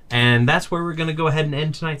 And that's where we're going to go ahead and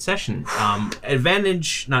end tonight's session.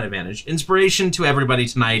 Inspiration to everybody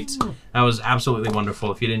tonight. That was absolutely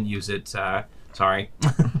wonderful. If you didn't use it, sorry.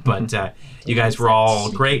 But you guys were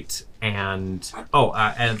all great. and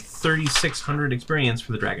 3,600 experience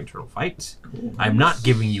for the dragon turtle fight. I'm not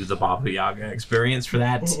giving you the Baba Yaga experience for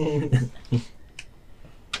that.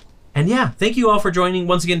 And yeah, thank you all for joining.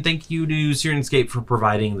 Once again, thank you to Sirenscape for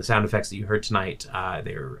providing the sound effects that you heard tonight.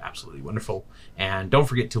 They're absolutely wonderful. And don't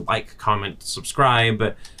forget to like, comment,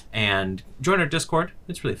 subscribe, and join our Discord.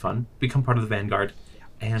 It's really fun. Become part of the Vanguard.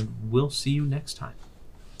 And we'll see you next time.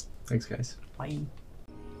 Thanks, guys. Bye.